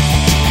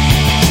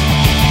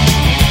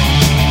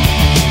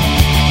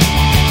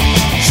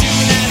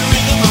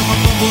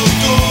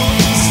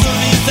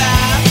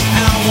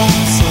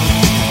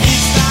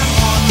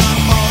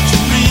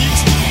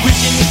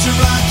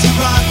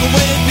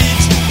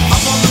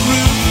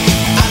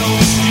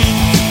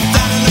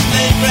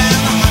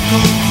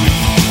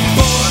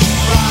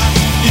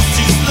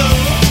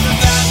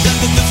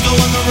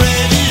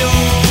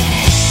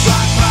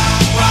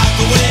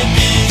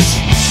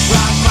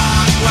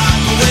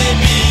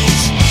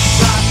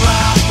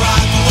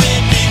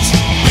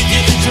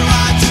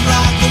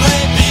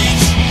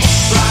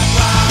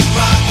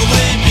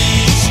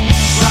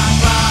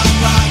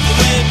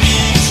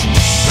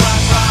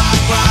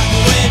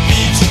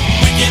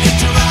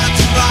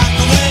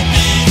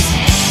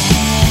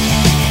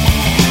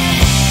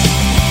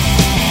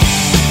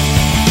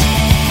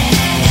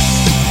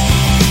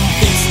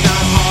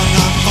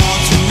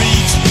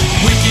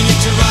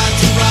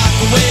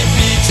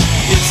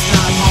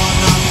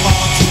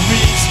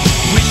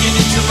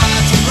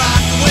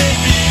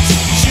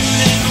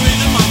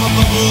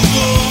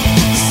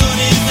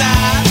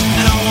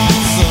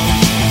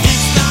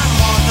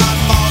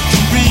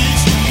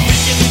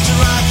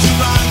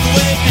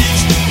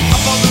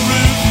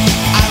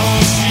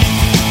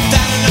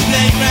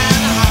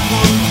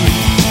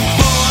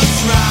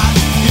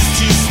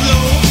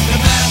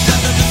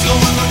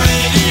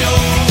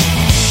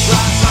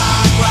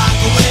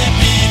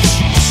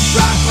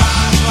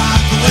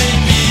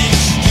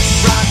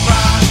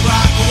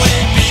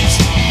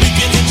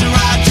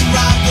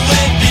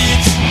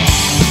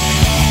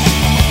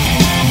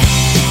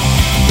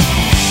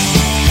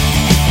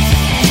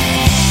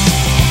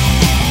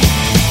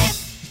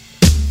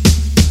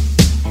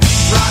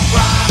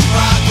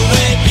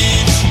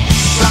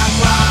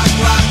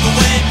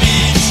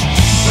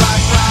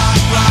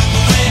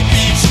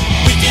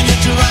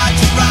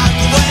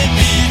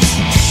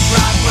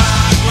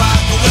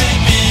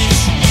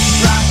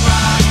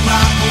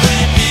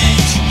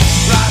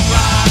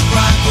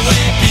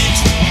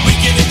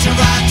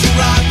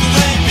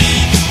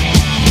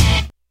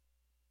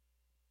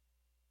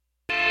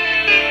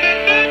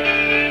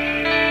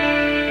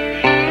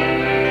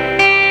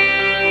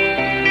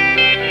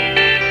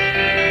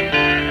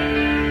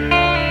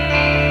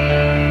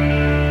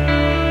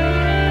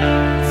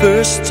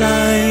 First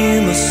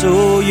time I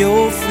saw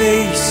your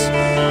face,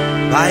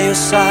 by your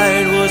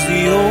side was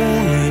the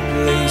only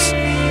place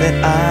that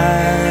I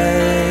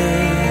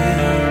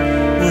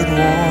would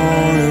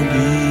wanna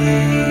be.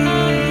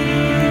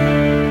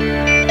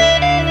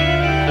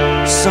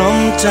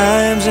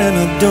 Sometimes, and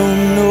I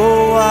don't know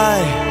why,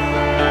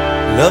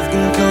 love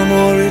can come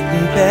or it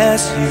can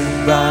pass you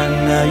by.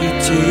 Now you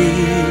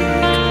take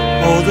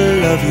all the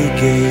love you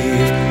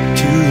gave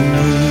to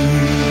me.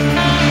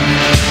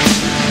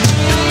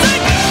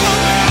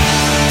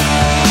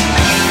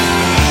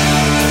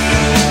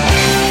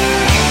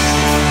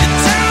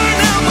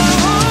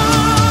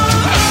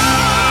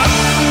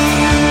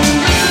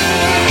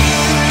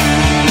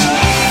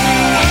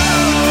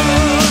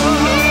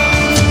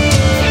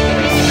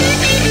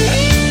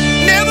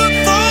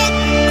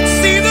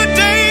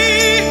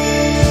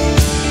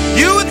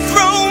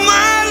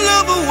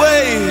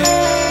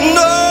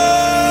 No,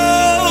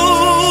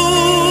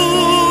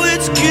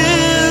 it's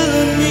killing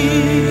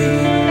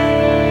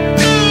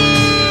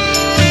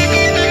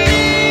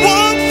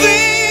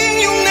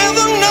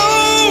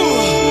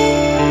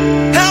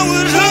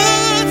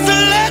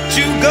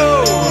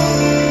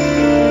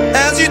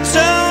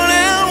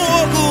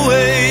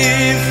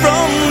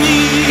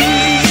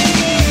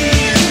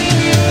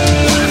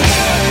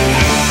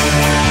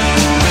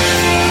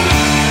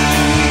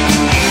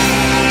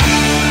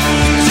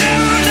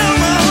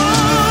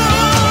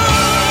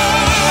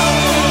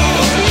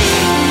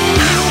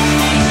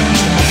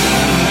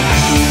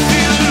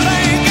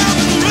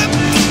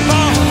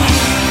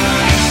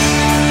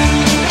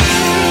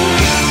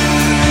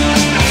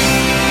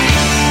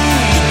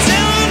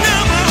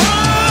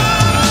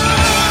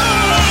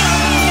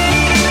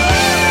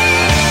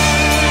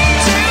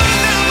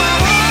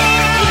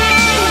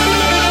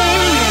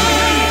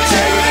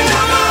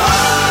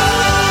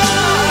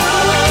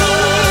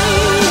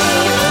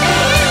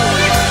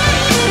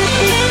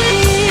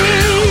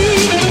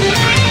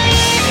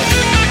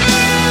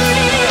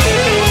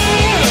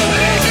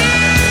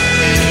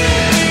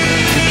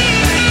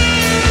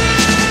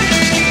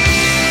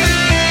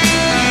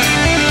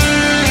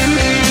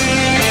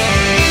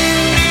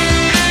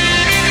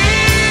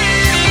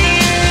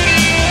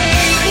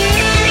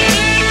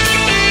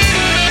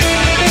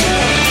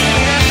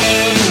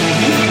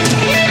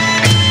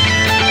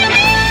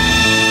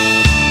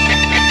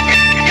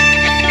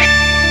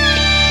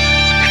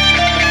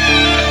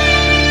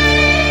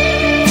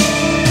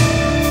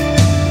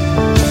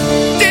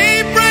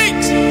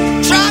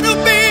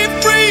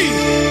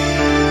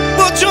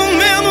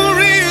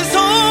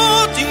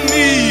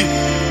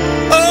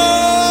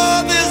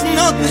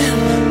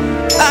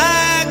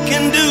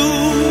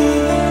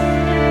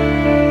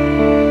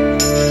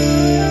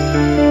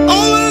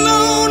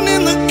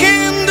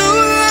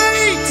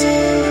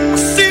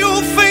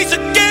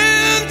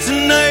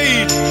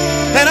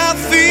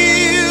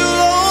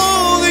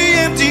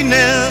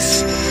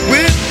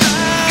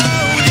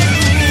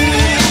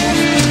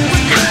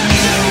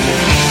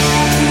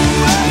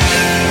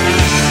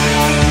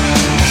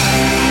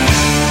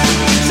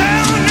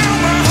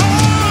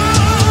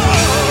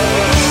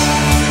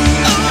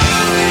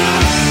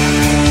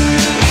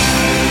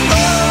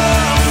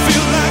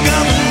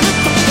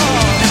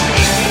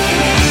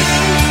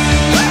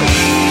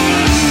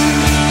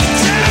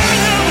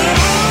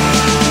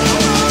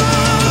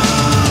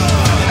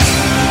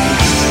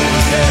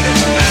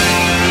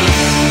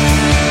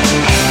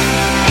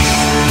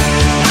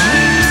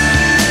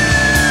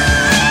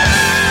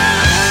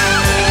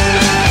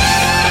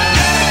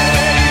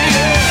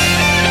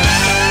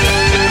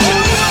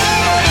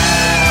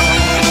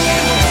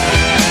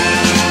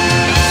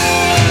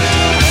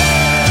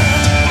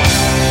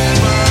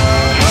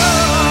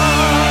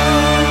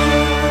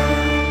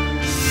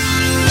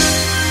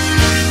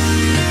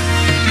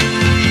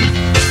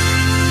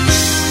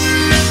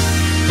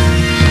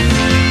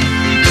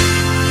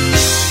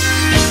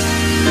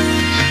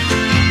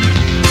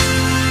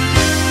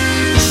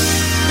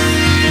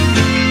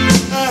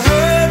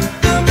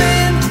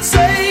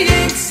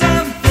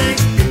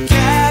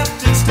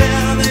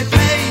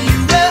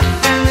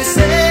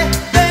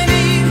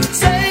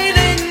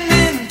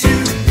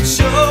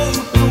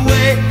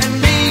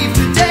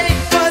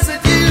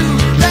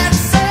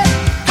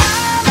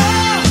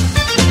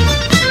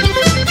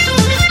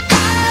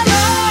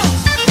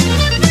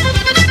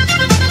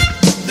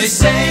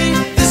say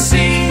the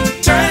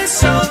sea turns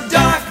so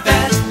dark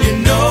that you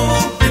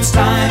know it's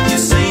time you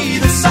see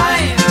the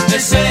sign. They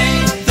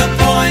say the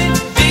point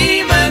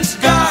demon's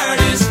guard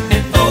is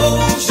an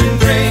ocean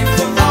grave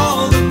for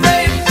all the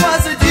brave.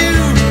 Was it you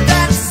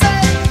that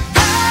said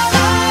how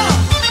long?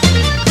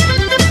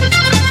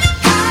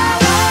 How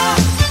long?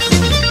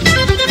 How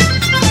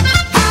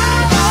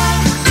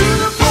long to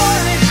the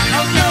point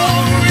of no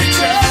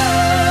return?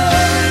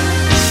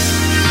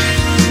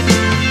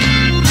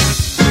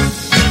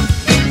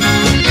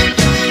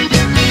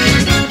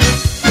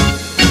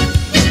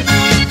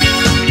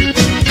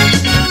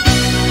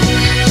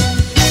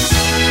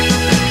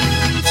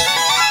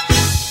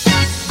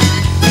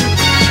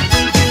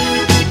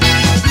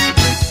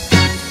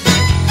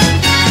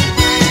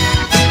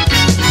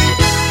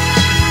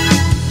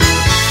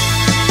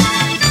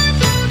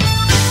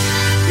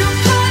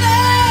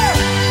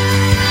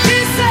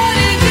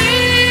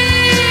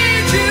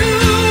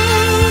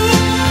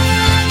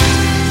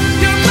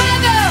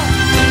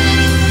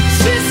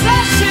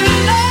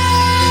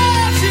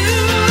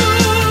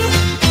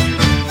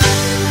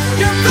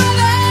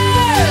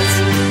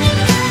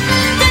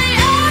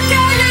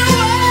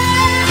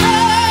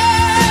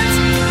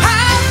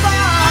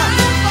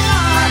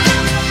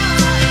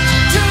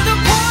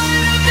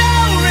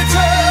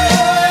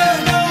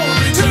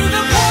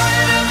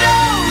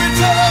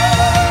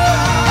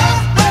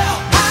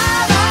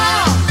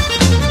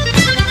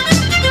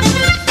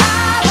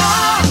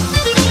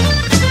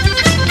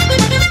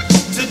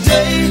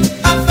 Today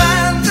I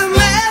found the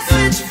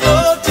message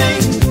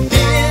floating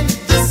in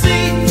the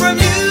sea from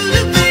you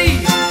to me.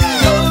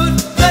 Wrote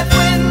that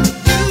when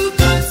you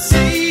could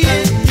see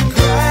it, you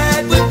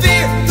cried with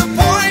fear. The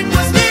point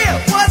was near.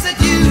 Was it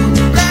you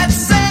that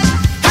said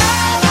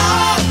how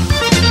long?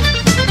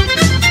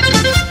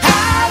 How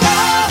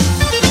long? How long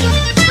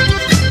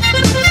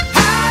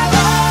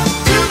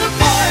to the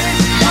point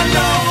of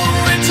no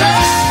return?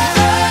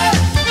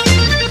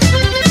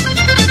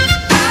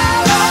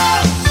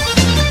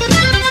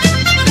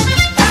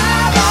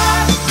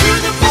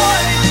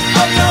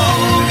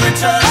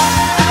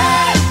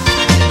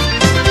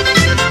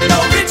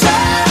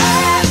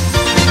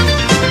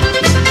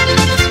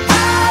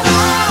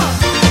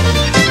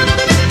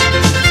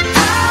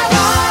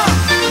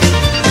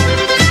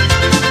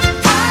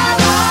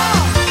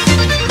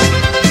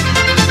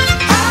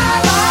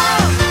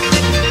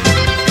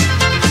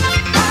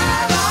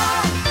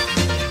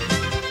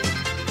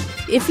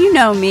 If you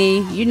know me,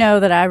 you know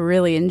that I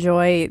really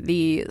enjoy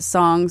the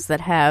songs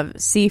that have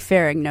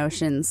seafaring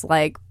notions,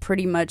 like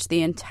pretty much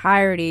the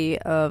entirety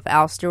of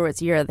Al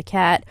Stewart's Year of the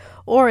Cat,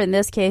 or in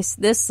this case,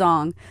 this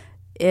song.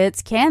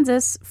 It's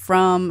Kansas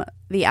from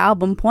the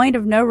album Point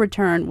of No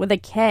Return with a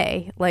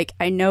K, like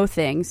I Know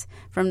Things,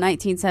 from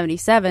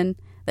 1977,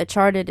 that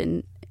charted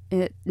in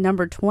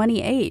number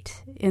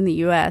 28 in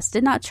the US.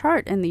 Did not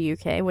chart in the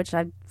UK, which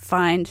I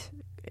find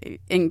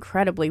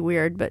incredibly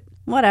weird, but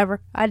whatever,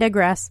 I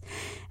digress.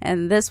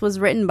 And this was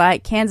written by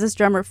Kansas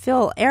drummer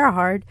Phil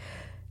Earhart,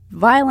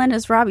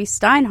 violinist Robbie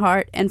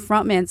Steinhardt, and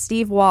frontman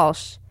Steve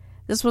Walsh.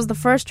 This was the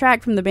first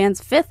track from the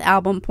band's fifth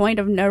album, Point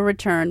of No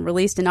Return,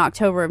 released in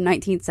October of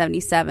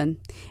 1977.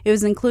 It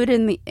was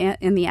included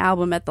in the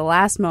album at the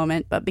last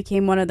moment, but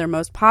became one of their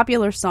most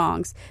popular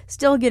songs,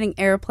 still getting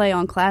airplay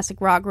on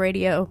classic rock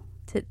radio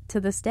to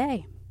this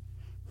day.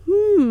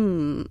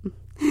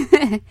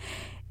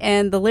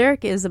 And the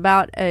lyric is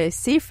about a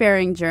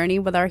seafaring journey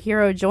with our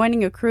hero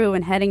joining a crew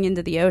and heading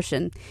into the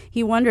ocean.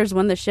 He wonders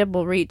when the ship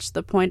will reach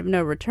the point of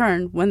no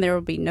return, when there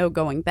will be no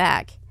going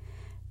back.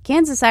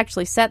 Kansas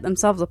actually set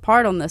themselves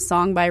apart on this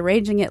song by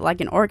arranging it like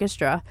an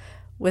orchestra,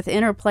 with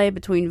interplay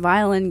between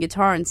violin,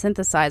 guitar, and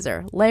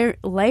synthesizer,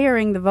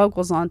 layering the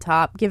vocals on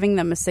top, giving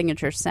them a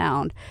signature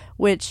sound,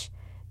 which,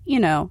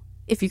 you know,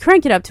 if you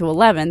crank it up to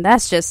 11,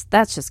 that's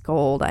just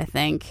gold, I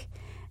think.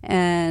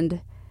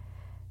 And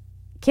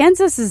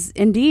Kansas is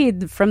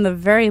indeed from the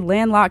very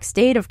landlocked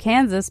state of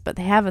Kansas, but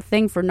they have a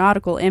thing for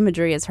nautical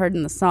imagery as heard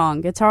in the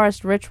song.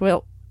 Guitarist Rich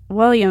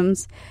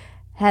Williams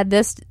had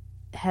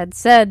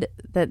said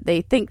that they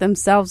think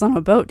themselves on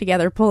a boat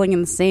together pulling in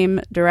the same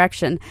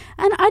direction.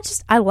 And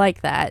I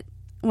like that.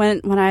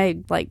 When I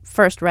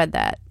first read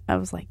that, I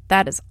was like,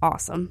 that is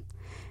awesome.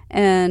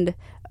 And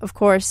of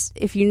course,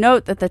 if you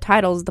note that the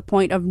title is The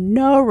Point of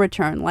No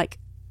Return, like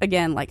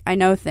I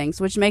Know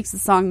Things, which makes the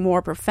song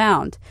more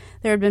profound.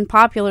 There had been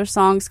popular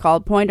songs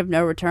called Point of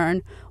No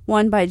Return,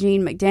 one by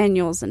Gene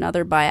McDaniels,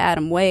 another by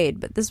Adam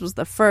Wade, but this was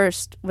the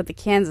first with the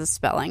Kansas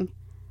spelling.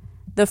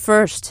 The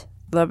first,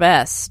 the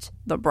best,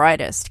 the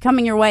brightest.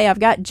 Coming your way, I've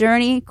got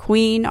Journey,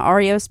 Queen,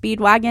 REO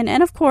Speedwagon,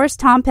 and of course,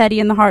 Tom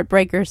Petty and the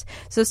Heartbreakers.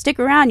 So stick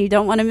around, you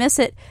don't want to miss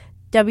it.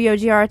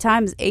 WOGR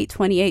time is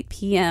 8:28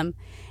 p.m.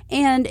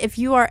 And if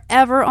you are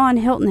ever on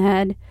Hilton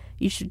Head,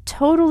 you should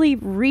totally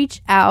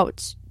reach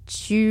out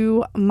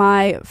to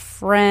my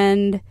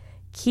friend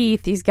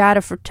Keith. He's got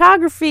a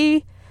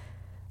photography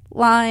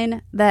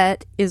line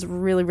that is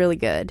really, really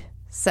good.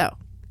 So,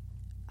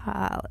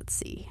 let's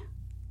see.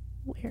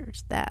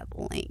 Where's that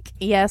link?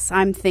 Yes,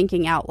 I'm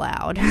thinking out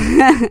loud.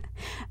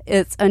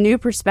 It's A New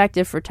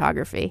Perspective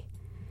Photography.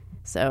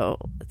 So,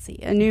 let's see.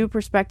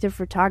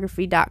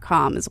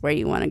 anewperspectivephotography.com is where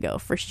you want to go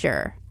for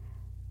sure.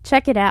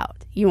 Check it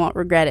out. You won't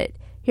regret it.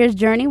 Here's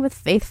Journey with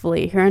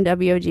Faithfully here on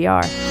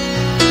WOGR.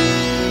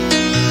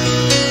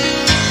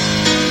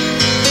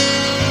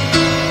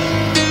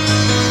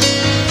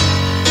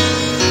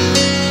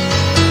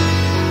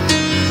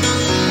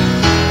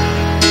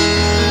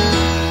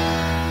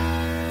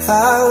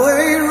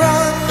 Highway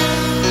run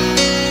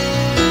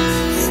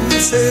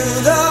into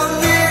the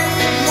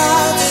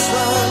midnight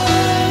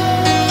sun.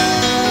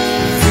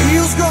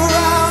 Wheels go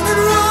round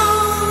and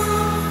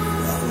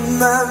round on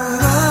my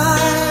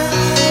mind.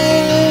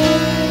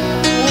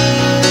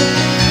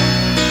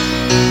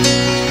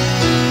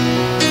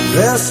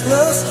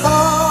 Restless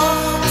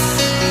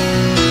hearts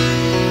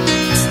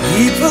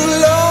sleep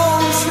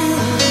alone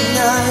through the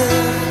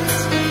night,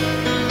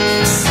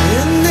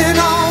 sending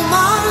all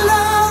my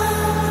love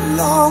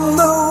along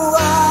the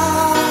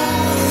wire.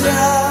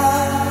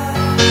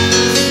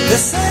 They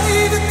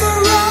say that the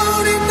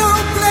road ain't no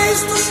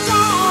place to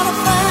start a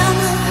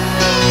family.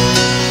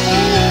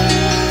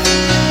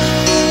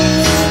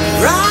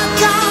 Right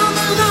down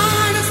the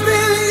line, it's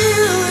been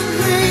you and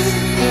me.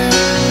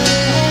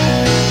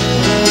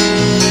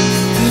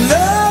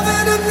 Love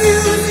and the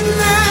music,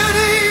 man,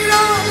 ain't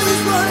always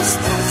what it's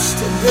supposed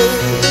to be.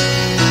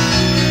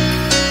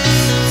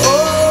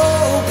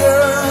 Oh,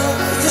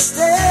 girl, you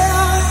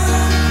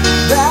stand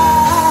by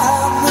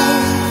me.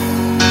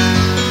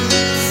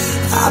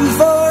 I'm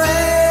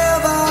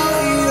forever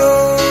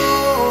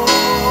yours,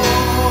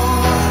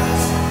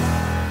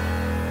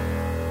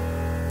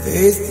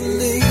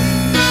 faithfully.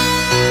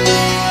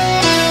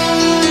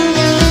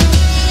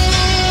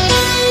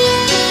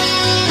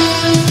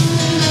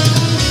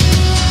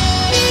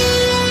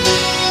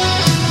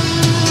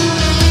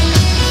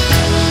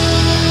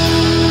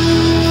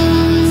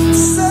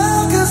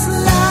 Circus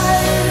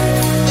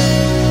life,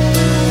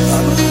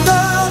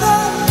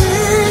 another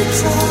big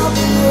top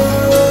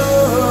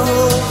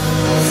road.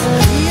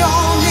 We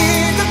all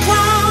need the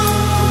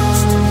clowns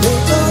to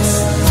make us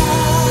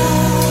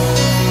smile.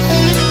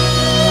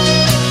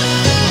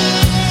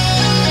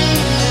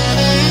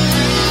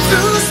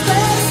 Through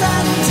space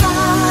and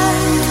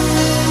time,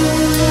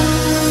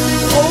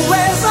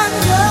 always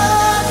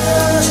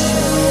another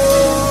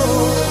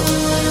show.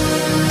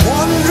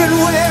 Wondering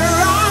where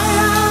I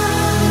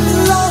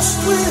am, lost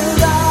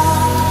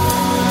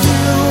without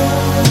you.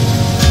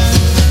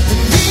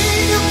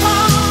 Being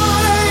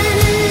apart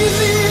ain't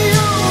easy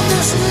on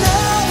this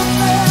love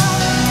affair.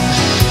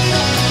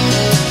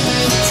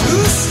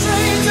 Two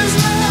strangers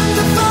meant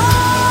to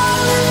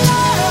fall in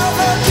love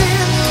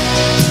again.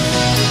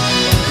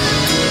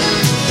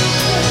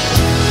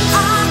 I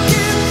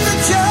get the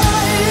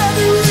joy of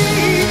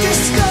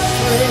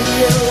rediscovering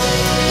you.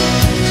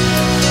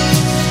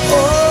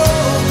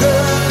 Oh,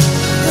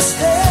 girl, you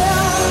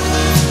stand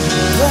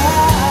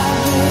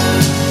by me.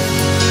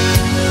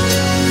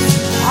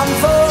 I'm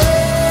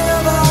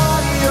forever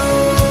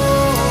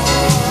yours,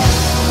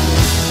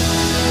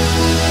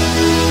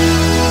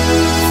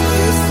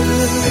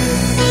 faithfully.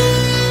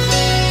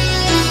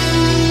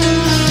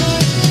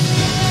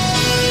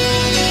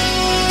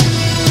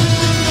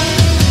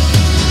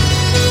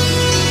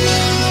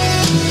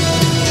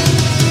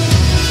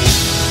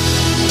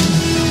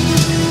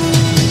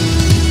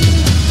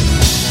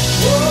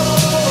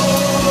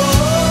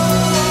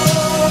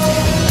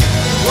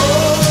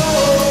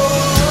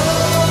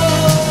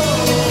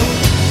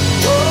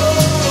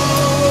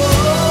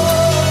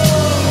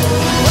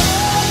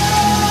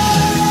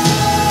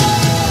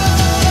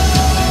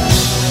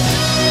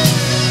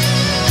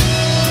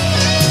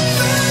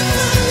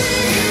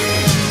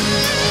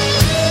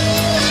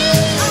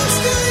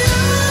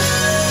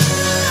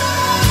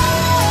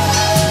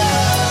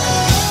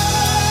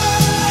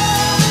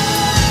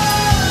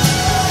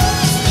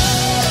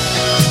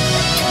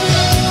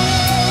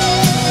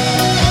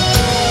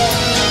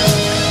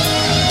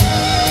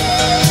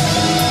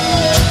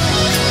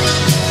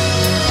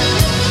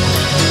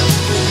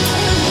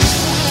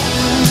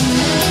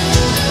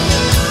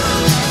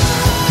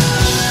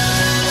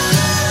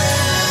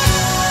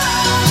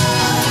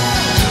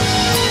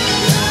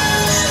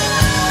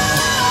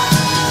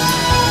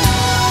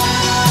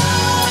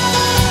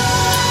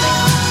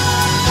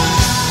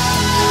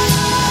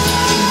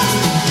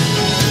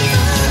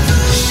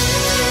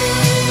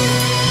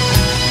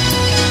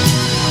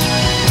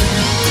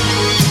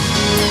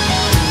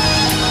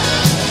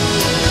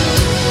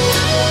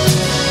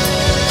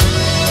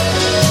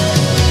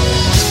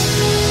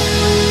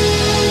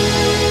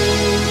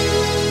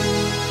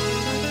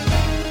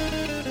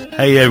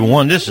 Hey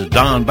everyone, this is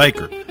Don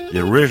Baker, the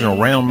original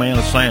Round Man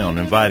of Sound,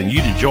 inviting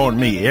you to join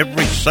me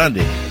every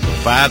Sunday from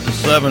 5 to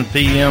 7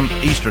 p.m.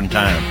 Eastern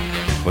Time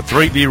for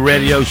 3B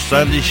Radio's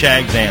Sunday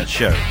Shag Dance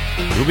Show.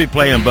 We'll be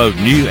playing both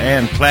new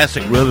and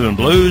classic rhythm and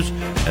blues,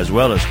 as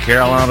well as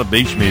Carolina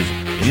beach music.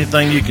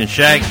 Anything you can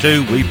shag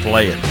to, we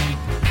play it.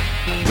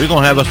 We're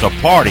going to have us a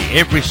party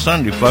every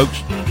Sunday,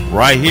 folks.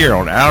 right here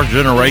on Our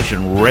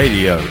Generation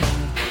Radio.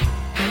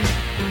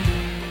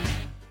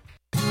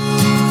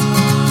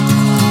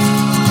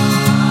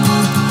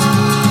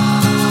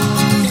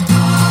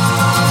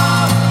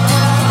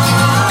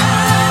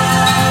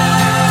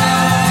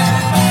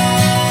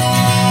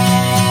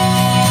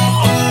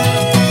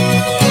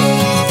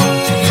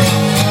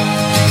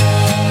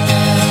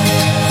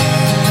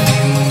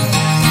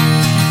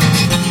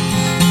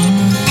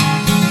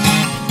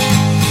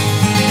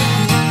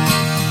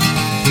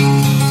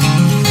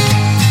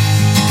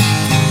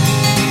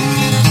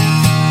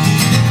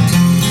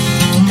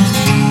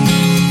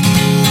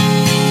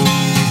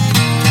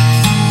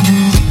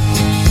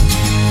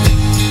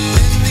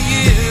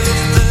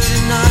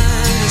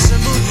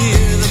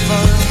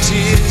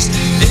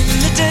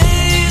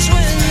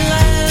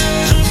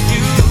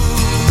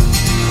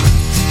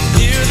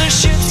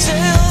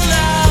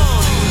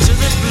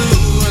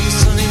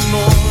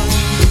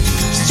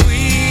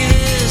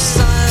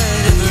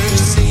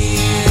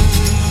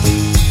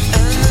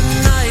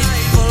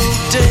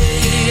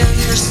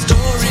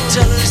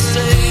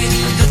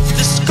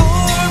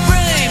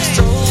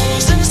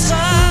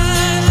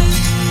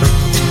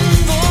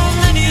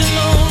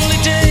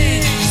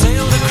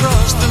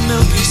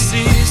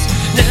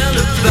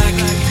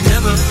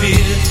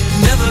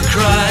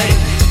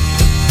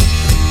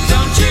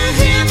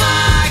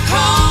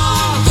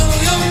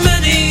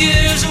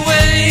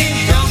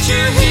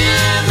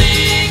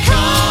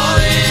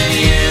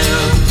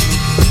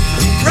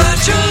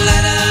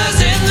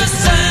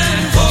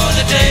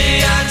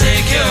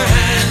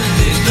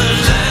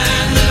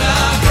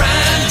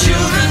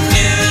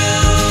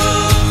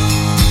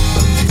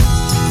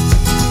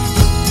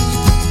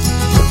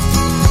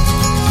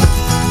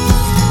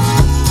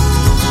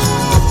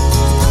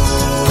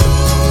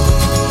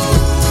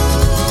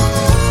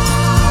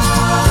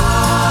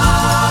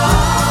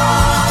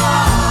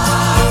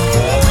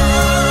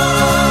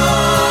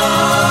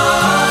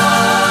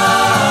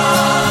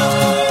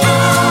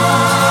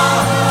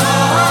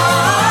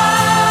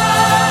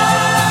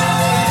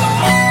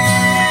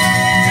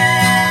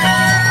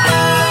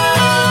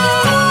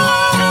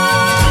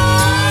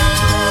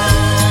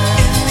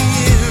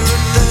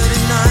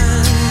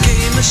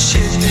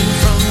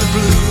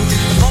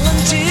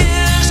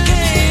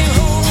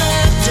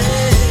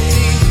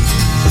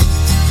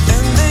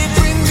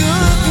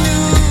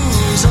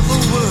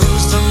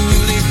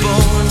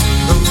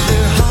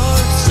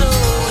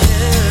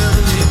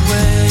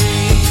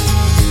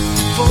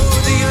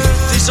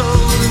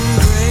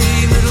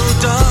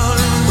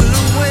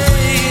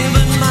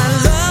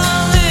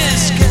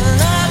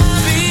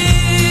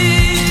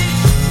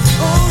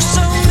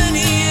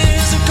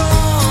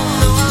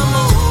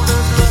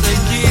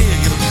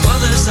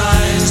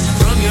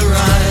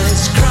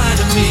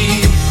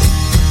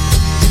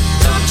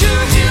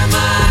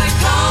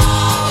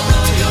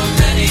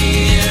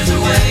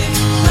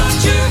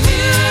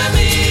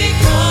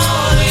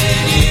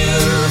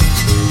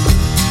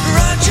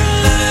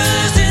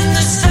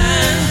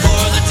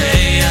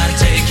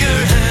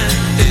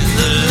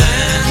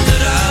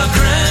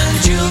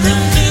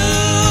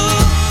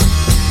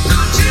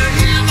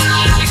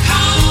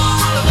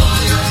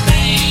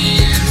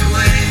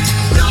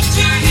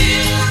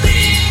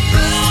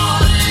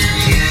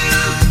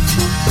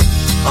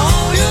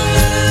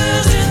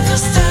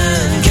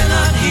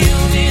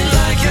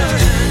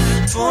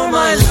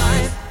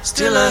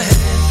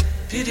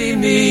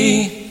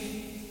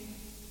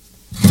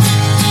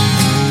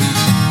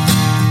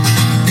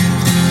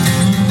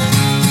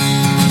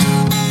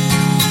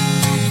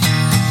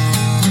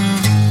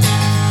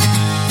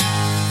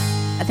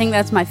 I think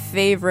that's my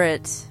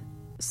favorite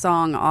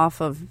song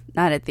off of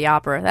Night at the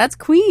Opera. That's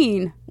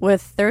Queen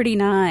with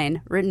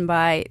 39, written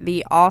by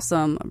the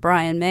awesome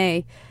Brian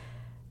May.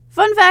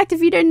 Fun fact,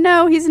 if you didn't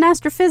know, he's an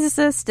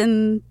astrophysicist,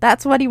 and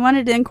that's what he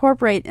wanted to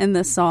incorporate in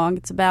this song.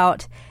 It's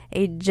about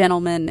a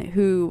gentleman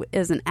who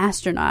is an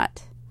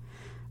astronaut.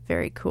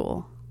 Very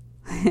cool.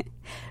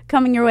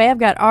 Coming your way, I've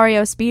got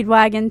REO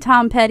Speedwagon,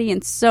 Tom Petty,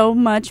 and so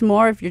much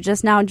more. If you're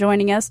just now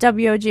joining us,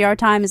 WOGR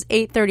time is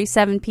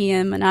 8:37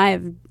 p.m., and I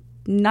have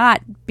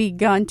not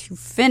begun to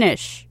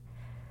finish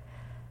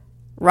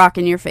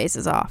rocking your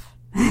faces off.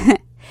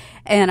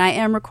 And I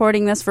am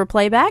recording this for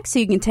playback, so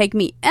you can take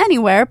me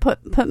anywhere.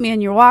 Put me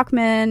in your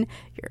Walkman,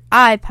 your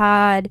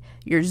iPod,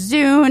 your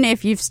Zune,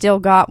 if you've still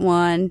got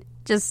one.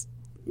 Just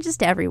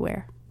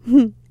everywhere.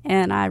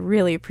 And I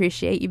really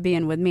appreciate you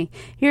being with me.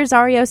 Here's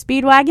REO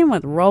Speedwagon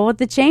with Roll With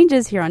The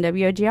Changes here on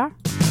WOGR.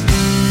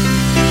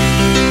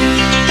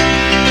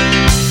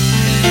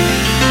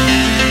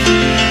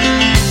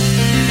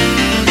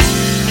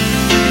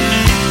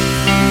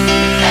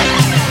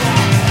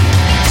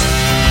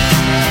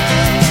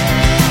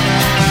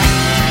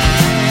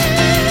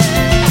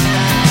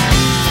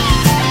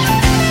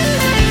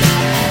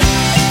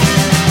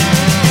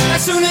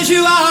 As soon as you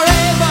are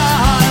able,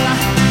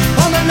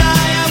 woman,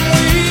 I am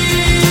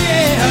willing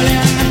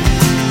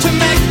to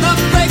make the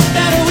break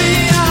that we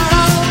are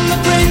on the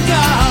brink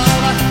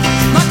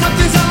of.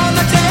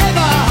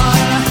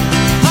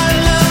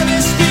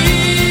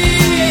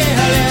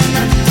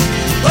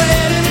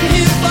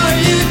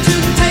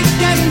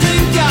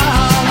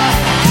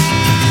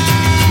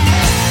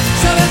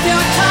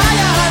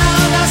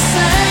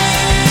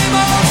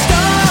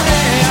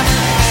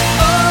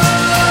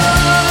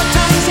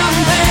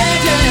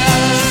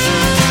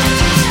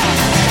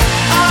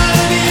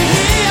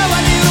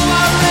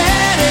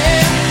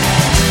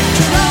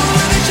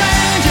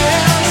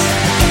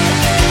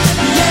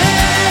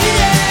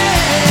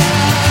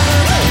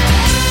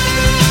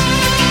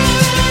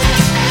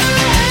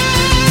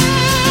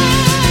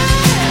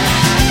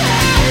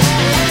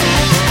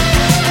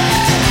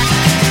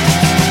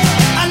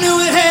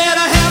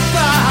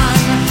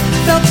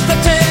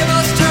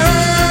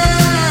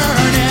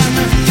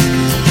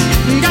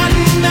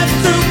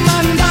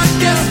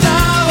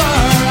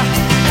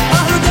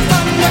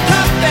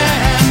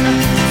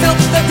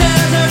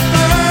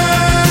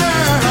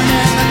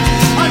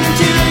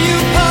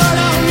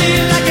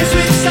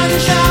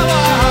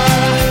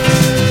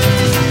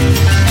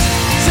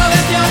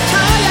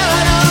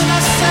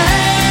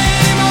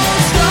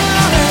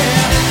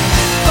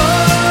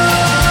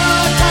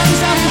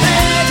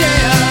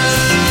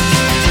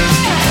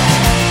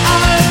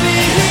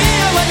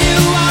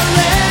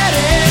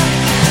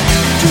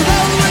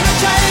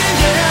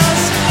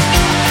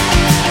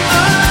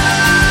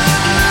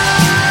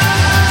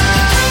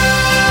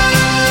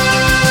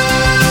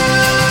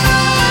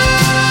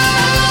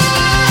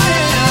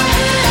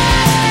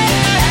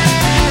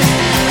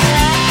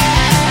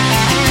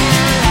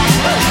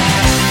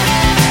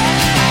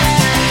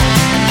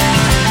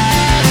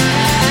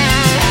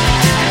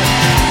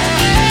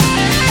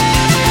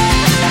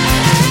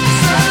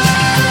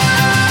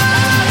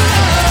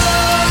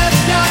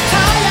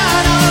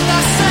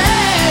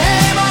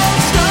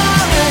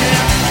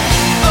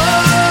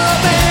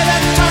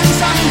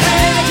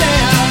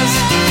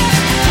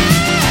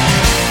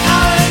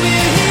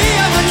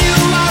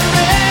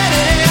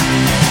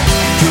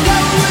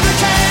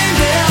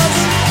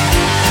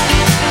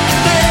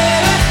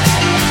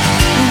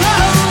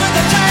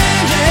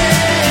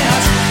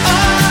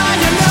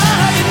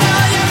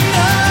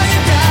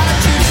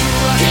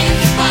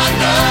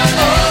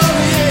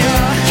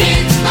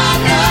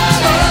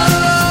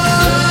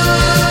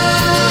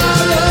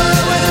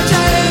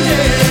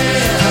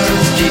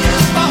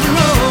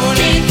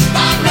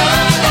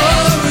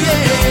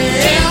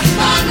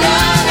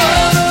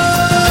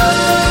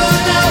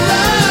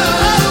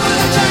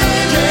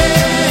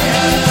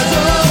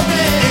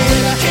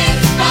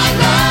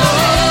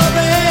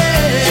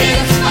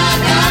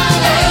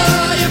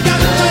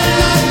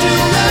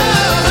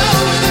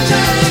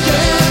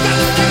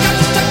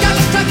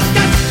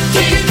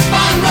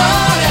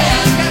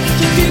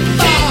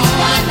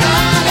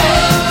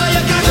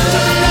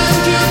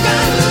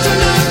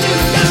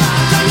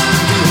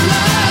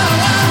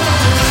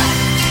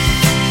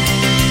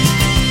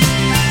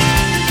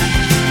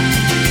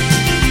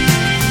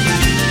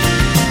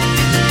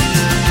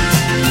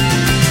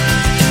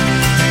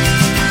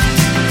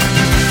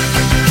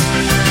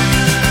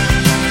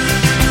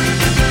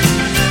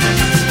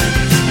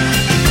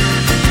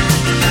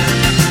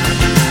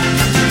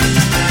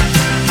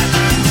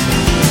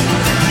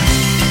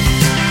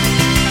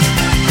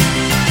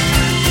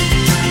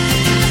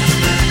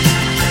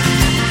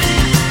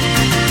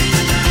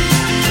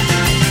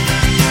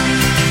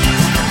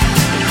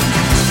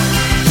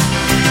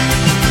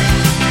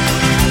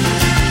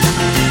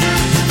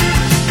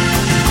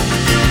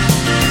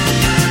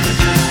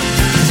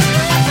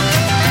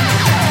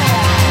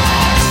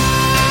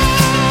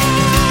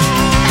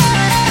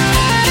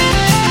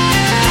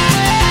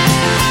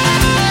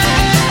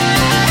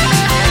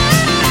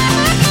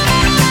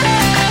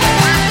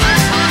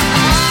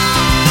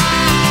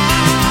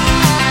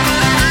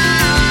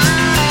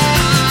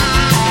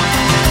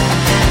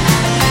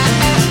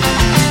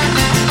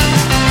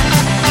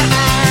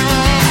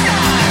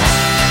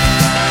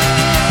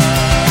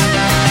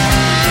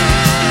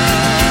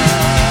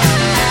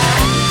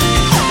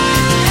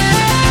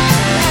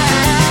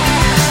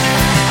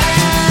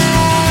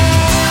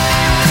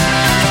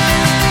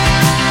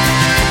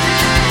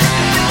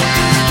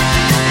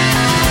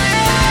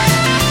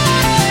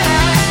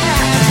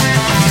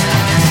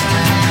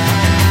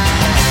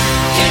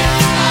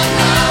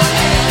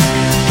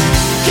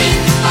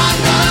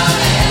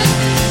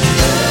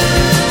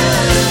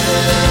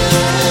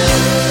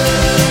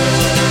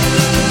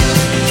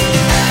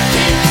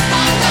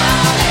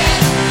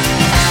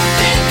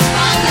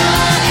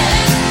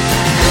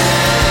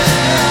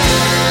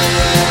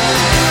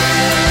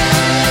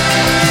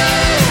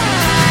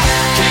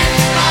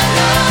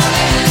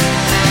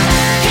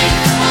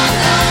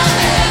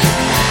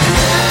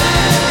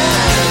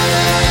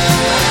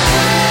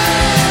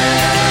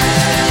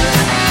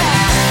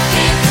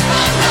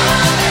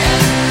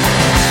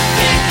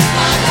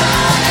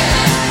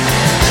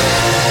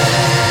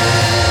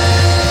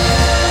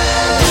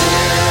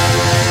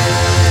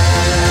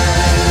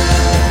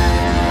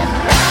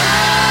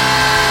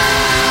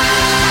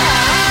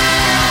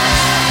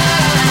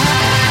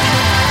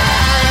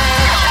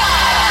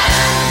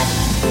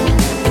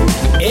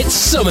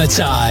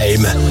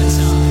 Summertime.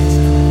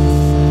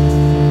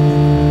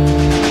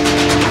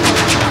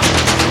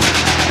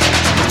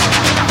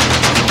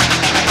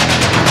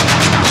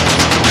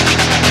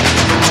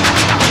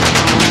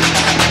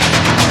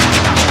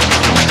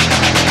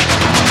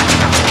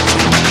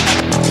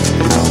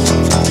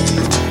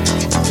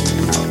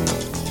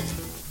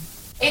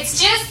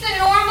 It's just the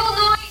normal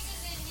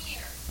noises in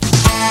here.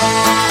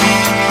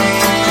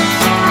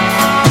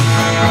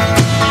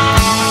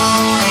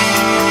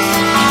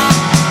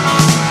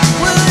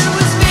 Well, it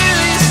was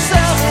nearly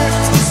summer.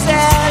 We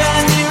sat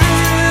on your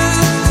roof.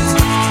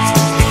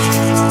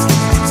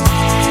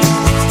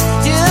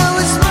 Yeah,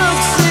 we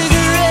smoked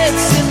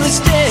cigarettes and we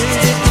stared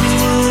at the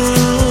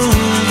moon.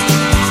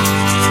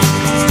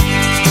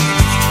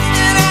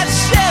 And I'd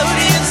showed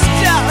you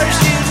stars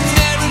you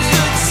never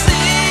could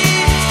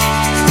see.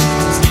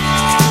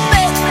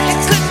 Baby, it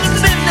couldn't have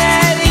been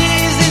that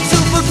easy to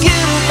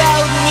forget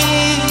about me.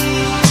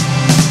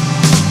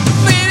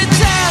 Maybe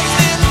time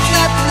meant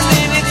nothing,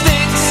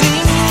 anything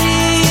seemed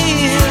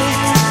real.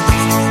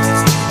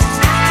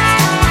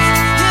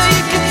 Yeah,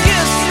 you could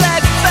kiss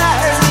like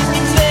fire and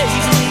you made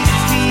me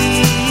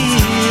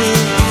feel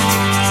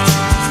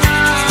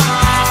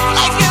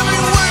like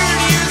every word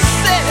you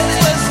said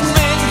was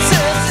meant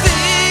to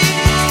be.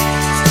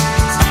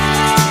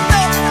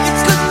 No, it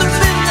couldn't have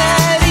been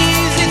that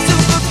easy to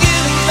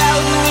forget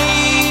about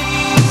me.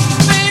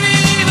 Maybe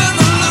even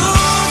the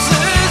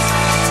losers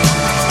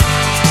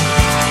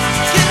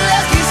get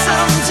lucky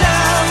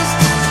sometimes.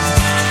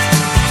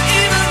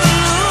 Even the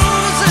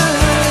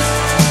losers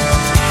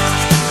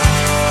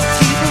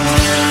keep a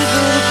little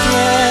bit of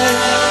pride.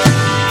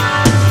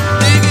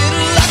 They get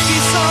lucky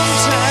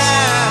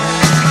sometimes.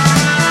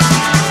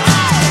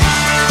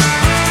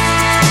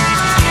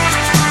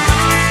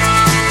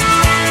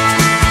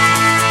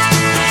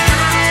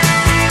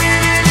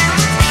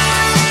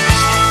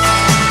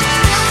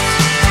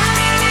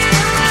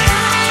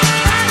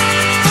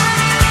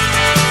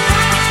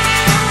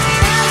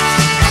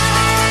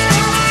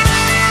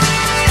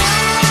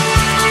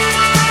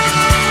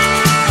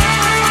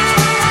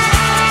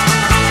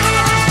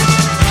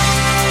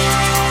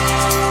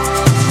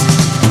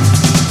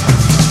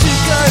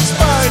 Cigars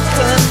spark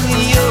on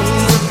the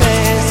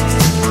overpass.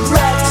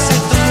 Rocks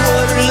hit the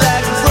water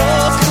like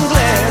broken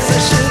glass. I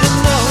should have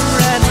known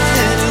right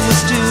then it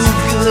was too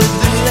good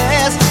to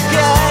last.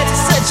 God,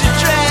 it's such a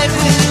drag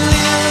when you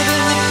live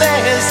in the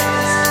past.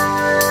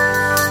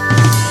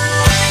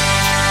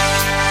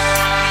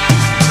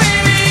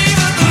 Maybe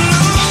even the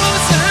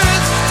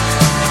losers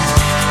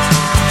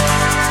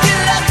get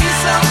lucky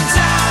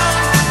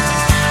sometimes.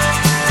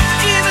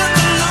 Even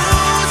the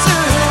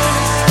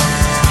losers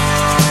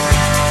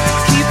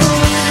keep a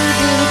little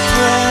bit of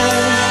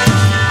pride.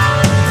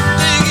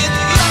 They get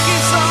lucky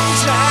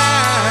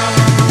sometimes.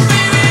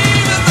 Maybe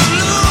even the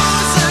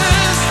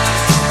losers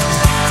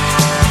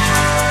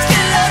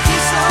get lucky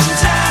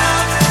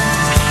sometimes.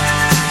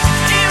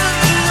 Even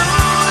the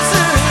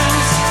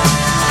losers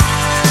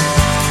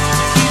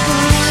keep a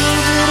little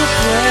bit of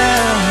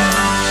pride.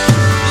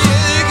 Yeah,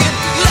 they get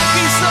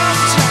lucky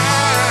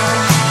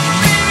sometimes.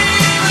 Maybe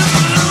even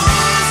the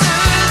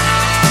losers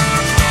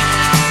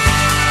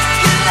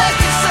get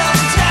lucky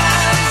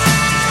sometimes.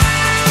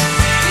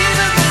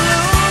 Even the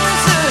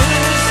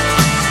losers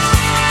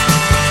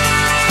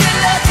get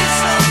lucky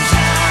sometimes.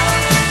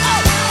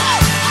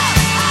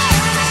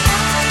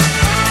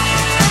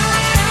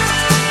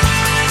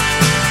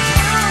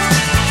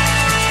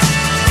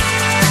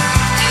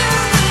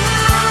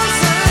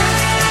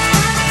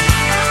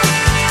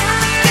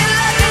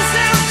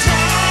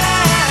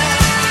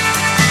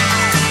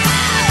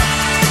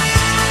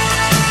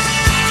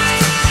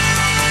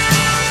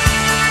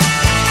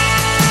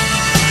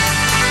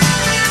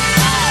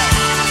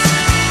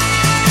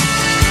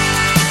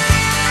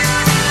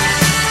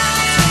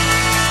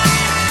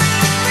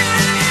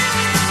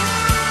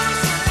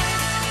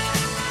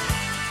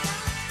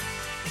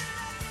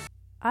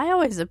 I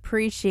always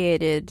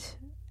appreciated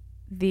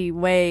the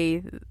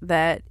way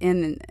that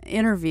in an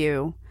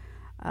interview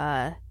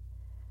that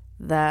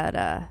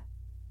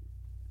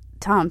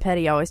Tom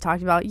Petty always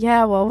talked about,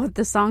 yeah, well, with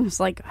the song, it's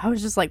like, I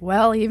was just like,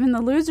 well, even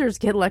the losers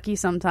get lucky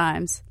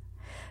sometimes.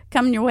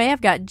 Coming your way,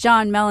 I've got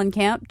John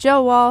Mellencamp,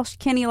 Joe Walsh,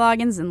 Kenny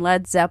Loggins, and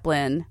Led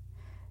Zeppelin.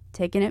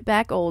 Taking it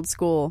back old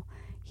school.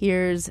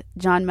 Here's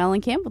John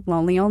Mellencamp with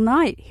Lonely Old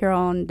Night here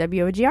on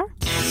WOGR.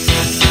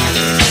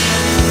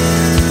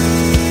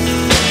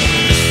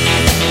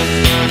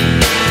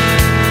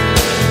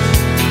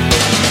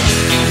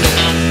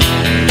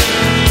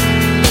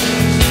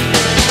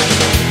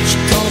 She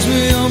calls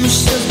me home and she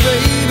says,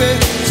 baby,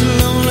 it's a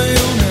lonely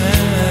old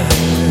night.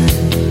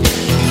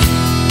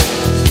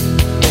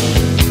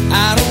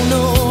 I don't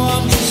know,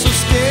 I'm just so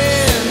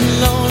scared and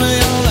lonely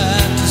all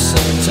after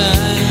some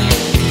time.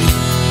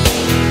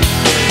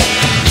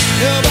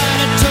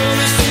 Nobody told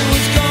us it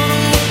was gonna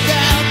work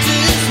out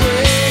this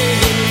way.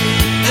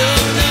 No,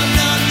 no,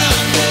 no,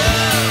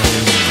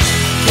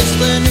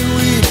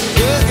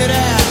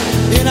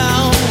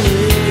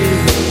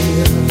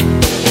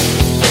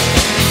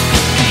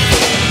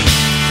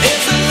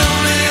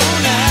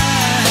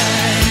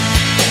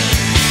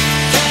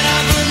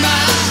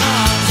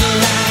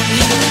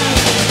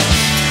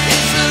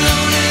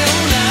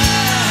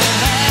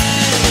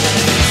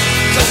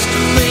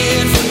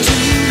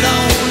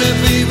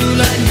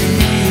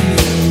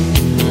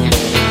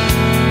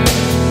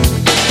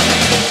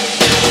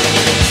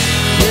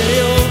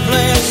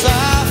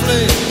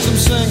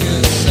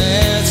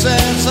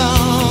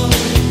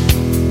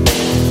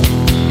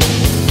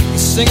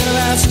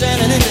 now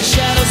standing in the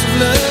shadows of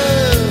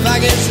love. I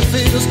guess it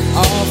feels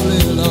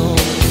awfully alone.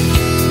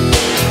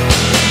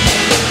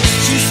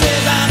 She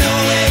says I know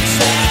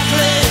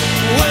exactly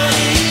what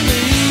he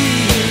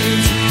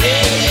means.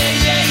 Yeah, yeah,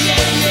 yeah,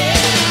 yeah,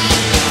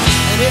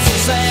 yeah. And it's a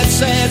sad,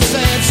 sad,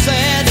 sad,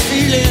 sad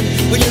feeling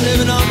when you're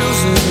living on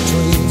those little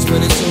dreams, but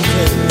it's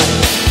okay.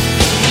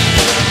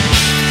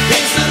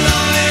 It's a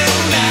lonely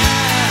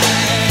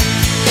night.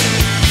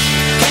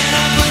 Can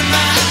I put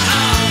my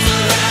arms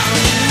around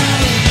you?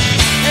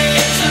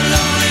 It's a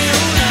lonely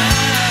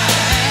night.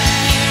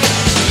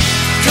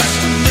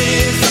 Custom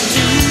made for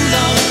two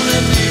lonely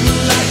people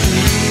like me.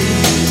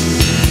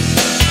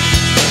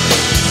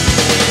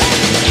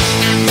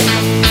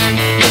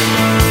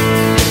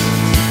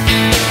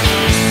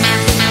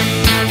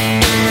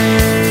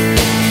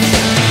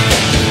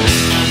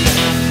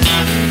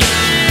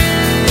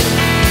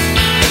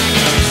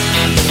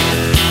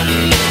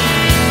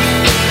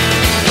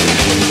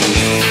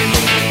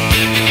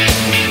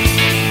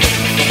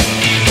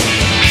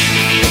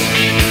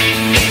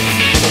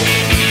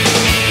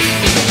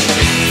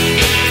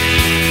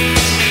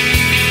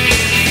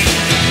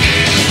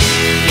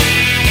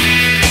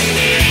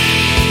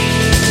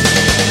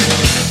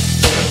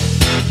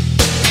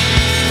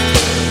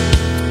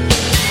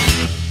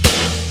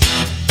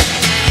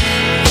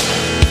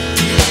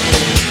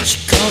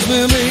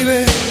 Well,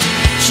 baby,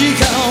 she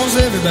calls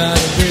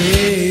everybody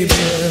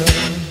baby.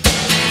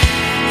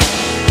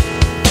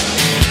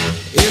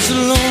 It's a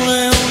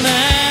lonely old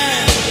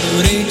night,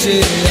 but it ain't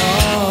till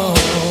y'all.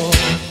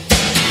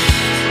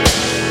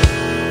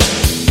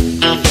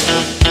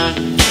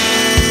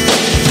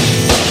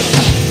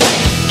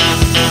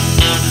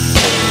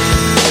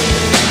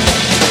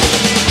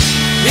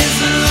 It's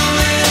a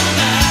lonely old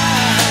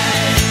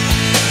night.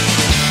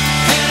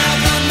 Can I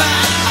put my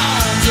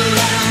arms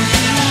around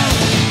you?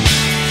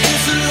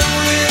 It's a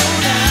lonely old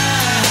night.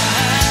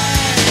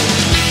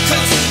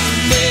 'Cause it's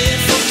made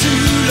for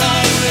two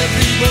lonely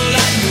people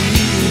like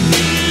me.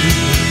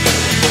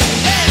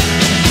 Hey!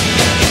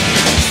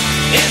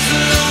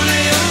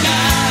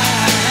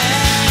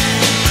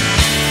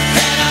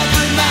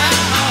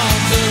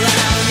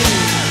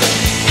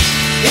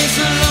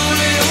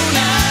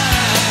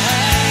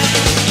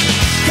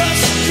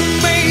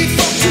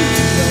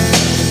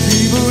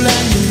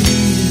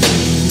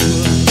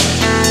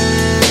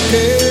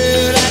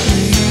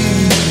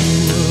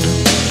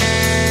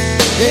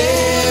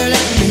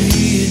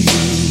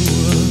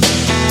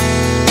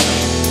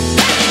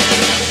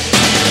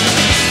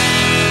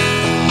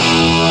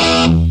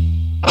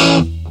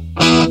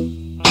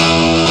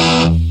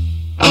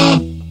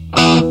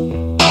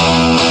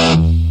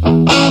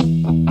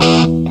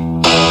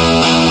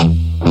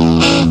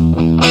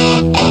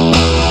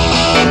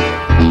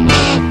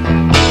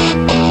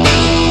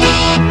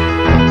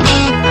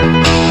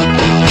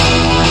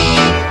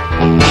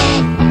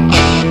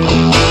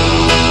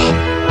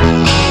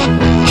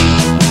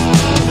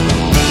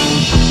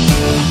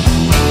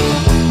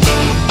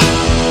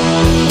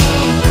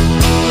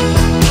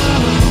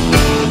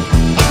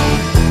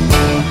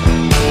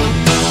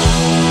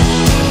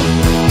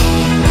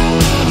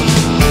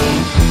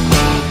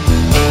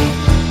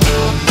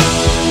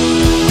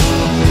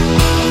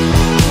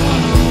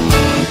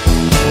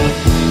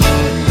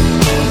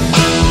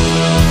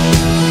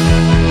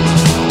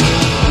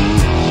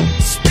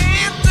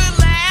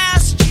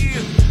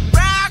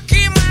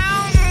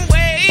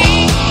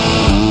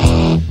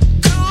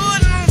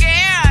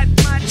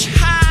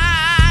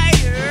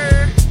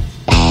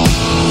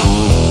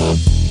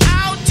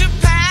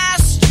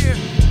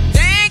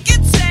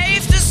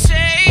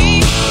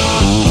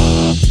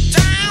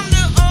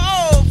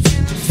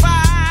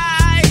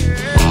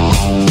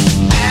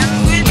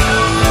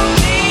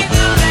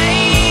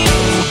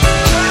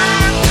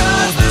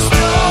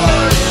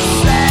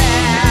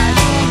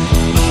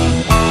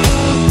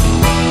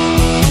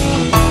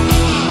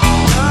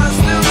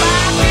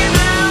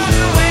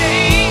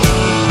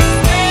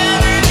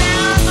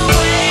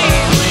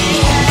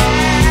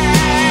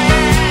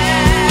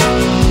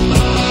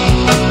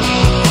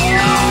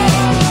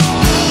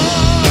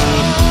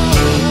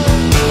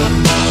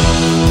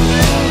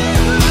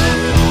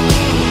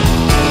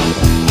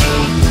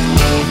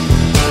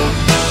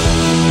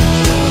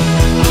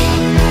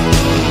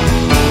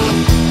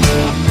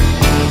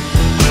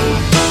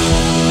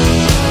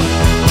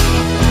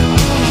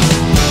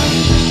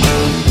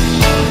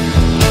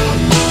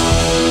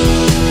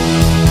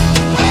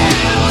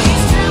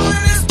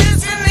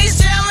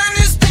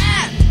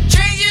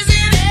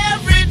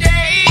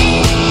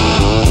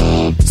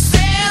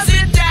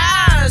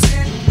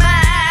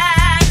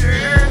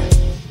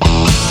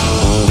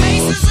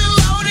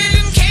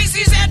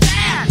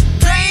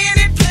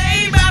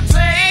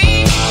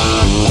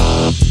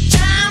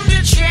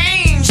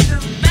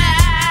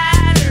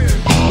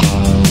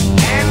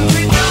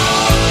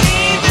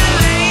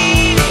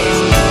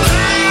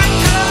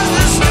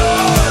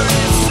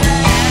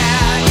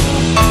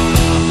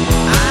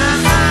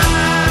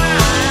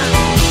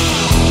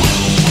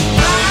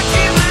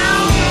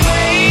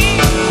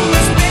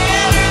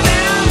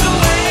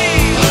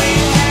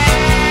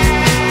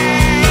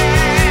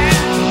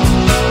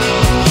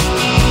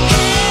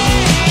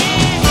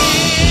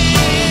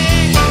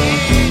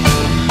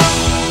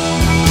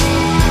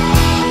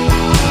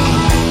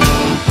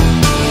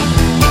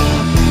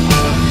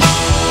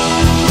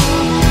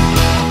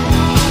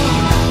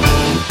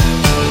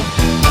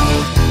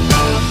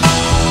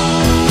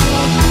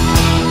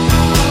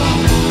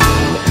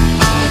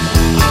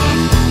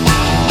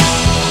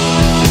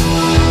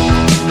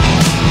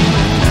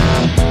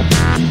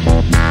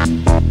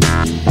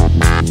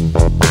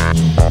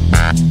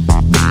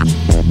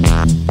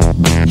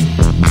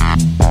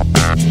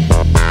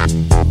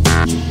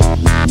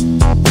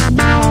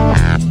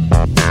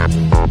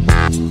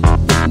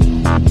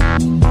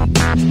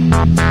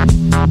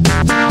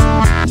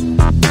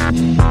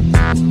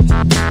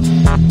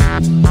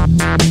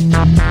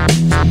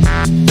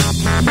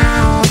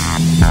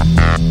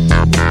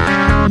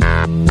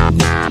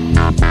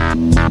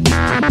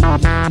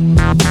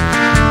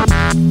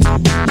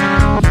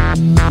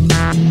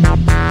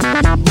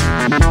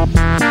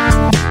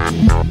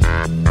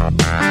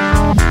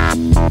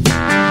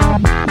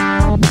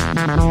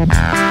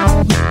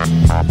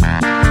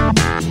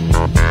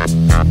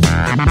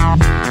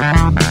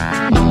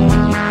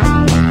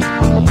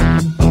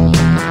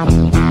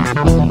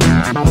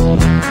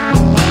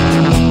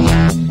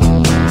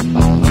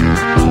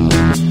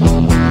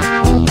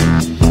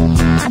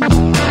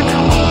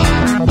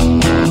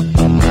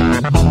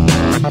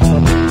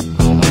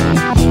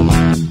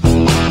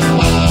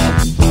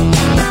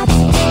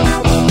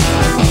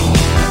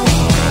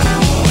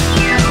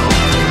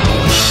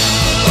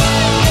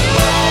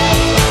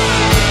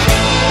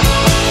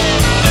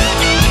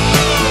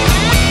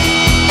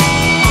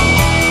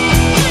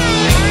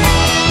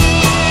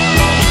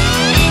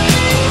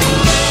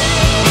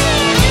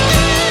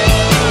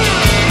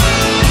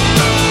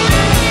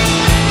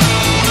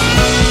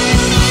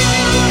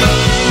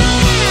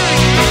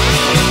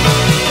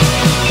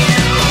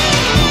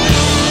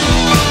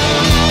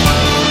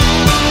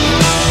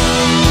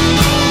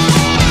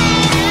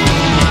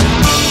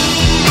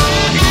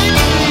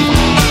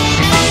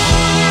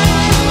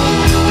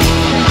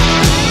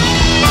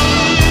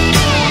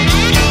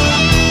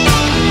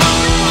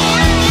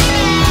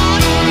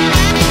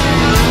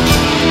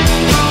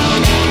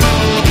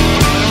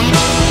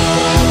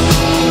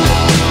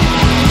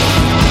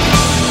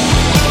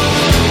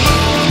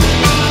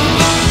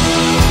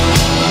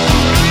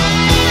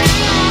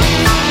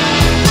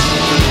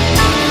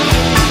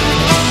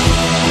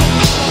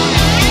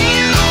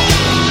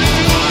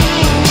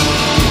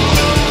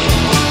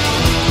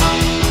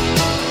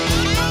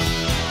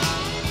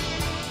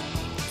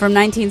 From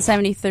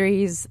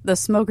 1973's The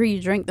Smoker You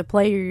Drink, The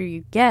Player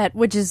You Get,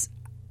 which is,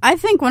 I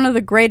think, one of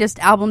the greatest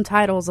album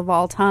titles of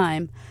all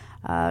time.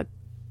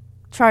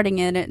 Charting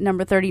in at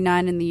number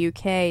 39 in the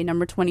UK,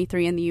 number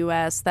 23 in the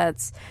US.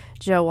 That's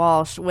Joe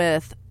Walsh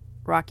with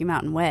Rocky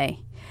Mountain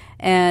Way.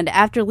 And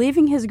after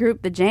leaving his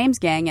group, the James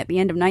Gang, at the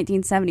end of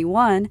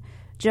 1971,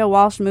 Joe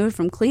Walsh moved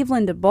from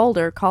Cleveland to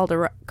Boulder,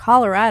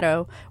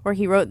 Colorado, where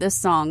he wrote this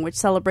song, which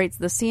celebrates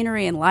the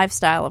scenery and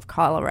lifestyle of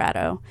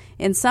Colorado.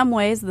 In some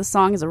ways, the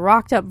song is a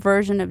rocked-up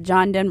version of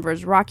John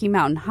Denver's Rocky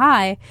Mountain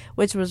High,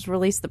 which was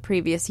released the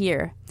previous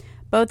year.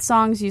 Both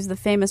songs use the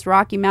famous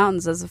Rocky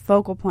Mountains as a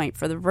focal point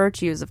for the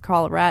virtues of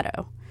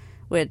Colorado,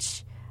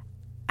 which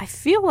I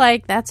feel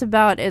like that's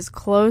about as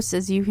close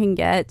as you can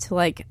get to,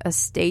 like, a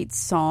state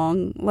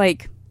song.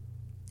 Like,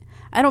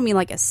 I don't mean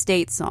like a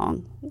state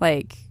song,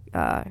 like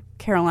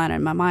Carolina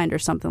in My Mind or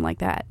something like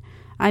that.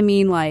 I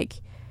mean,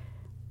 like,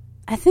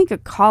 I think a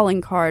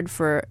calling card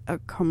for a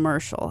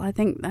commercial. I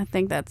think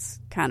that's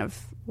kind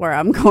of where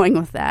I'm going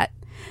with that.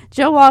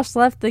 Joe Walsh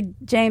left the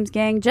James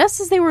Gang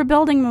just as they were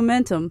building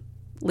momentum.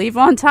 Leave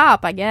on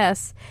top, I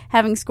guess,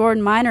 having scored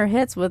minor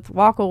hits with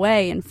Walk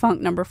Away and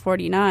Funk Number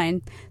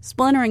 49.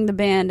 Splintering the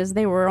band as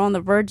they were on the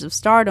verge of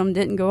stardom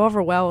didn't go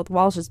over well with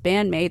Walsh's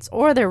bandmates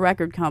or their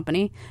record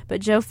company,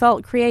 but Joe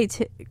felt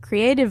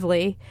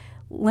creatively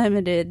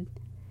limited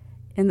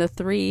in the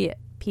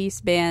three-piece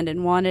band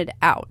and wanted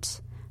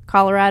out.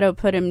 Colorado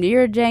put him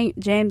near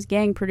James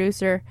Gang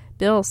producer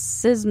Bill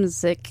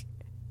Szymczyk,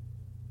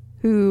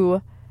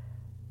 who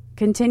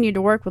continued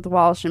to work with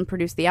Walsh and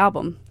produce the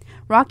album.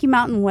 Rocky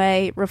Mountain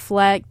Way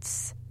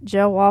reflects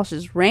Joe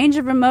Walsh's range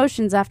of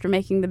emotions after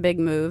making the big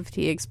move.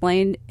 He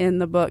explained in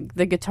the book,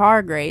 The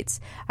Guitar Greats,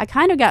 I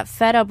kind of got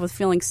fed up with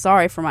feeling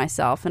sorry for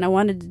myself, and I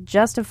wanted to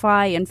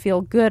justify and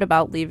feel good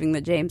about leaving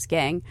the James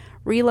Gang,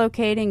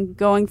 relocating,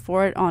 going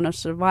for it on a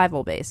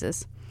survival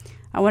basis.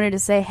 I wanted to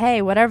say,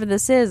 hey, whatever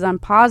this is, I'm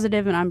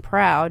positive and I'm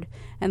proud,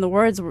 and the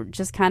words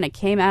just kind of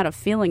came out of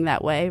feeling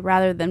that way,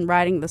 rather than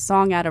writing the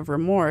song out of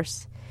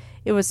remorse.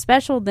 It was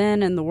special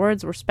then, and the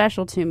words were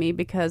special to me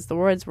because the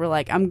words were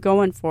like, I'm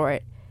going for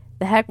it.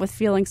 The heck with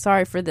feeling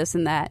sorry for this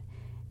and that.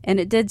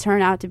 And it did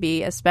turn out to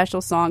be a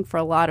special song for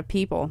a lot of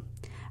people.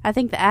 I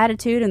think the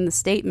attitude and the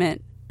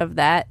statement of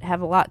that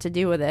have a lot to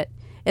do with it.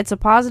 It's a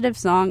positive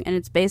song, and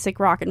it's basic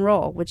rock and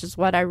roll, which is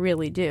what I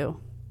really do.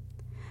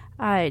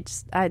 I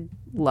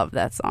love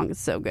that song.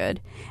 It's so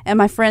good. And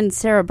my friend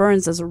Sarah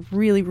Burns does a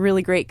really,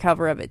 really great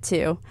cover of it,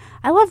 too.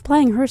 I love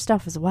playing her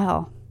stuff as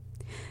well.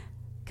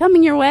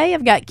 Coming your way,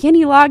 I've got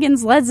Kenny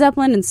Loggins, Led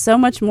Zeppelin, and so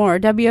much more.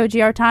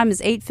 WOGR time is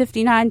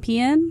 8:59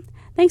 p.m.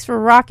 Thanks for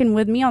rocking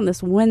with me on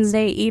this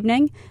Wednesday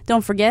evening.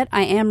 Don't forget,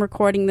 I am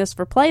recording this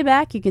for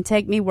playback. You can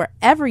take me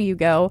wherever you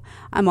go.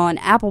 I'm on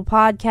Apple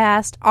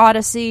Podcast,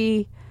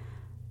 Odyssey,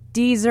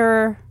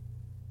 Deezer.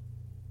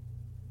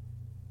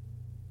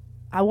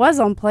 I was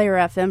on Player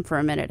FM for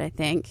a minute, I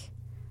think.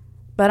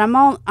 But I'm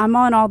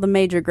on all the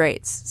major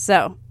greats.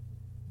 So,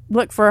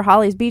 look for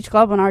Holly's Beach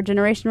Club on Our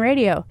Generation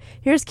Radio.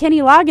 Here's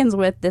Kenny Loggins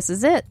with This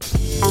Is It.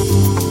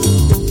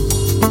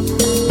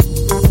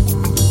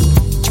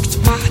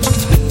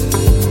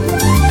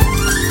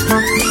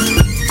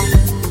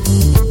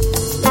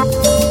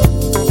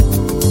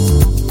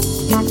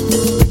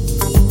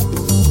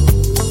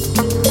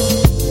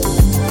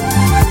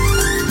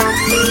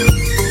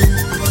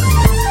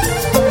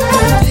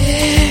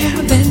 There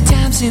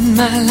once in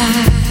my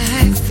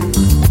life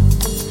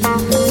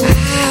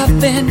I've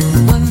been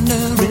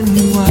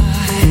wondering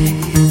why.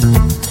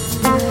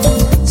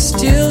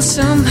 Still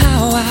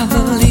somehow I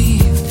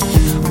believe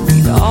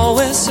we'd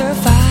always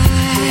survive.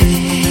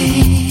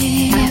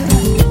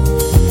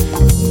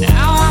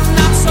 Now I'm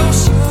not so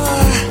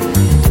sure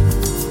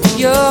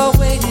you're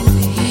waiting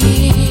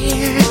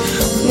here.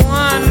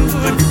 One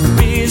good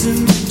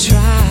reason to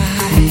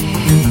try.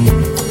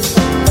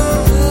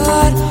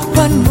 But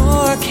what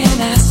more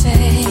can I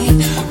say?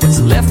 What's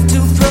left to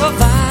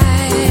provide?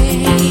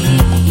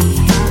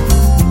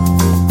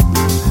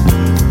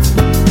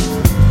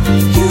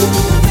 You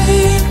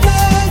think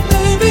that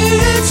maybe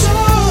it's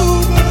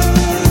over,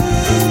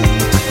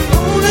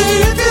 only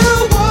if you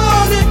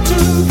want it to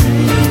be.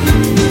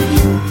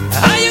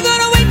 Are you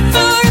gonna wait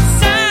for a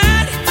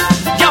sign,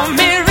 your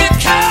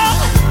miracle?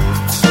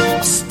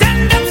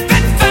 Stand up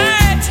and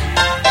fight.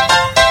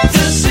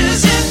 This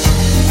is it.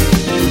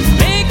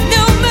 Make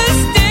no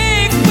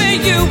mistake where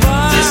you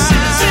are. This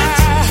is it.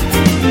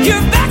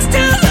 Your back's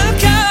to the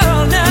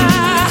corner.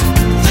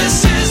 This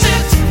is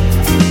it.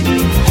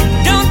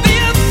 Don't be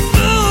a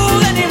fool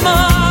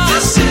anymore.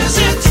 This is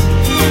it.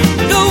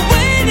 The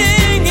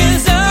waiting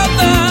is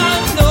over.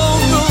 No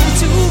room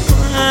to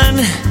run.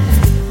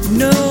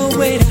 No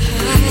way to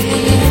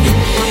hide.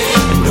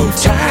 No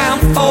time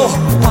for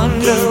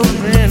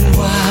wondering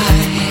why.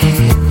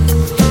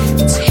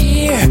 It's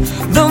here.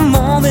 The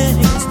moment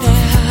is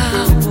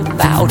now.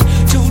 About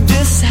to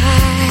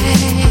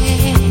decide.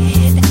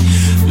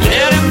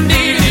 Let him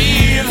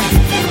believe.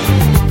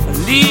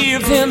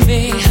 Leave him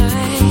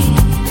behind.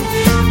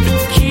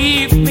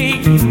 Keep me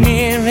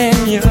near in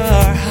your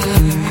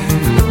heart.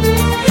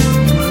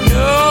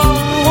 No,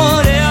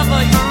 whatever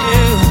you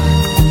do,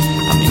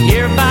 I'm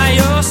here by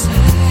your side.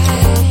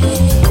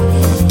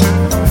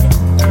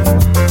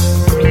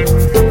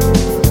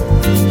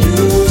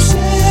 You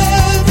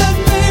said that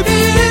maybe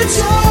it's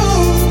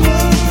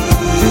over,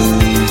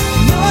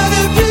 not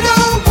if you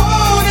don't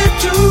want it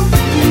to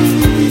be.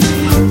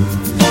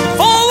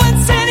 For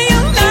once in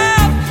your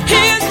life,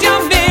 here's your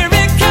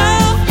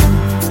miracle.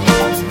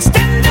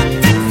 Stand up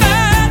and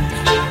fight.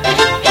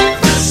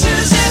 This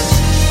is it.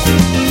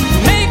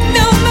 Make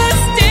no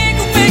mistake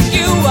where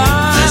you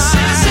are. This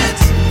is it.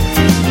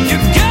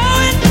 You're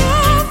going no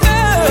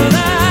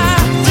further.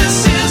 This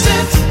is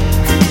it.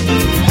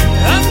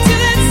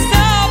 Until it's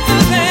all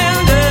and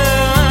done.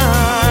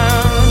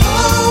 No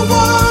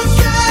one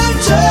can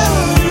tell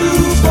you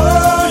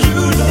what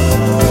you know.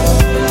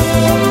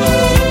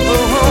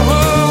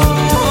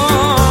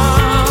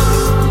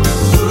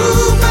 Who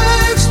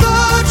makes the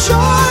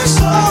choice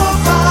of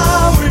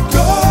how it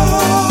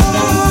goes?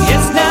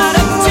 It's not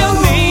up to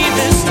me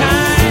this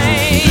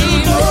time. You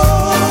know.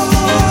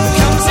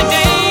 Comes a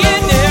day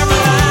in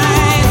every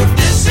life.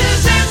 This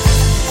is it.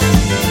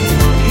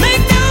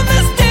 Make no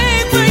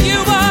mistake where you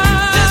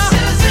are. This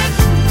is it.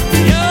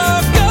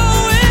 You're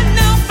going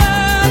no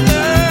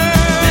further.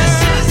 This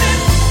is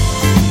it.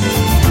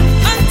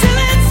 Until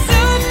it's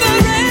over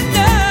and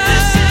done.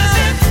 This is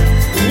it.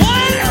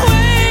 One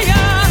way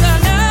or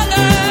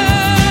another.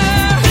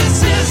 This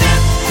is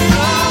it.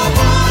 No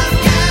one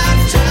can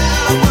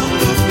tell what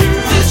the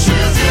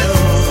future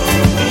holds.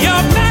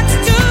 Your back's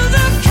to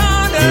the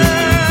corner.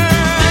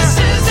 This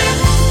is it.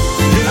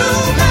 You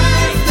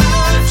make the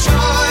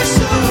choice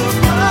of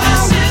how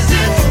this is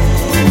it.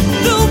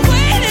 The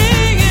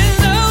waiting is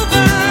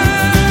over.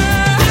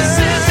 This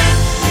is it.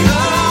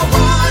 No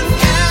one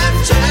can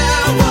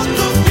tell what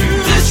the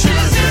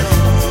future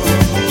holds.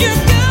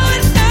 You're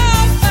going no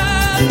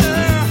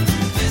further.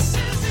 This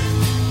is it.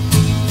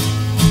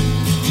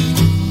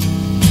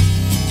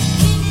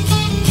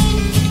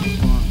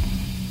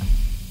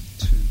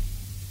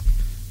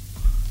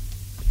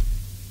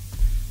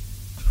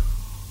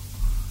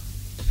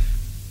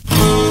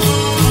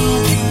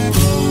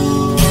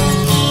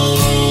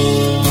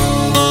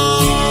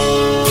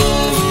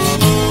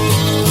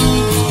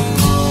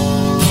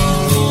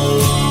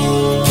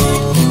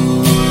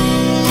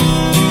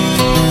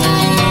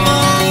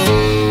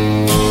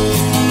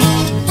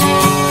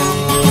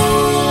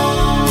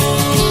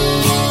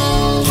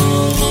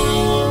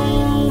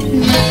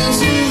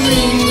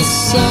 Measuring the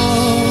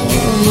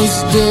summer's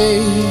day,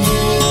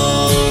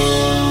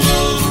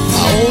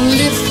 I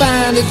only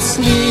find it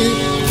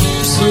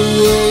slips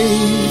away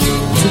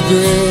to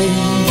gray.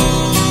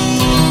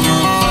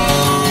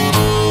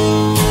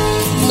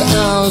 The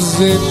hours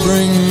they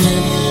bring me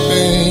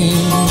pain.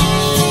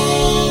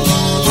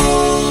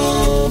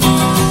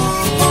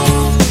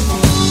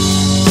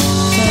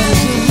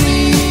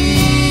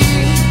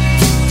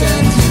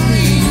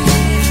 Tangerine,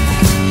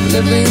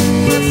 living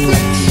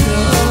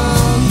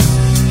reflection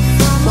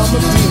from a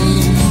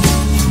dream.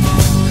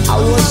 I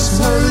was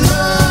her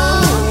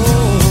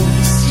love,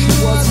 she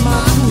was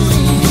my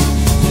queen,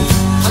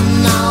 and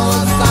now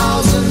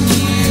 1,000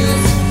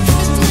 years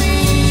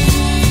between.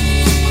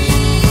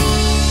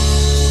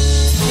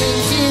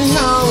 Thinking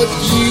how it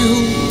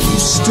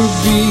used to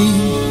be.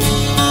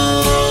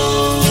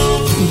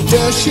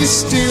 Does she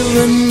still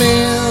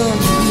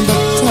remember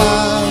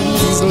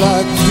times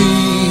like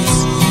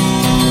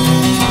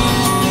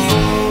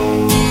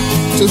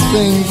to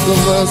think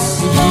of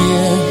us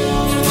again.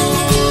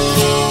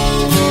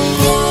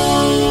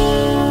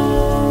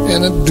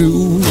 And I do.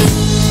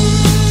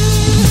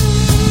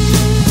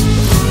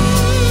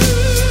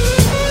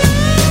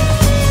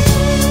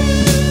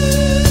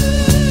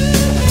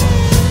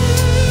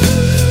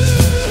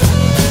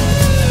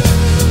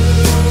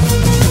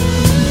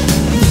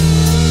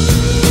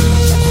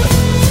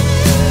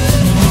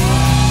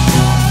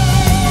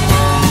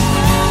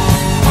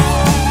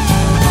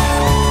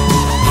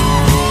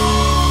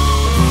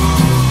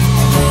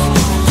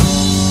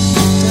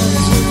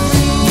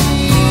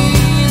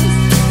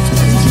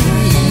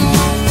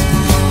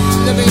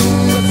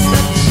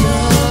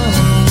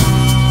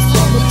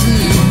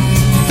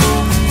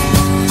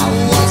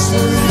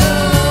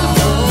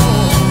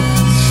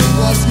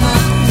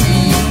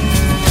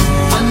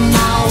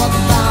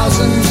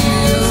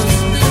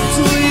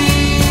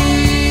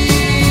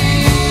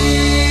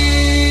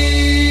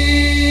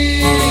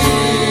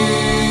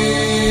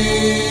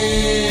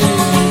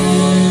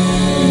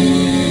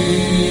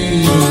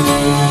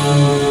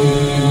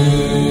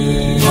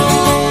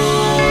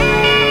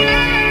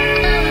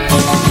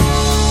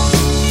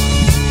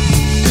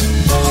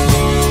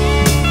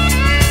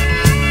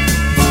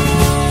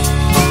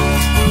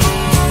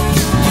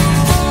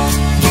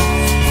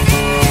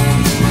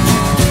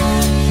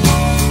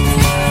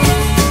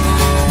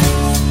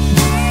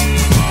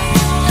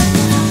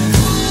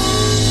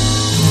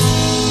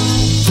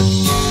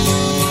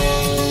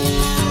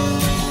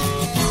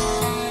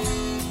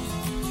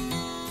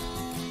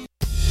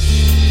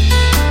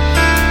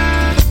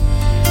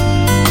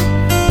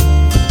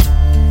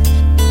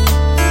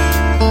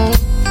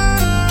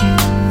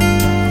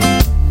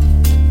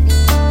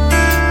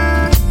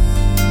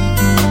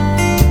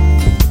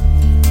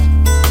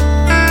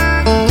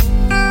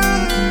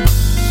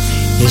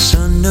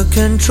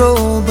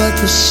 Control, but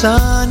the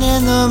sun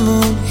and the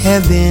moon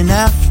have been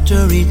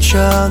after each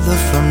other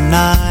from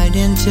night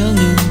until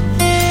noon,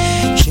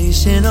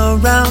 chasing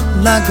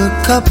around like a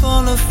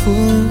couple of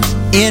fools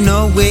in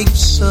the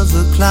wakes of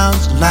the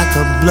clouds like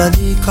a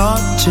bloody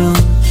cartoon.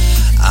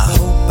 I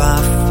hope I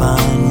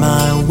find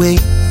my way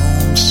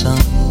home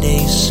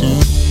someday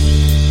soon.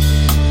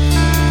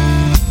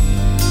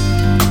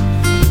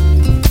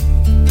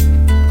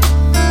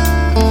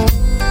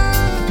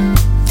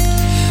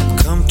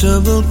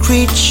 Comfortable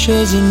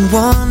creatures in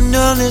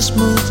wonderless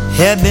moods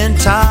have been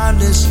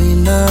tirelessly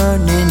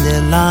learning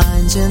their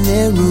lines and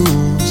their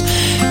rules,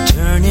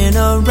 turning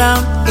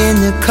around in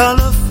their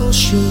colorful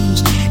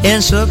shoes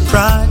and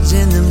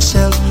surprising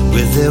themselves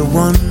with their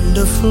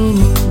wonderful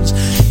moves.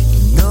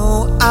 You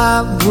know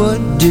I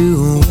would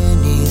do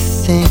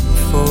anything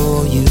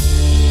for you.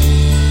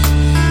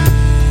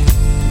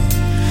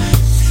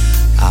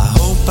 I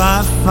hope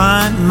I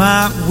find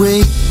my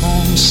way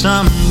home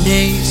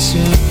someday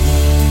soon.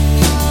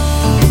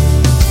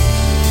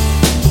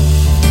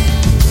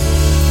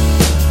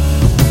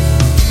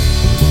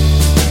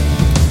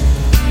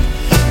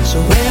 So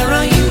where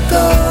are you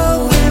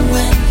going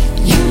when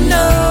you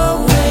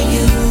know where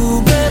you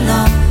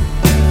belong?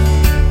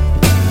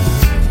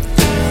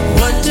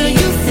 What do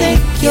you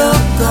think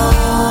you're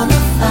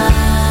gonna find?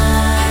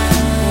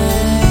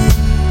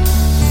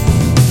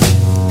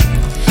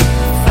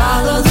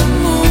 Follow the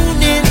moon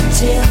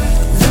until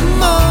the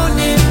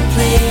morning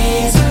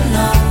plays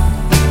along,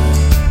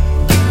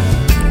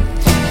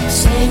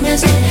 same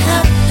as it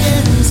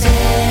happens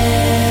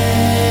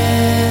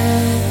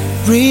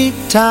every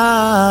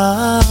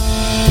time.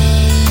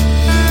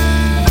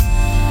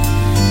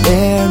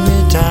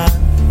 Every time,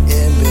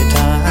 every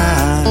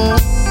time.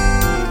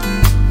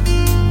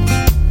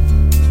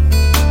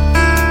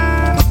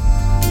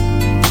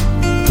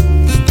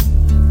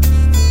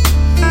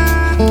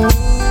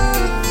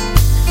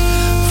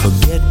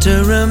 Forget to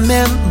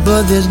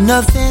remember there's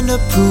nothing to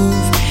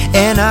prove,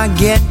 and I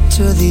get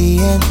to the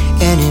end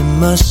and it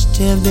must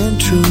have been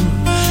true.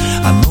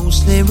 I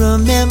mostly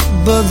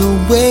remember the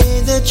way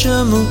that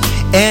you move,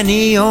 and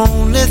the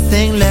only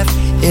thing left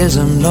is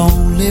I'm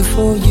lonely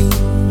for you.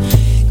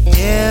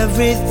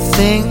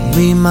 Everything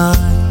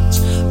reminds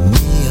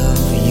me of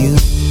you,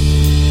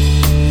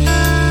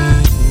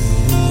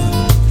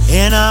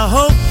 and I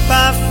hope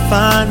I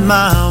find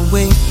my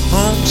way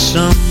home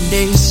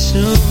someday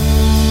soon.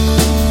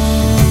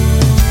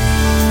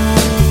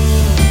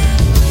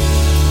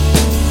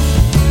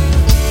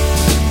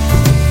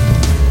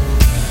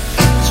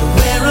 So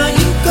where are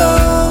you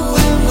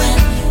going when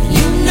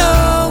you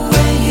know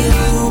where you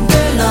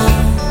belong?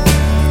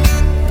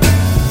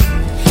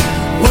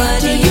 What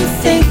do you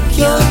think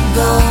you're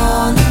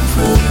gonna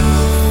prove?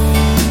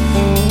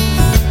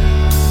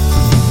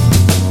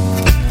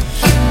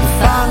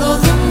 Follow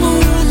the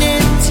moon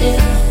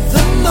until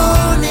the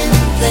morning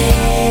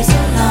plays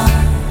along,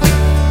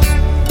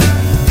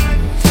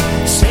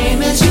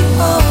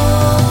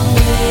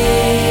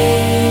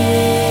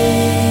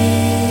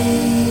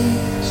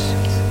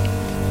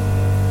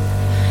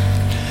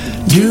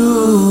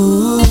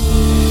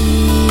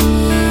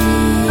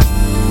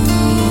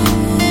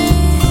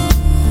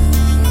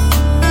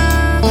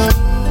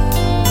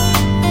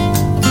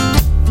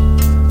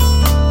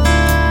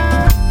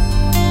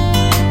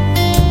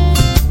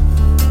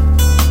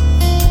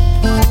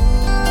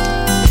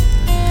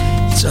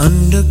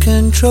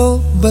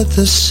 control, but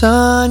the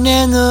sun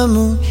and the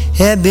moon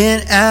had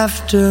been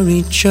after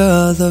each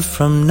other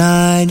from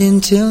night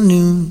until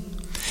noon,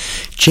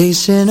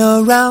 chasing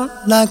around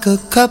like a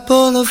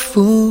couple of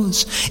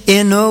fools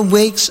in the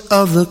wakes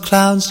of the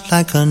clouds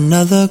like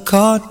another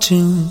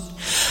cartoon.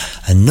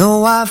 I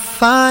know I'll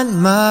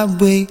find my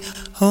way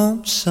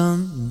home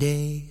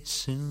someday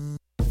soon.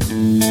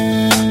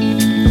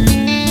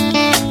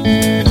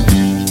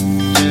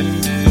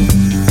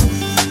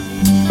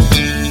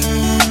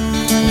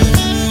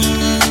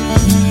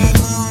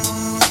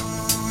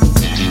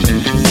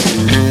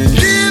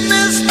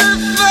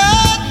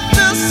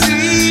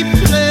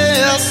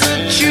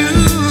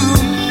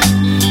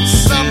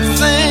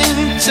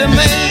 To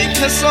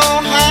make us so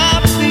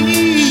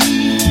happy,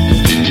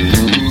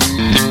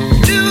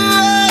 do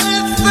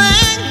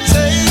anything,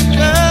 take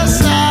us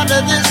out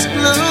of this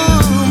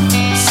gloom.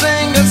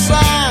 Sing a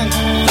song,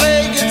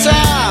 play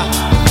guitar,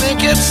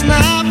 make it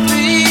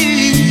snappy.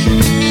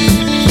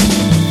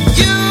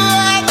 You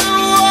are the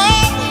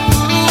one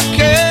who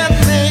can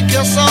make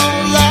us all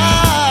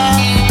laugh,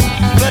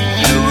 but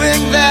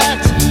doing that,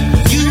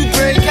 you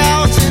break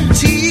out in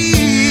tears.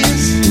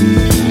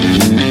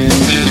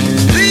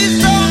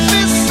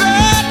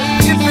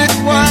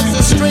 Was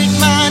a straight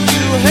man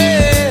you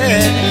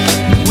had,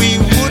 we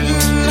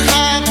wouldn't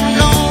have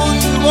known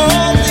you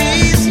all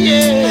these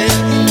years.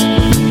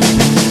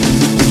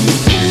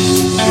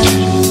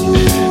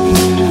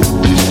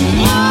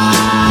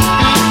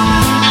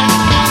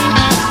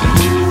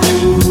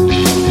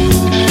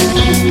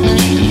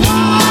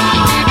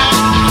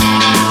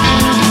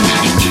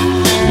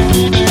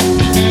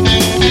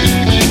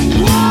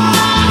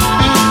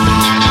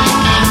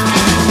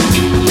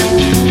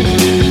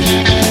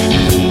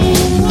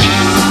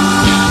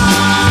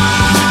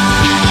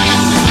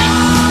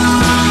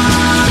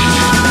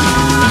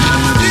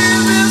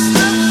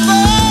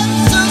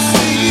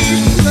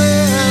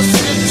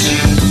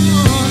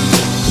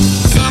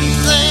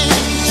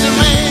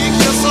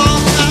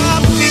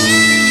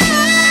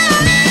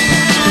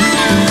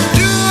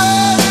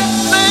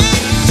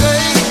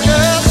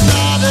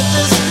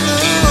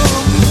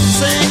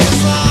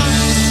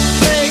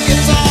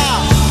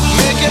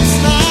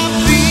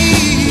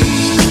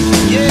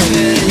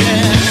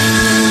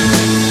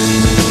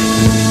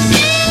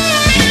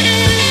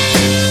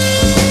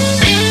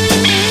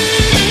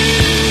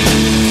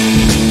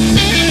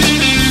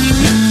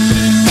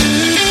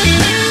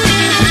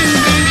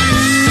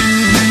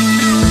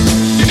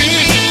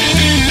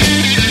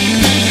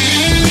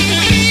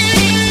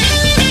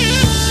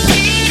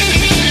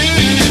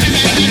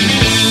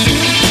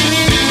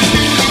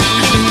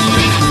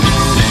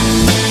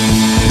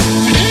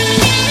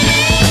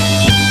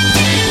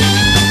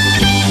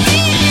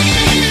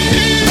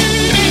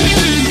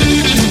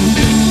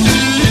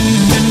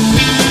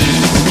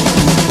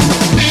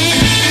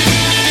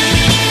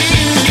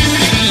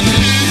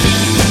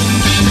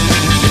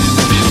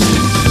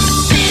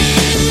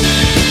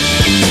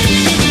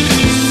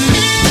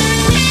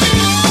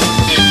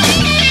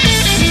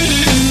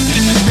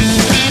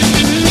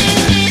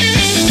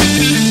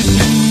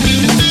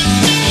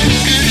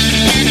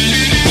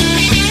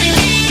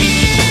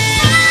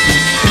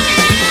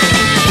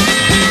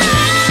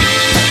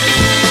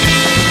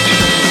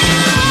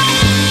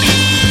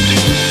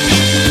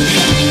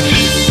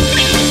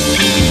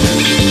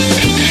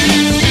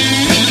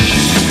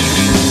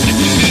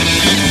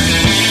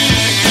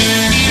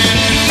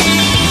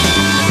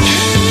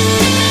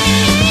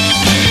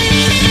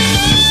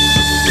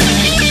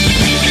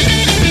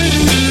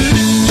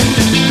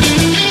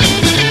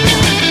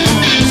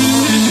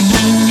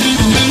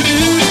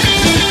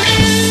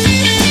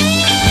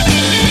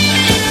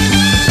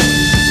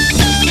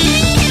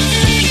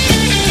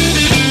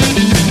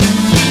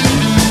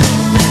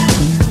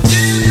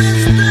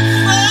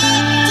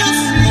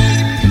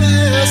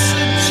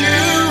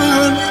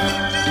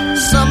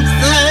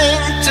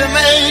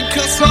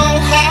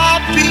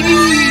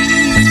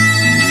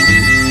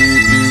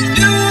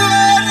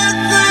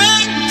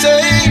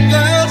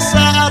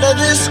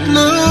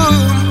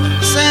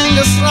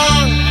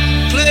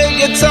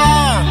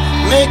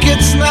 Make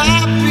it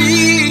snappy.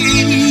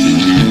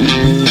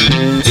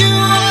 You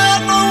are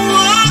the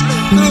one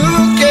who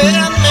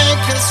can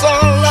make us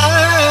all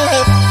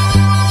laugh.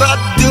 But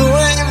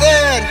doing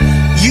that,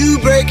 you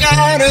break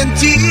out in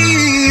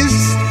tears.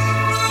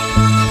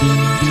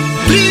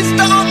 Please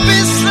don't be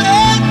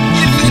sad.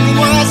 If it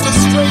was a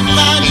straight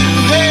line you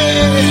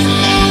had,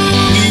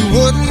 we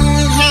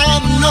wouldn't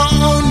have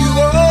known you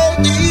all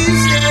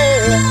these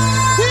years.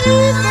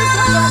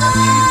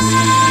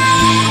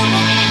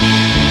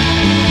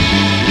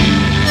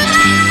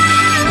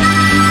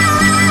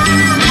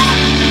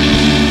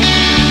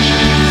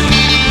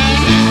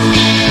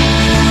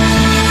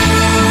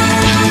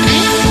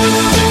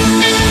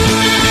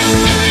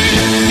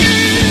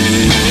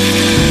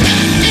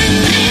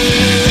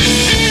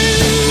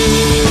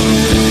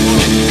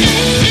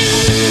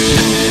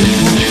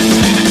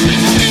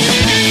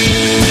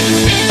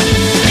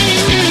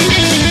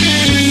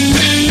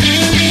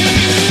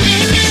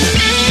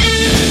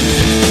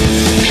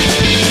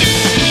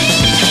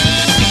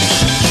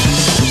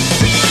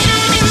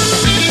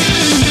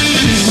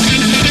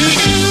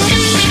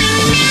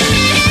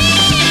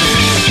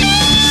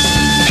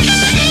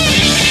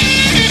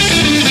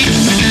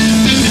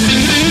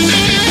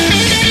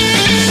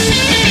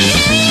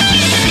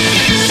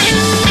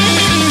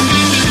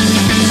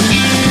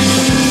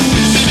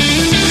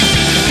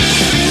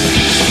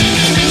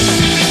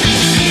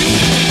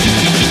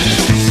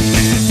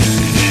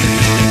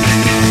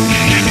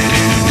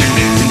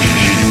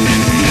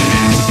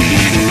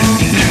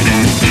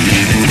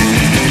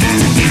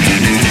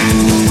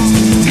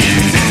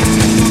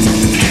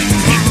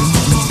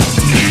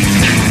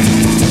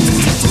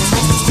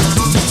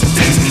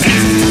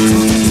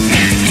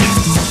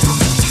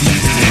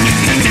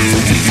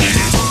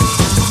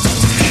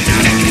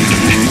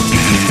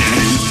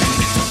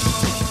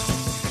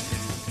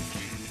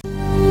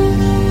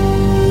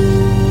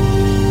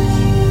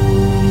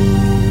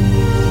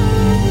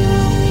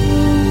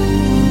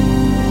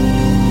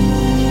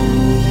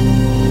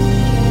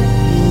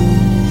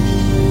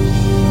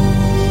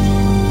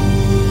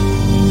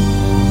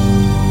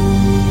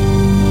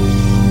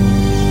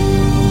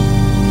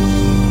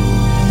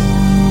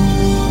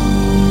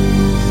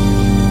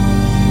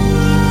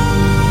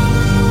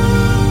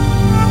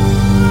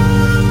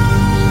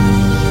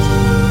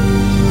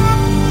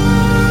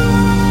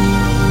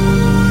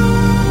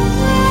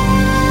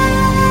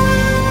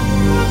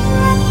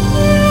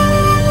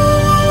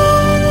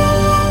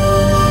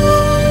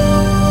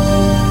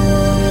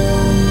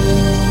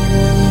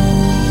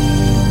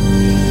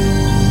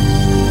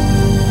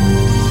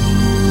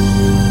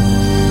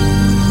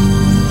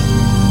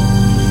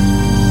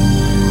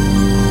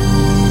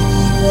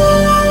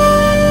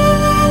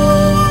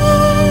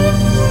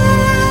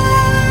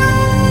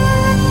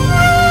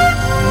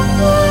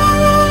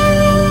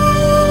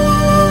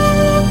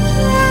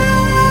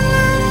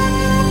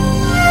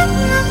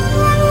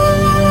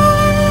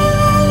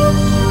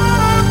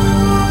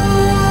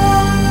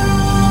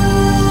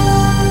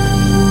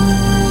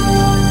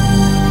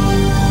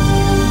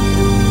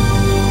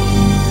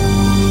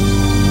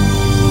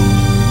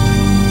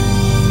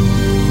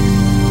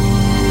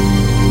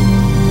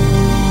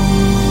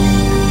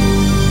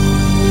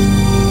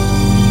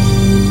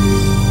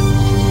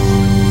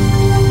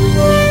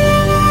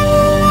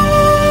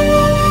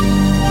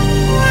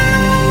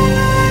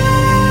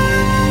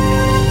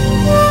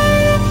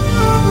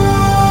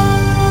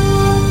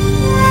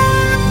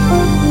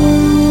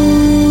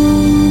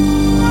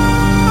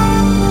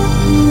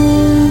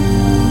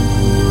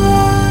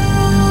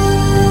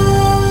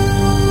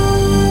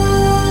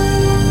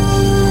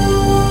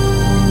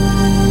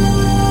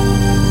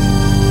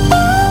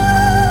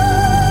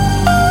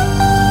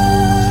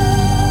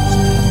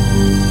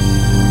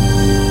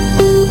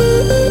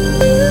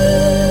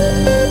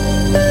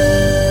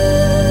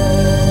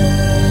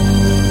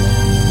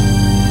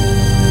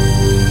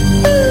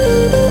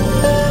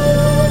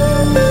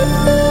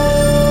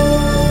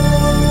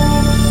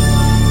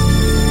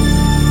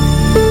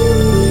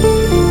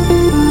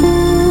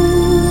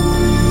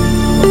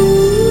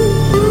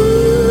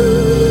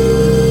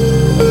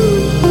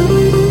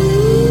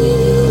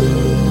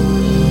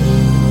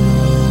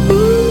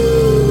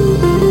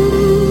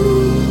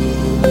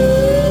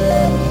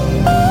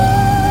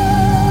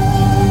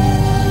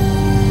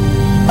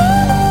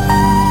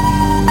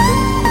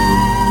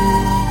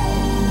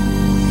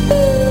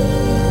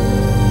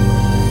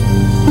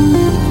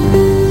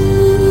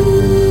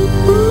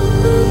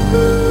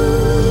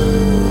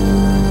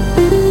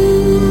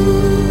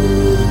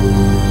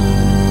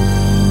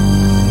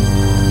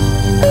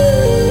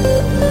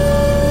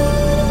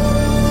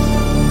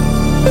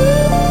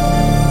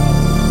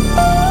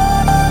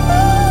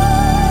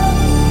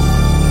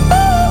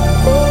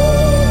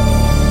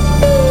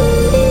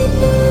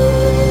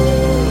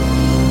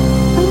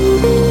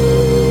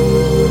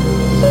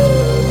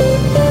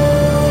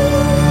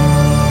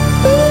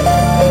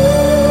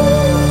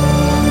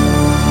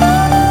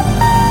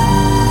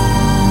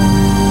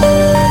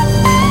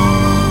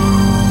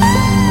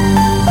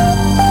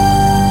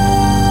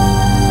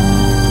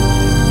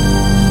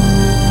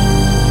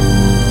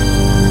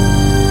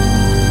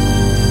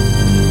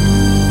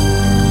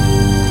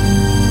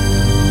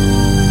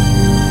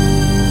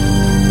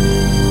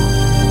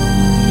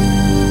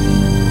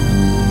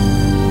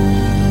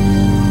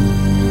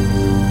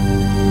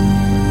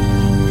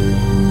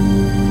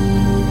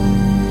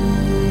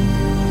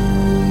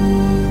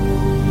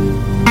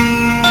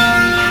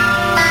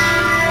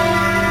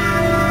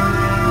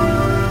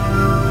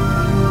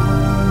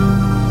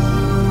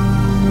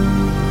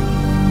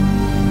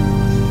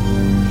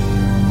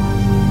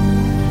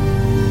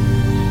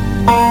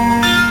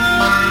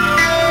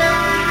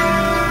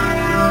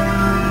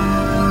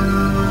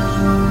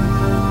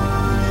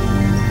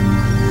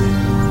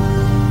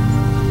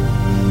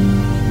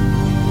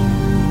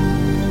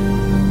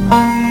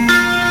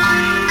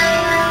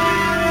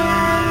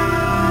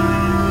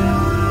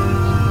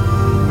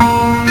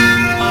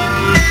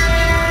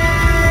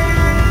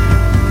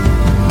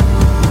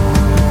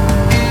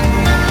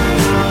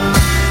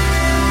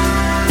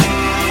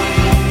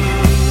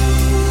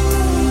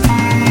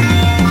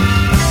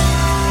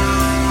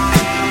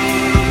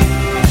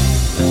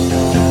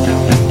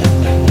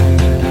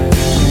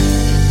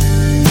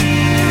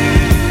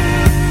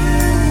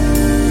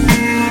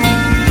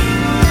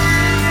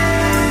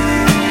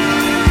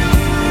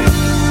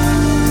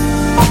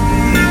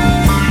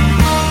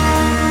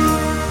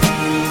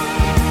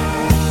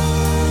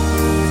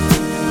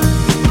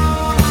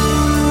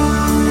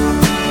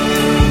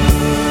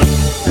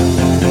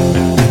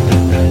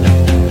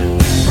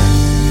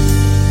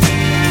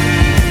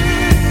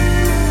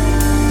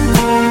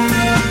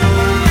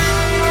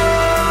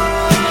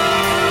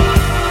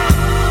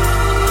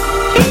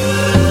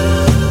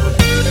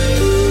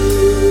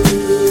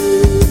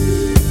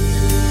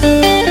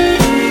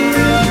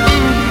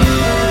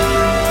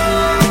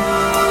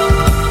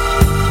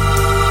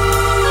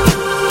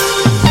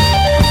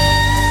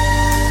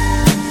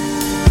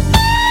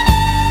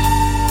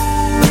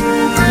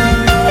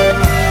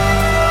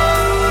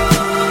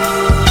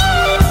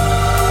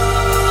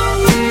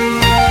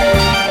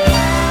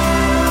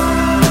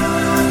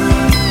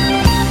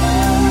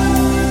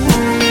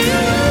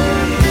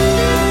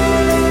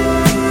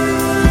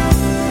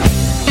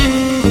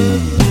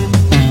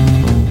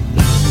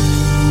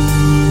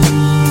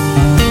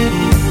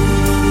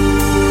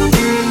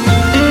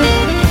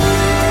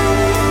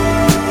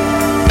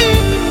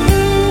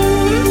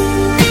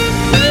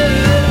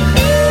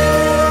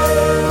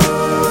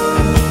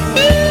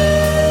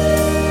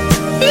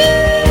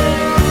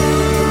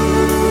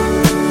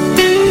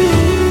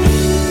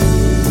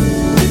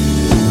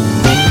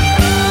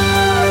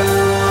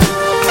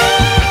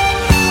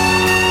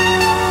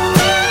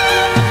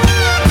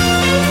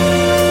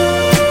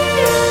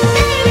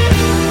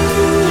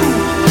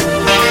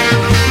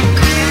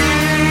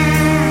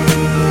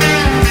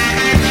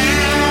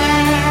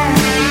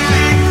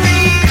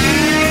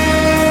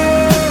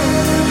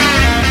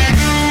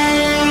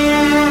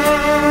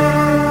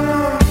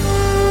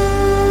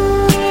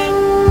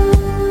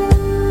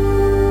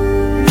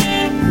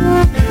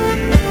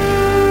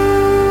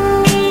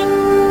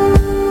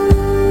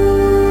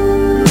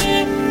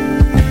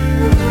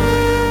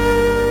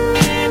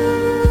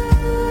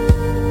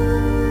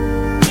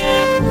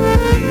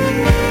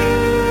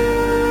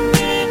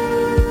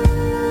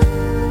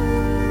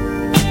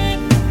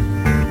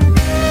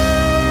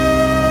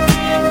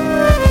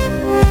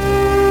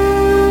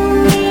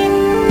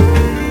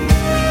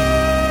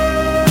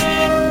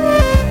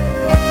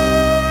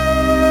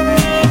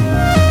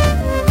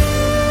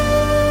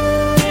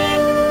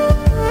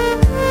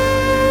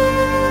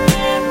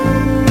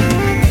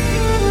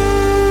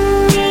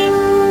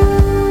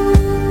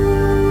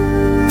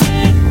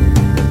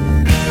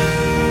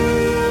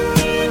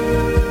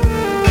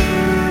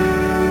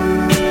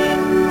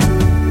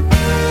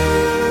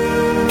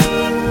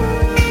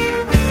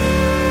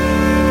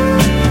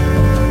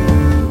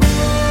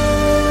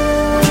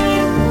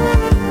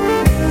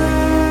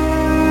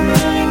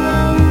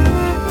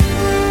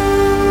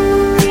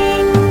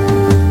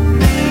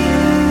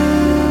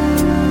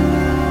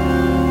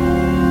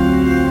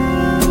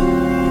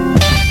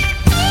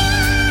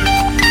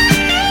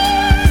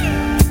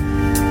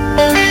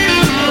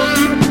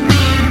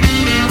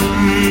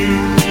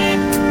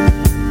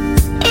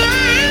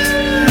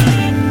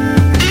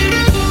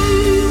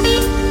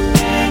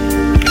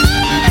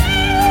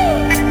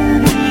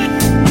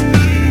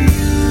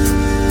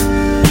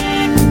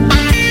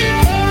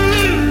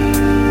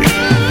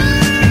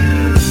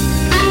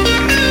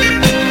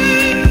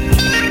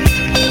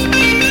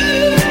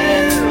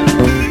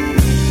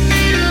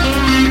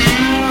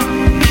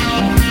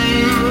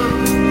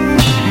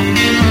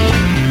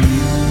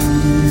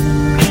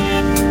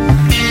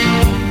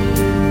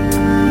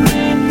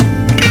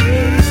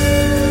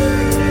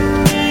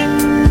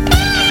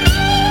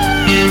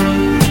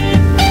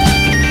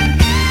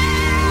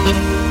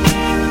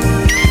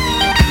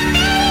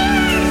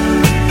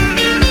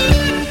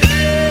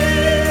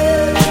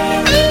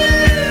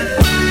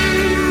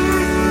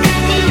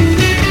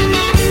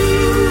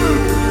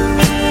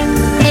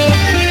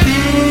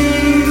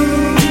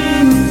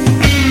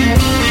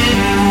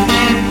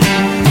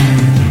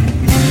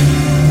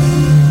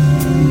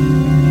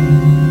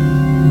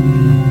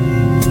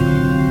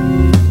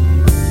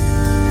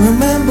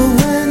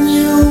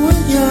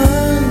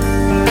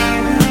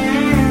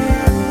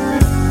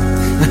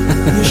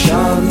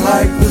 out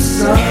like the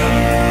sun.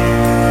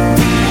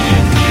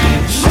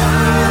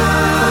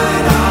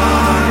 Shine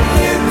on,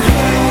 you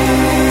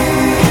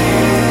crazy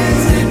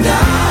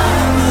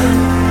diamond.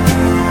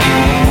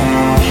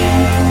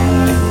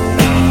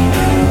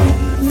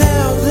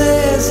 Now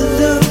there's a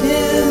look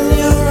in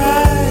your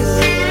eyes,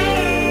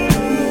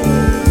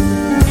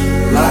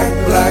 like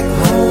black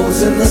holes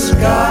in the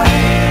sky.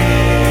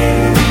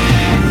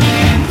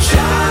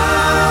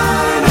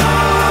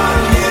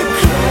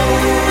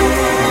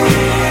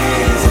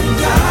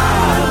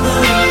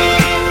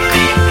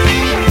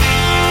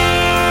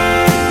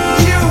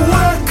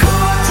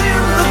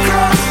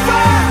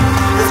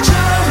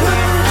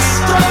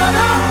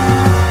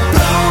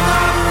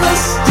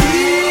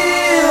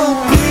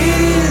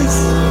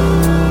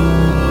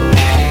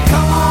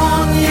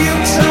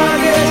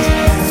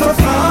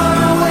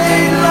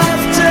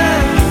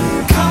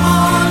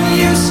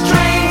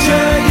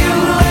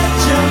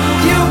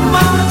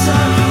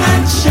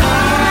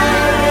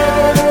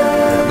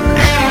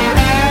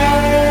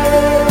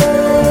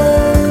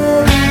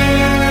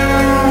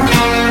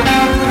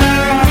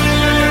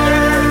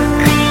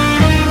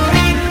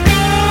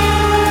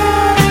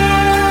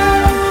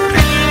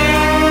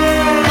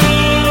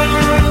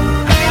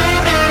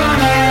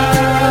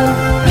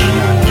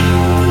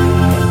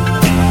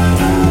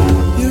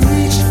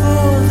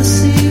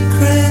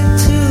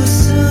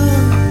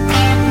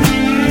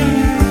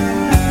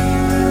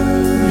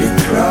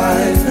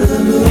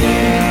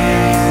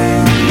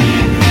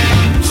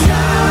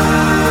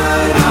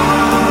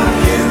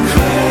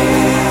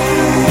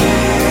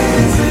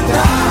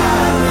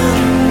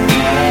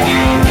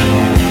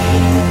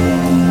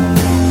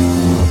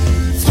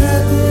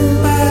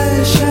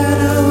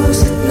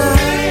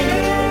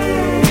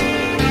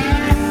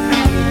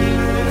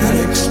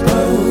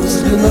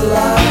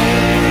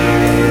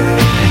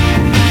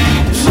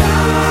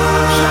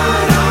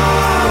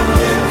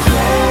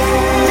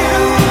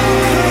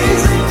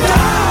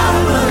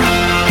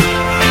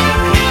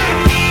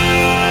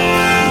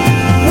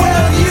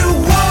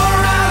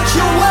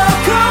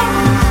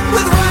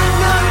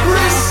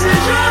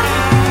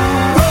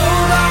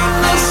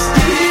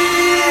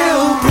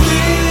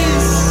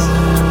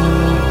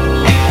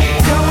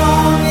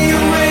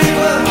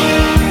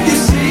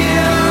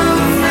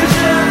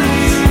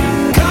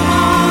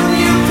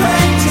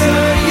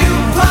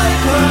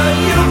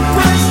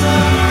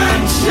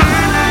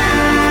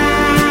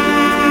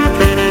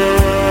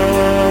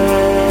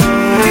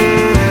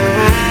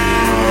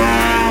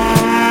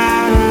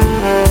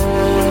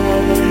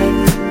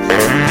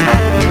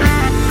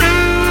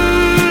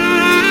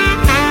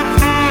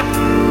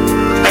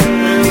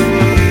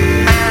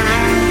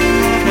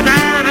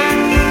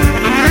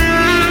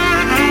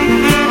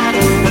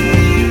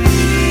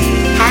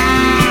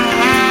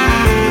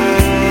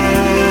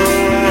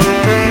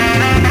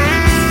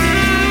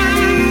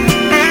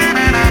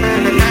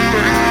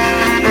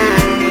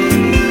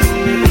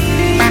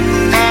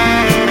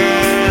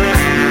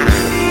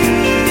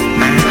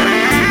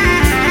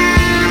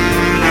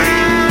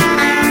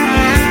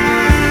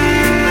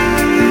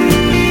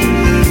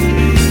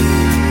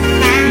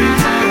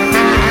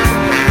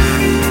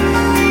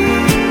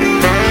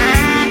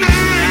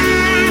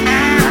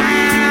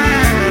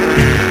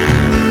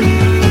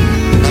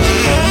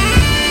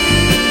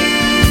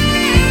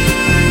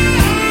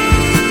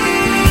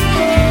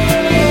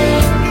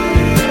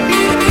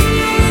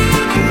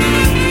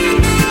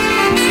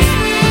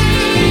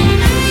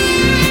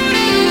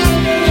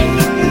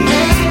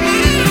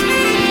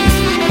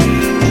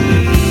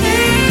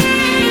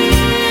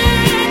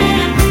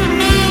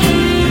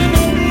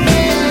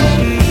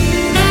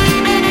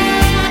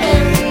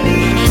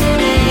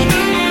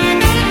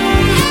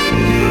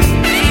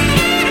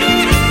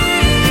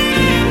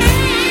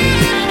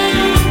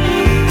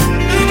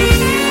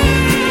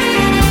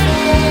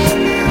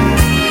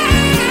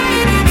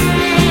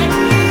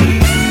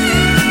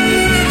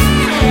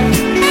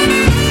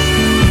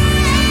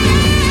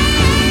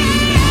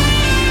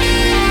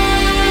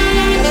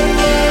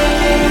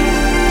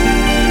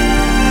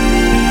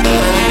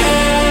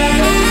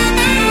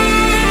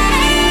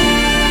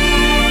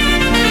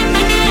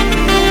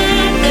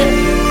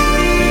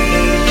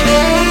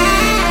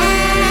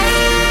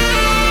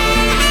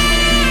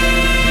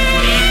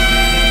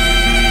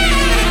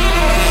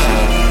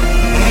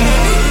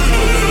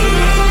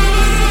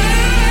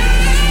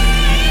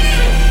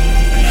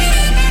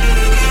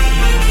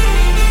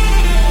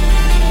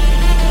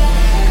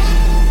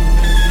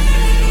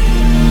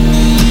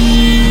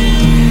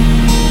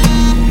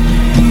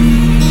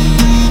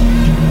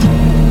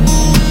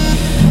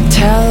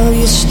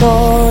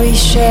 story,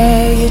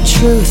 share your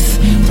truth.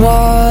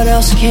 What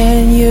else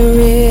can you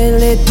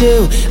really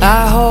do?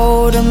 I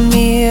hold a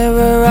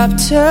mirror up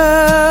to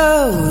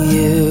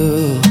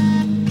you.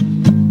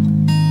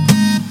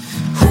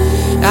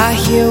 I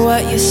hear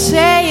what you're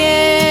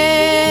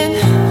saying.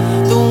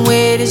 The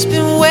weight has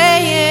been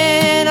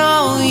weighing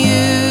on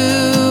you.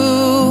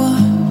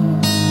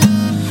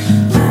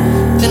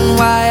 Then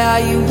why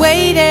are you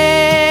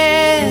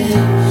waiting?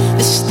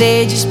 The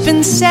stage has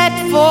been set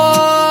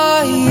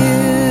for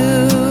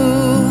you.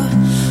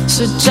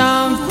 So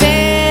jump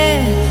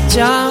in,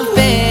 jump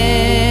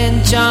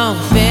in,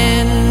 jump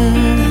in.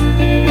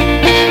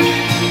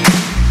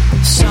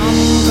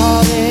 Some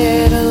call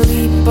it a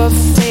leap of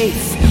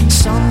faith.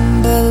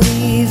 Some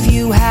believe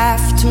you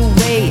have to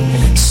wait.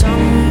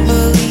 Some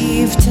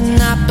believe to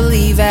not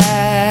believe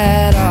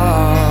at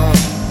all.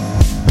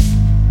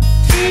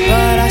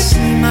 But I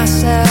see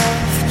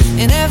myself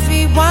in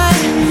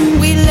everyone.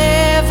 We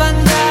live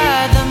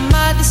under the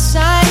mother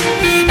sun.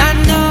 I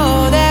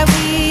know that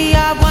we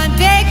are one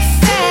big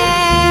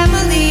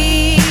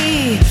family.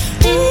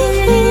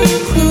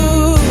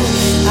 Ooh,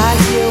 I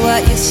hear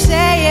what you're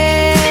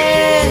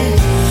saying.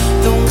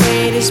 The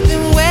weight has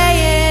been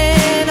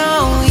weighing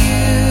on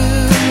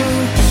you,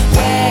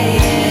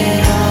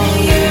 weighing on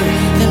you.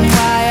 Then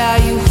why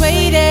are you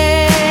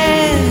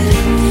waiting?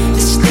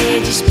 The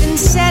stage has been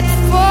set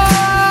for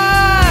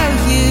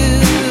you.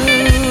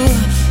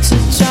 So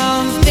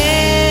jump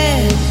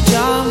in,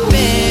 jump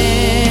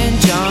in,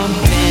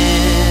 jump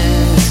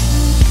in.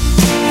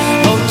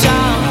 Oh,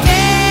 jump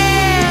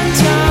in,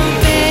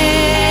 jump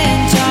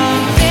in,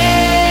 jump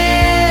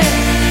in.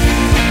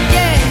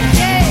 Yeah,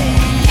 yeah,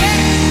 yeah.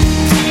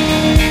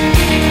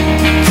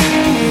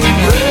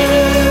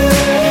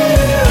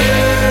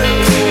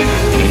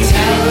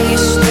 Tell your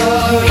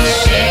story,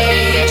 share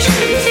your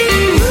truth.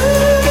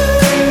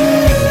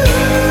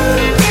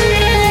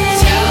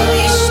 Tell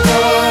your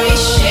story,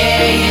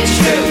 share your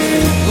truth.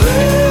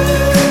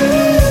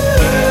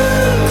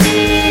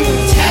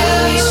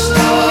 Tell your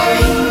story,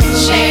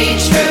 share your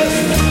truth.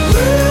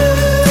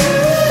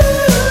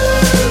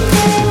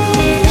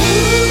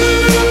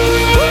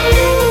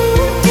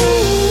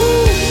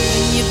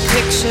 When you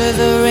picture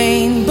the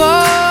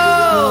rainbow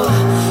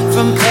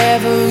from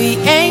every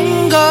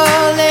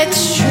angle,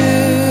 it's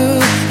true.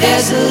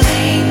 There's a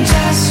lane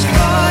just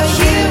for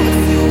you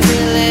if you're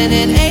willing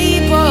and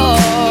able.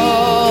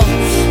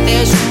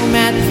 There's room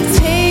at the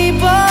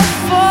table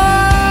for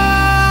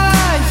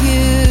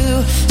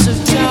you. So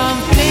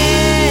jump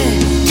in,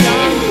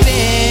 jump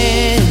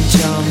in,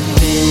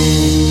 jump in.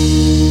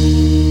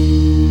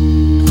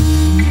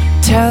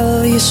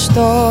 Tell your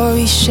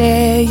story,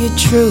 share your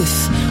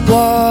truth.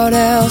 What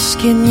else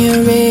can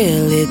you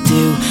really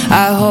do?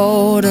 I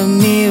hold a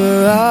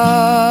mirror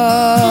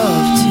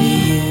up to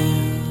you.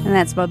 And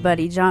that's my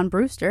buddy John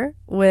Brewster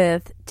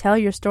with Tell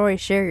Your Story,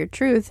 Share Your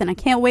Truth. And I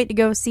can't wait to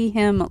go see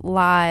him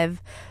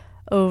live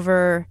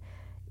over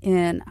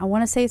in, I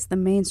want to say it's the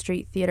Main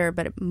Street Theater,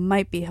 but it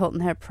might be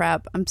Hilton Head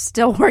Prep. I'm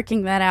still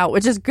working that out,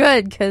 which is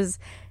good because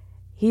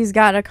he's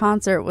got a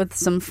concert with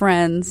some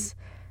friends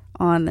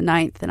on the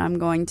 9th, and I'm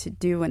going to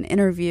do an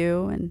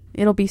interview, and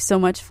it'll be so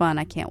much fun.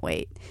 I can't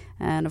wait.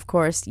 And of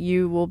course,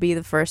 you will be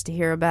the first to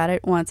hear about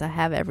it once I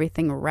have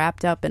everything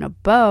wrapped up in a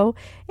bow.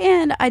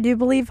 And I do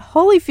believe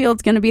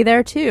Hollyfield's going to be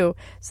there too.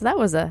 So that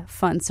was a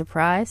fun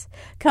surprise.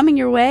 Coming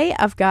your way,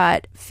 I've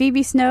got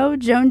Phoebe Snow,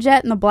 Joan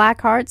Jett and the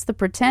Blackhearts, The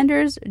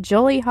Pretenders,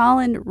 Jolie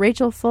Holland,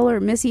 Rachel Fuller,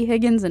 Missy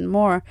Higgins, and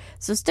more.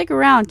 So stick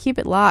around, keep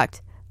it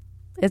locked.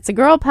 It's a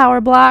girl power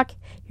block.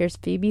 Here's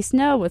Phoebe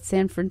Snow with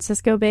San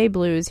Francisco Bay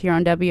Blues here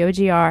on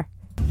WOGR.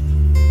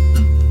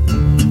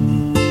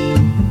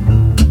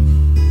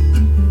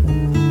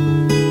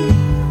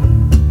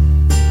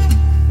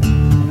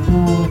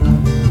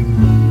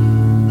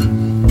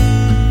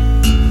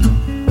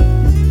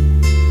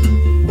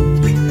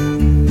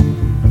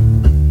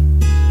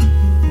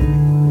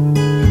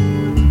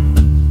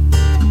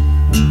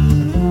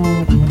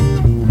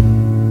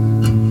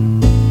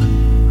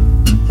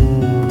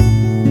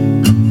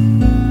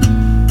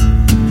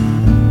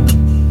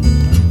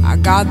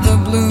 Got the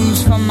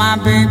blues from my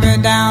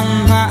baby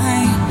down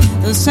by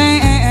the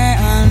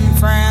San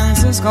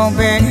Francisco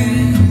Bay.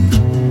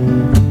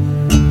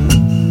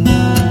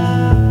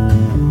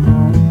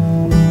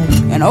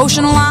 An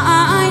ocean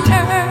liner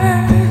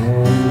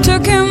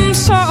took him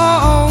so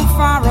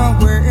far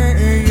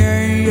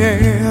away.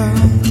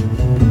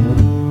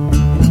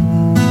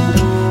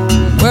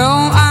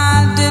 Well,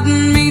 I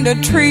didn't mean to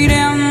treat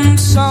him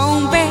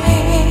so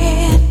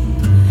bad.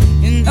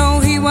 You know,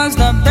 he was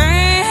the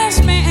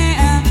best man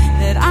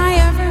that I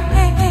ever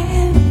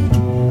had.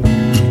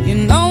 You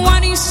know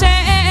what he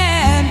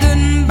said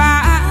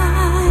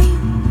goodbye,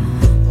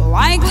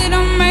 likely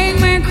to make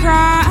me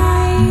cry,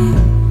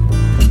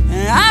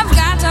 and I've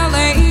got to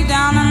lay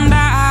down and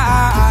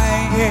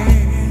die,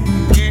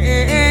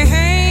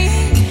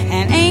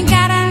 and ain't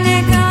got a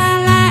nickel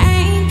and I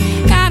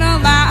ain't got a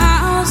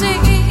lousy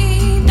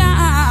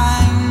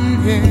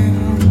dime,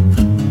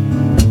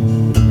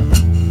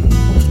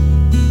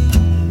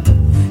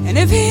 and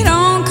if he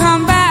don't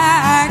come back,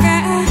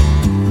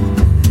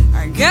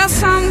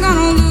 guess I'm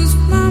gonna lose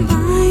my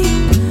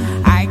mind.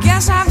 I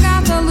guess I've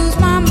got to lose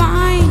my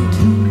mind.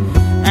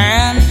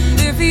 And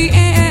if he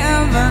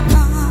ever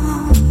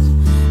comes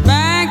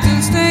back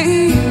to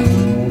stay,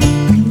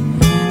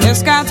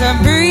 it's got to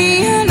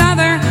be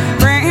another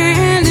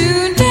brand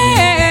new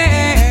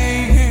day.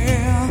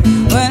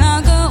 When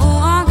I go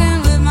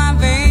walking with my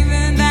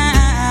baby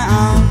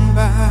down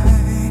by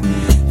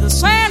the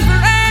San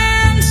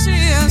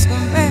Francisco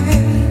Bay.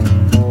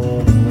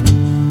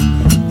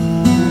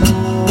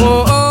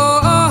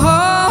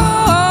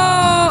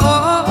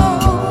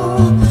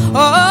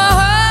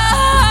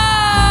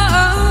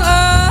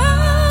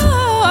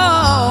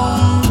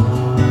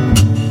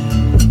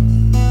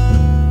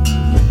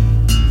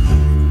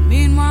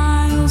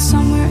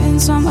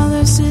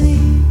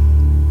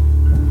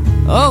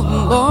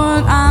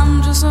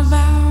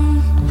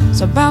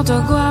 It's about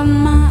to go out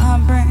my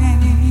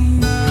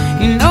brain.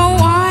 You know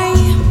why?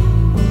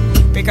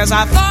 Because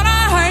I thought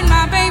I heard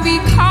my baby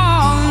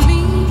call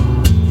me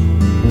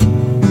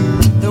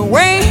the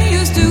way he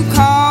used to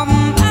call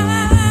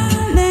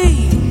my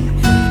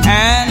name.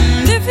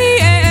 And if he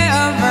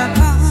ever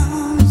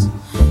comes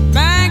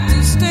back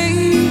to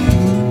stay,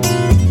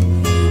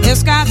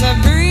 it's got to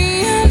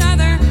be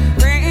another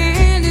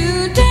brand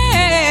new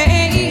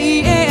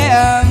day.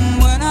 Yeah,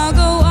 when I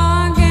go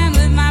walking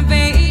with my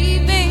baby,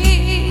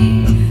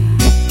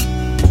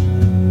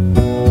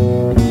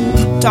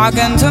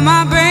 talking to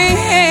my baby.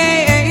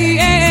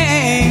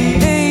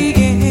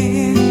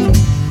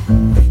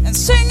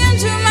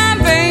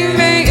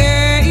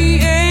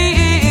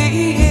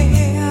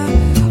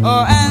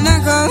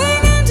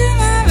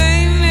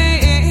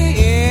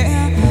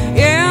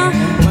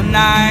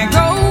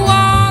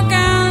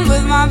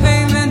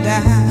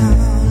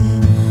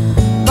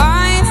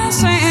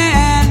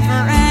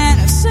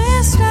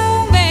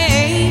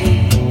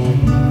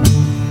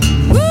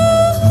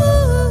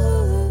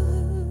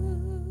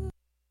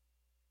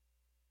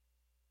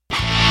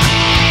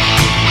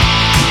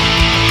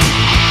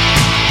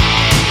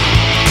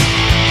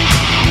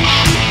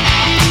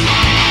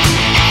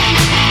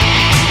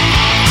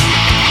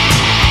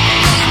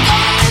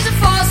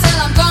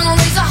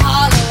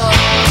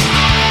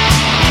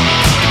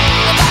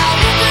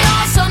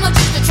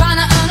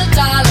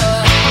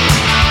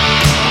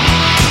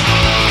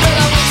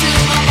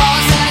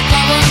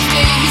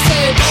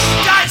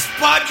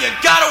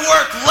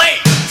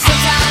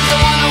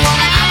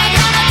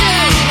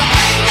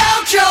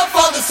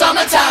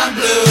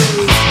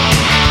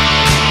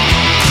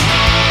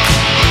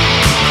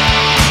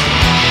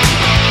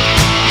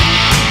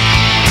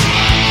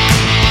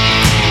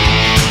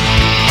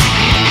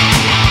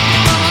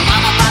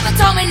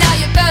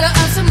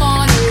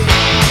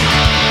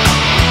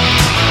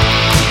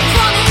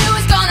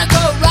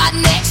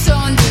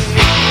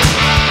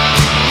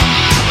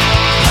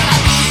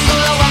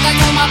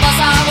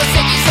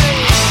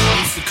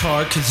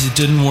 Cause you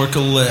didn't work a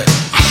lick. Ain't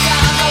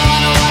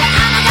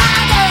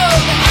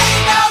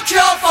no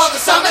cure for the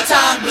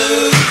summertime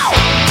blues.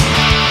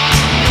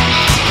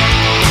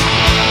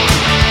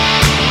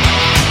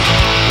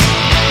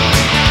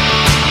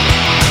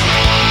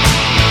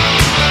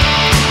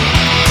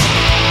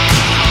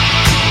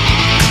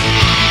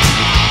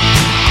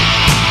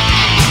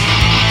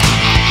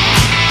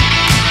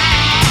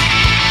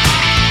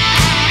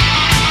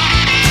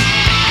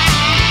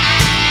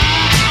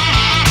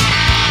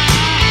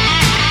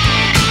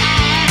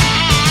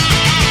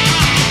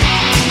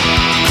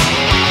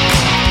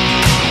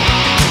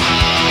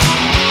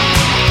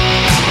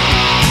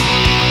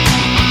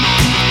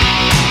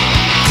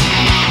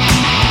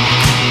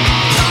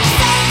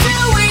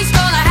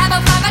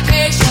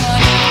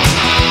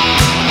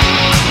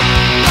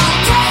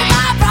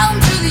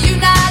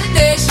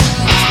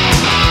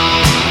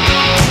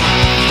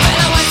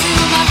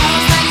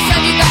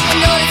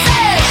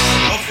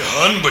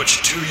 But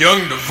you're too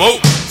young to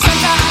vote.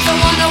 Sometimes I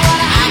wonder what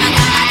I'm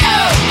gonna do.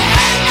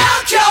 Ain't no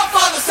cure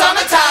for the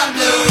summertime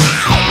blues.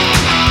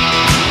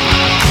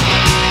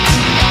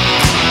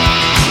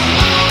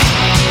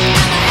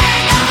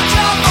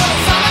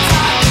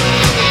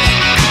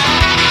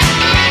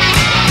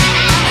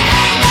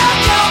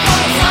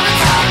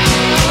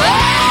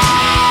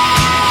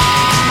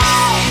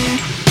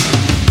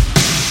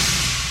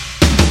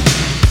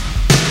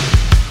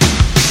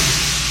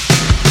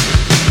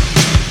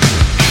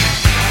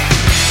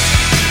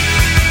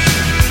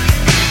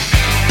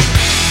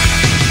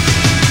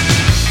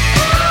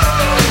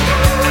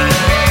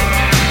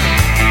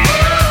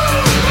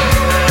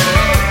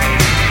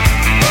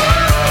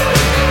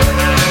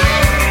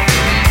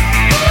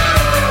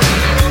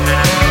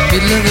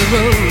 Middle of the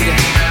road,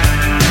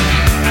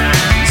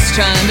 it's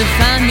trying to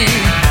find me.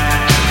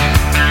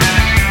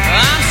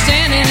 I'm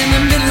standing in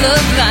the middle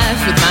of life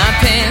with my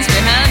pants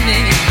behind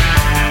me.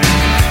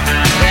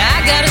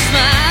 I got a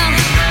smile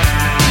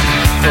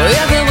for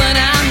everyone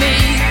I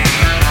meet,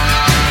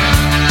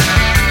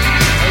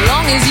 as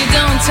long as you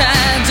don't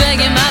tie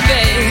dragging my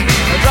bag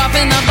or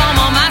dropping the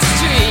bomb on my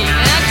street.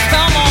 Now,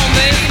 come on,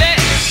 baby,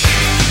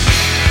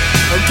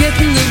 get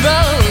in the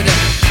road.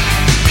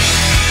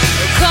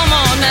 Come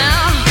on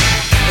now.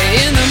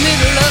 In the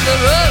middle of the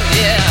road,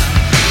 yeah.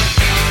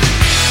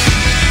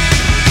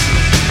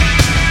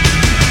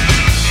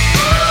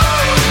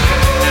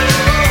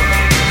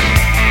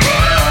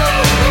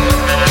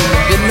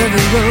 In the middle of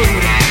the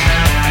road,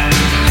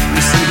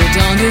 you see the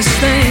darndest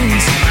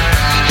things,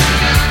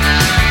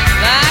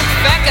 like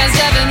fat guys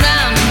driving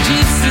round in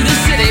jeeps through the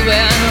city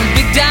wearing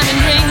big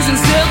diamond rings and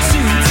silk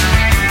suits,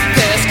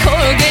 past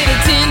corrugated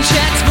tin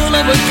tracks full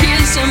of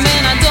kids. So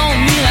man, I don't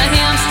mean a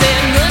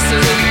Hampstead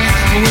nursery.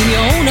 When you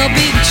own a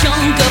big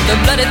chunk of the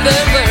bloody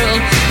third world,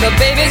 the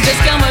babies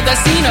just come with the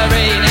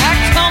scenery. Now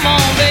come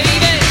on,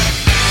 baby,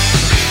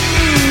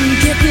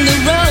 get in the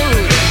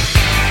road.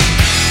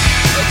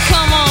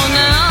 Come on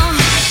now,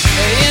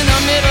 in the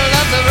middle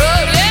of the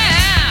road,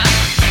 yeah.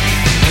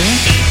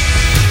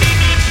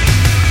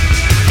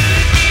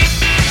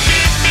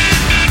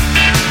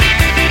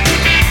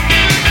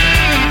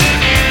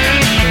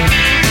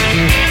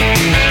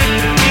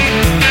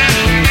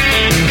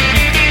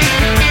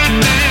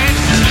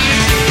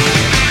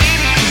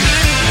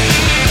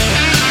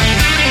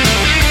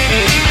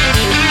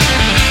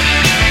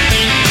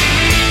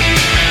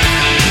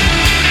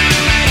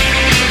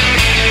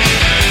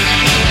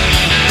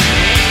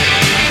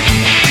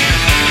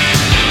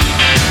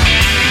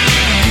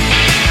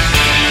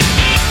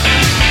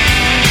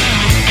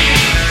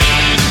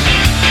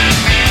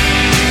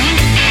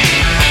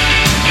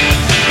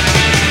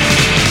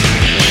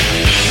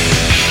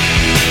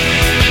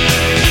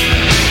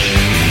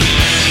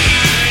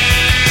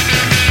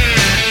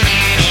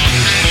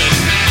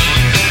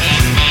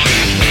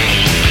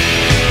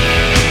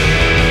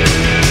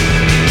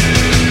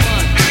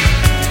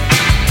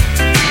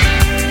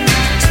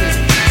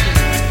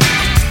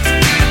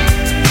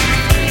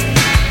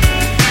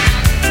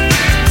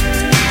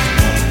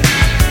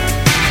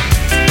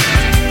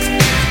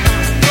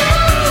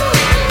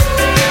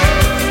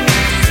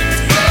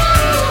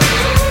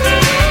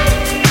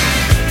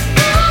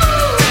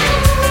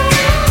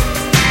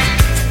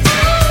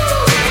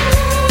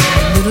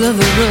 middle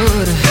of the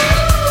road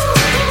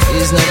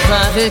is no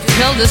private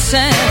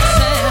cul-de-sac.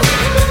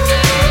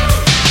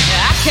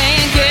 I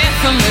can't get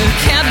from the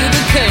cab to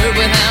the curb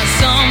without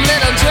some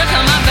little jerk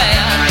on my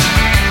back.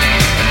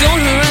 Don't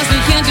harass me,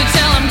 can't you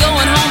tell I'm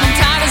going home? I'm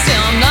tired as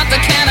hell. I'm not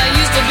the cat I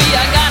used to be.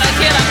 I got a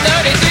kid, I'm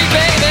 33,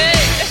 baby.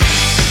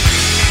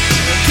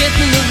 Get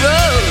in the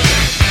road.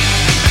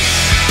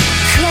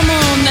 Come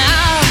on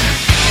now.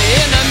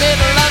 In the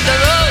middle of the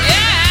road, yeah.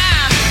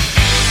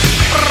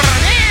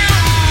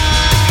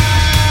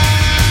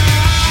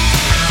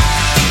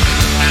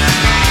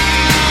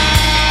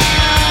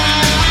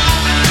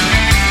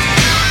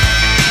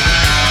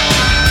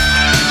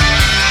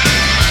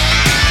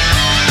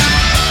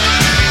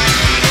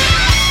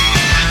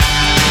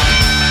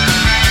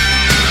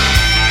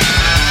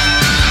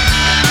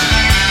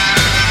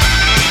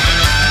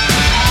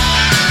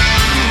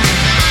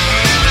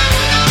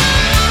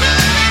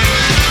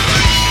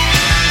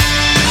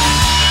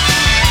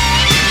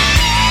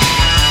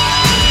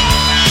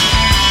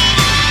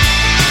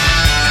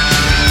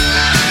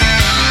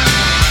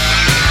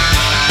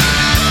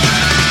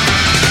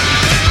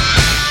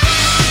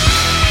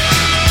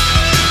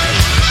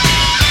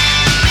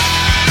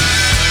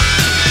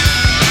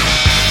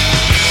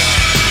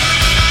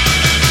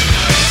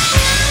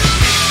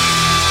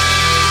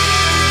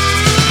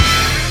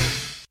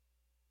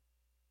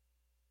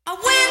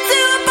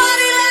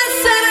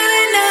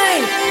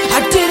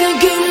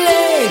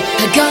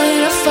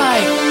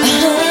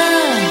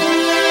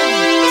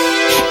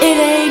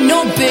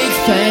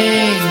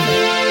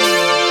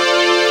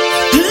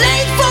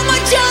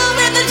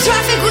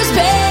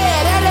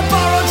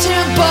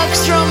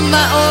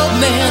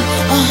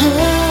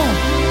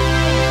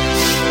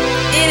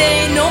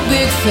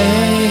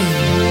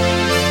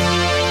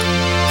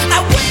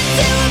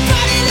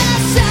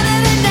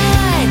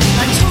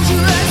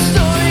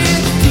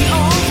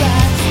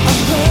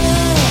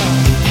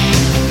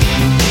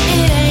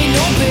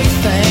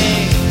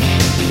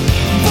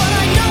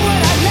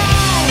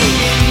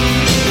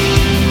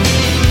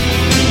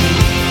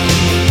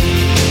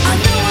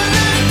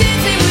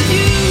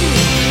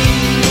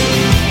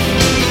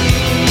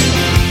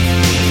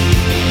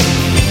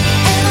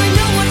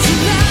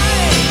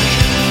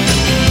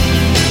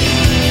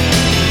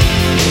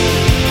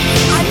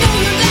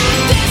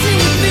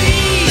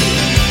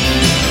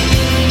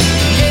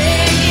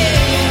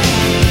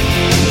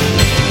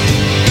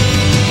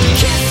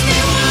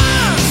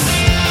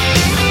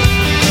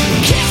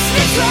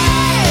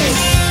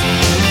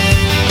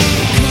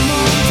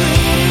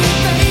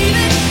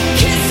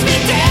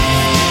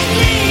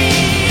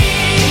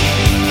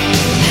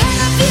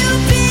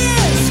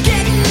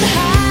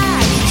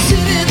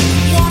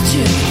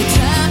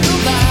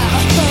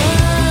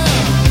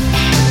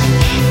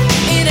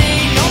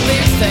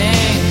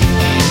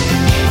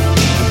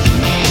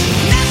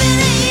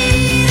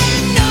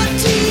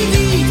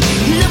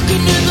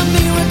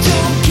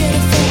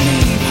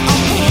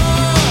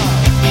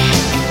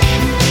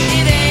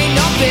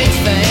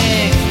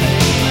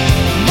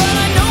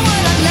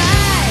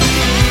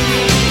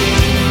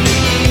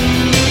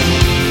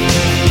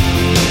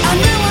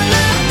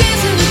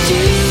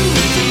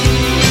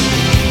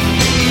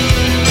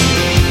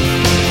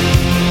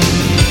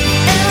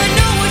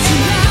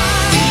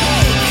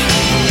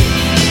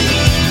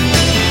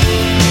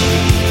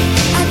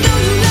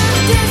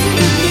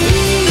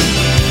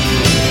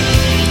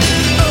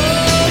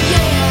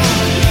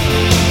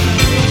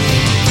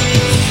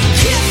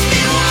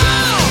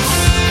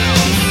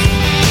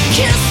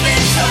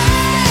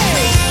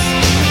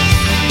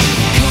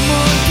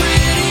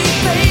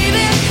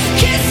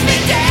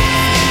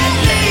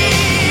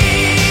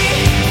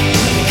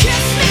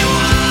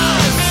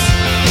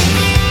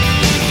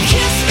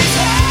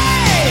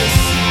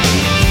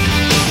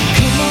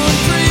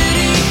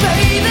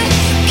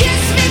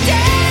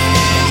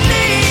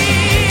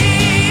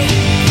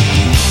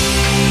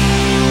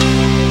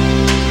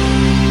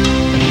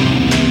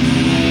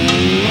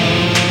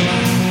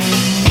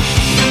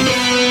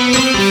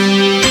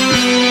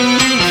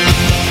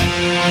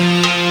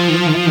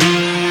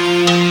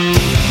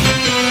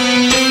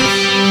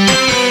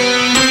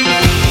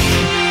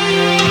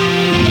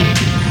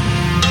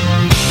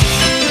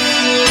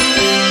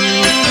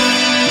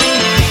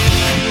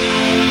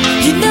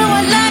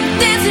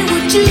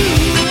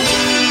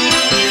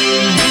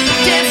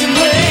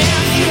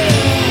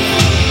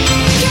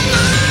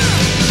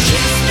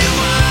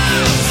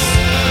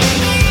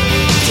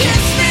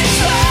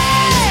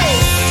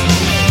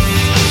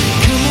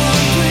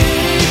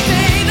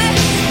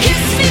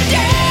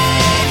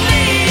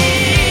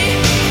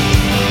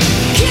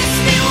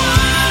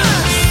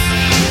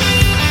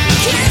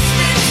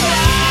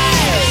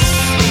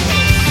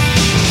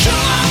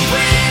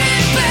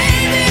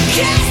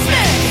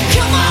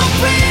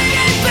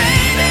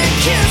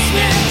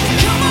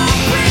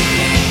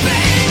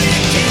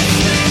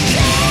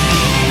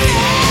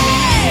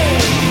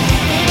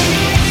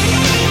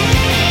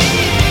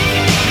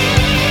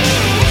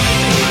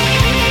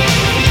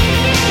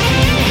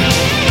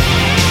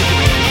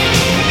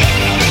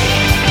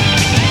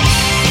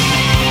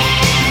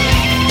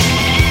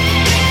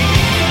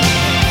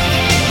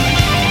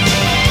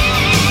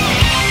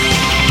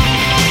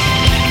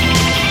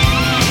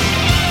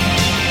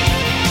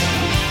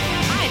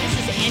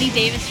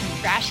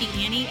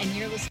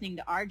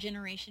 Our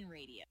Generation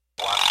Radio.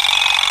 1,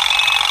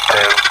 2,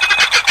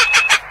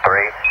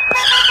 3,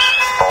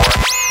 4.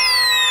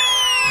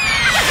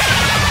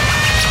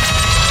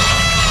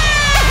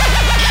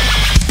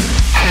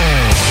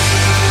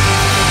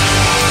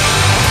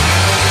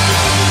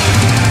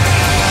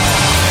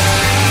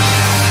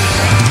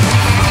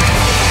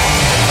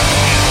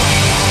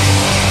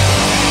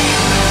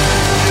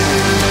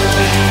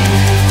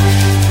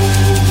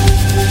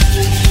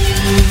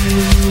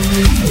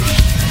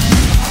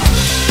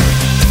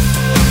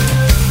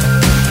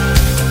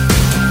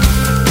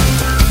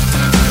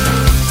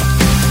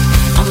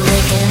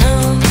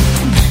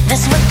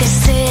 That's what they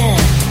said.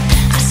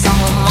 I saw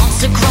a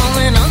monster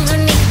crawling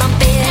underneath my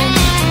bed.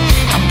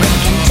 I'm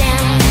breaking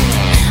down,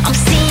 I'm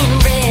seeing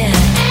red.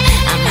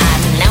 I'm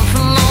hiding out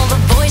from all the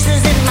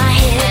voices in my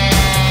head.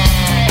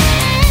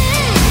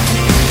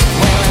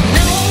 Well, I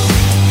know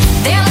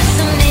they're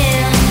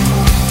listening.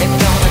 They're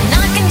gonna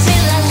knock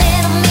until I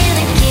let them in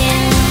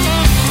again.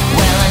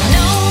 Well, I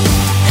know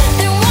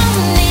they're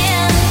wanting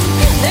in.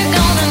 They're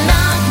gonna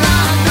knock,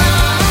 knock,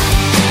 knock.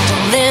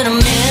 Don't let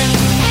them in.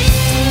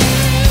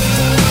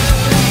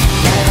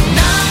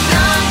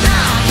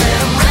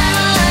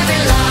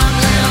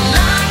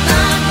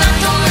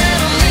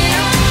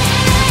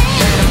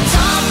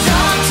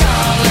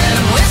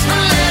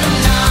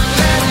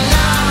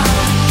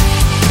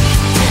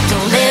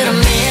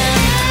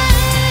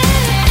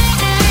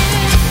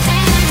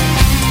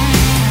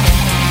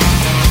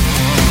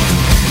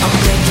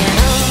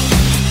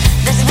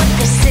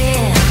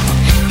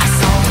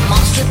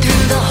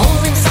 Through the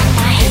hole inside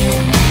my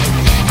head,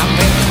 I'm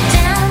breaking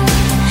down,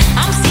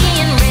 I'm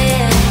seeing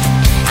red.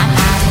 I'm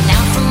hiding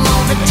out from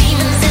all the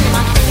demons in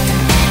my bed.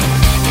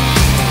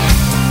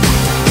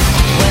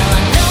 Well, I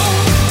know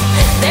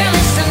they're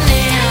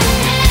listening.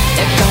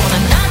 They're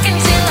gonna knock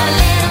until I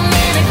let them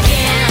in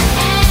again.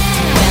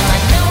 Well, I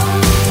know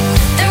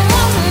they're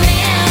wanting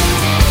in.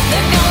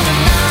 They're gonna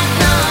knock,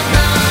 knock,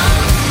 knock.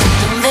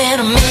 Don't let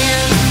them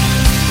in.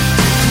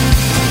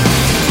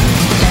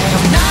 Let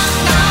them knock,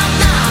 knock,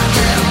 knock.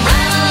 Let them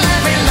rattle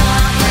every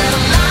lock. Let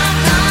them knock,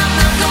 knock,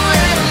 knock. Don't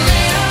let them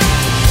in.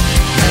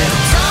 Let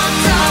them talk,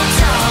 talk,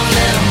 talk.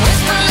 Let them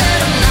whisper. Let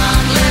them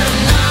knock. Let them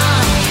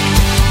knock.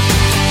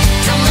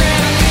 Don't let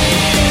them in.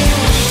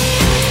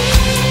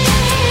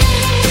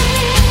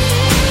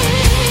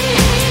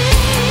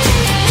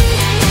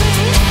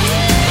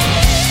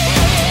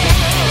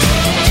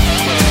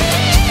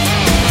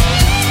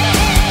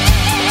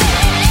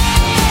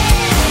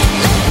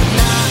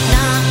 Knock,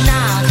 knock,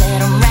 knock. Let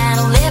them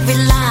rattle every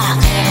lock.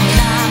 Let them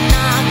knock,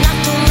 knock, knock.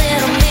 Don't let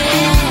them in.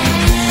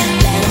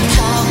 Let them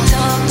talk,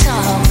 talk,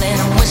 talk. Let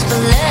them whisper.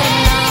 Let them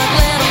knock.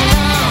 Let them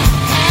knock.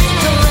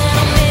 Don't let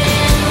them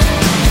in.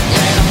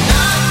 Let them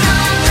knock,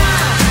 knock,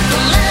 knock.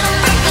 Don't let them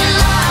break the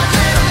lock.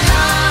 Let them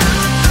knock.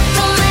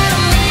 Don't let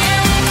them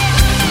in.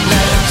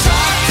 Let them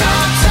talk,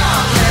 talk,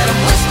 talk. Let them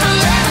whisper.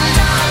 Let them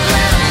knock.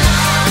 Let them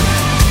knock.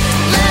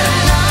 Let them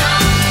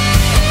knock.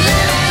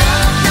 Let them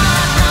knock,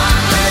 knock, knock.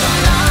 Let them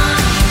knock.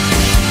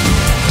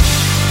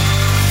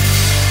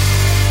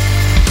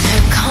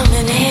 They're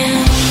coming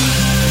in.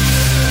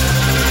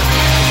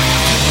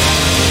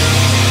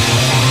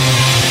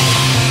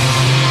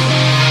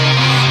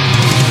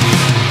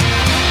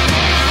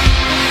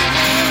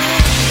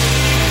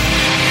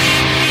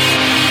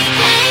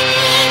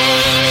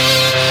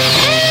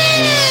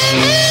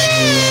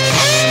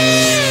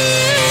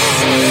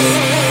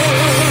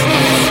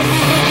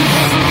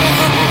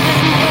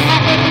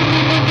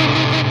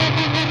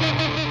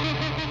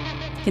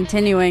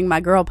 Continuing my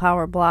girl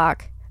power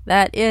block,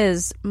 that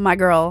is my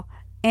girl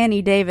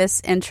Annie Davis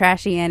and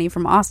Trashy Annie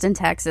from Austin,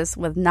 Texas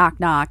with Knock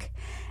Knock.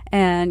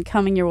 And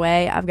coming your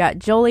way, I've got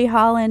Jolie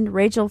Holland,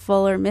 Rachel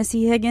Fuller,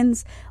 Missy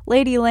Higgins,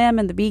 Lady Lamb,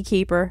 and the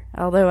Beekeeper,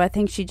 although I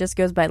think she just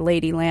goes by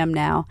Lady Lamb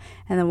now.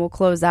 And then we'll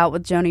close out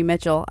with Joni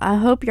Mitchell. I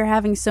hope you're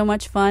having so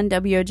much fun.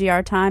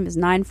 WOGR time is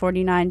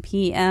 9:49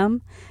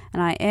 p.m.,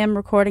 and I am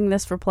recording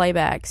this for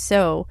playback,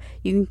 so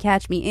you can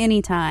catch me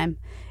anytime.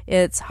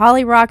 It's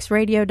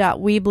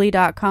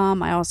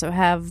hollyrocksradio.weebly.com. I also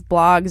have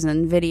blogs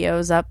and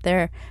videos up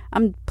there.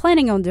 I'm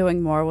planning on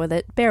doing more with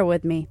it. Bear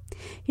with me.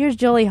 Here's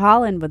Jolie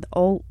Holland with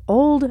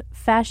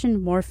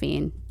Old-Fashioned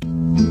Morphine.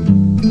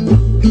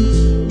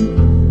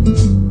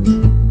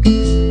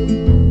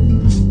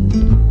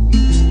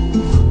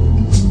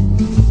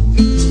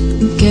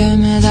 Give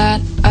me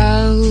that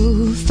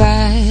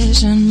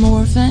old-fashioned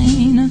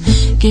morphine.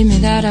 Give me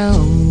that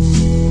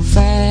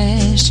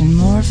old-fashioned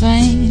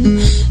morphine.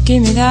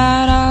 Give me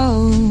that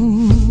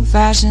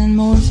old-fashioned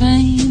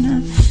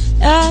morphine.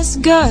 That's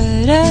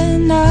good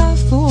enough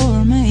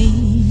for me.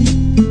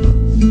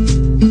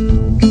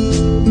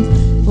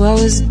 Well,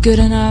 it was good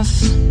enough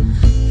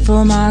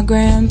for my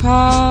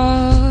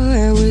grandpa.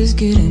 It was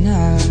good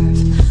enough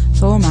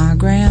for my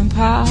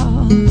grandpa.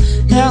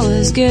 That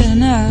was good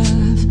enough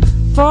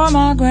for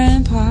my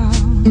grandpa.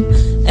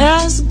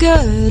 That's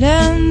good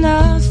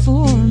enough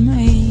for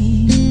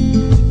me.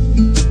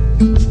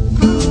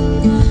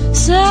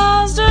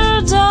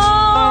 Sister,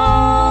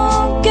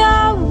 don't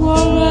get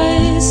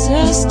worried.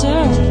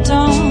 Sister,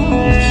 don't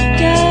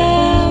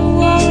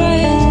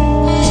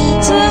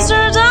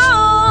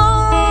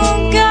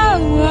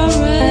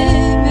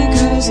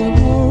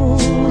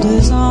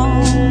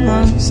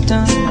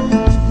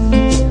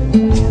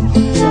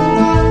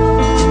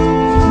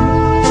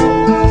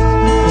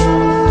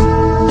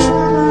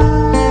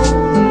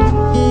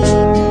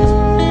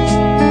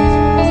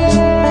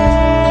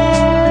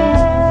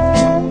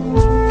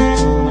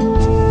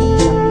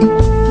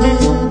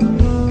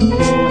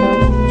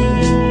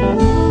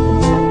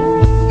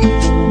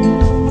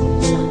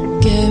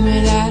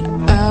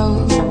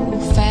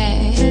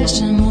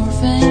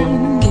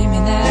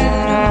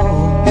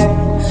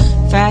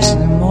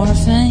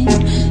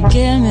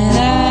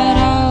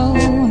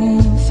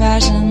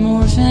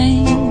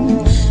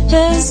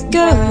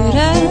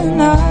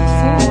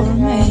enough for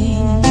me.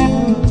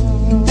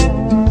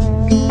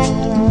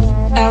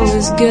 I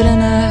was good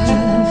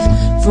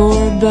enough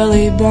for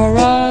Billy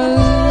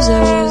Burrows.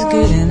 I was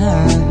good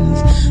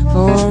enough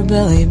for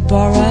Billy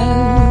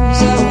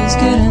Burrows. I was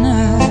good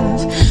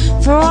enough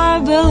for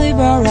Billy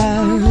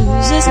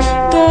Burrows. It's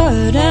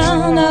good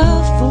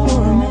enough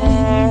for me.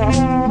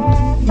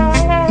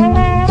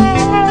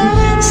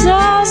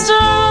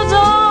 Sister,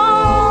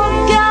 don't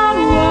get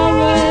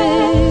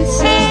worried.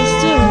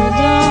 Sister,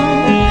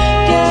 don't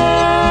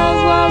get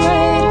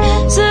worried.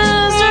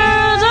 Sister,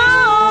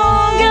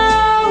 don't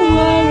get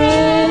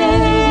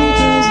worried,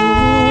 because the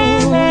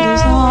world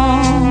is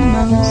on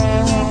my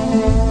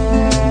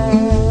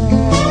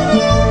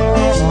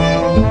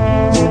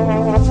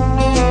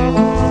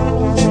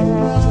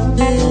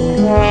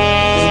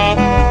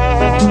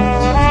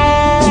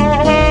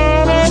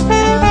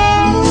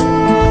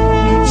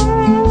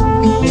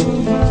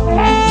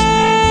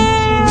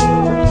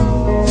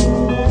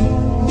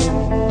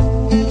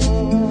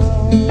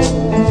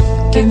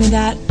Give me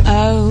that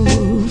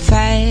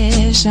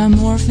old-fashioned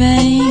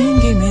morphine.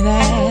 Give me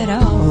that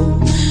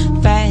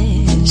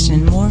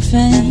old-fashioned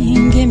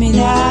morphine. Give me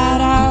that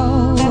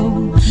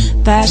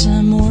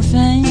old-fashioned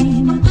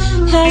morphine.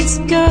 It's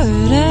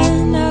good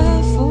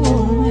enough for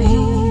me.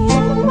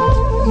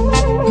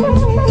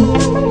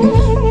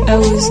 It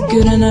was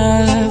good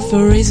enough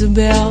for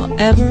Isabel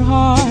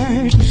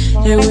Eberhard.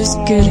 It was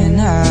good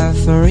enough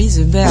for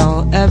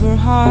Isabel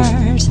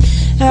Eberhard.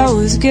 That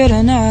was good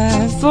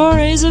enough for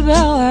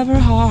Isabel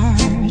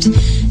Eberhard.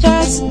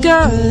 That's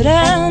good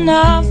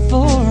enough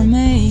for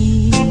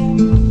me.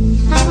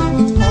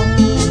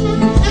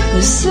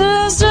 The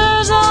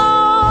sisters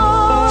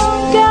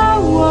don't get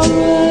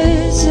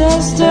worried.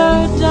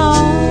 Sister,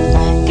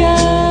 don't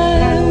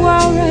get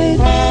worried.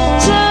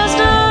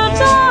 Sister,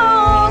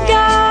 don't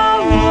get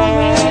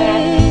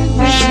worried,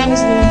 because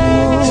the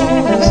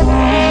world is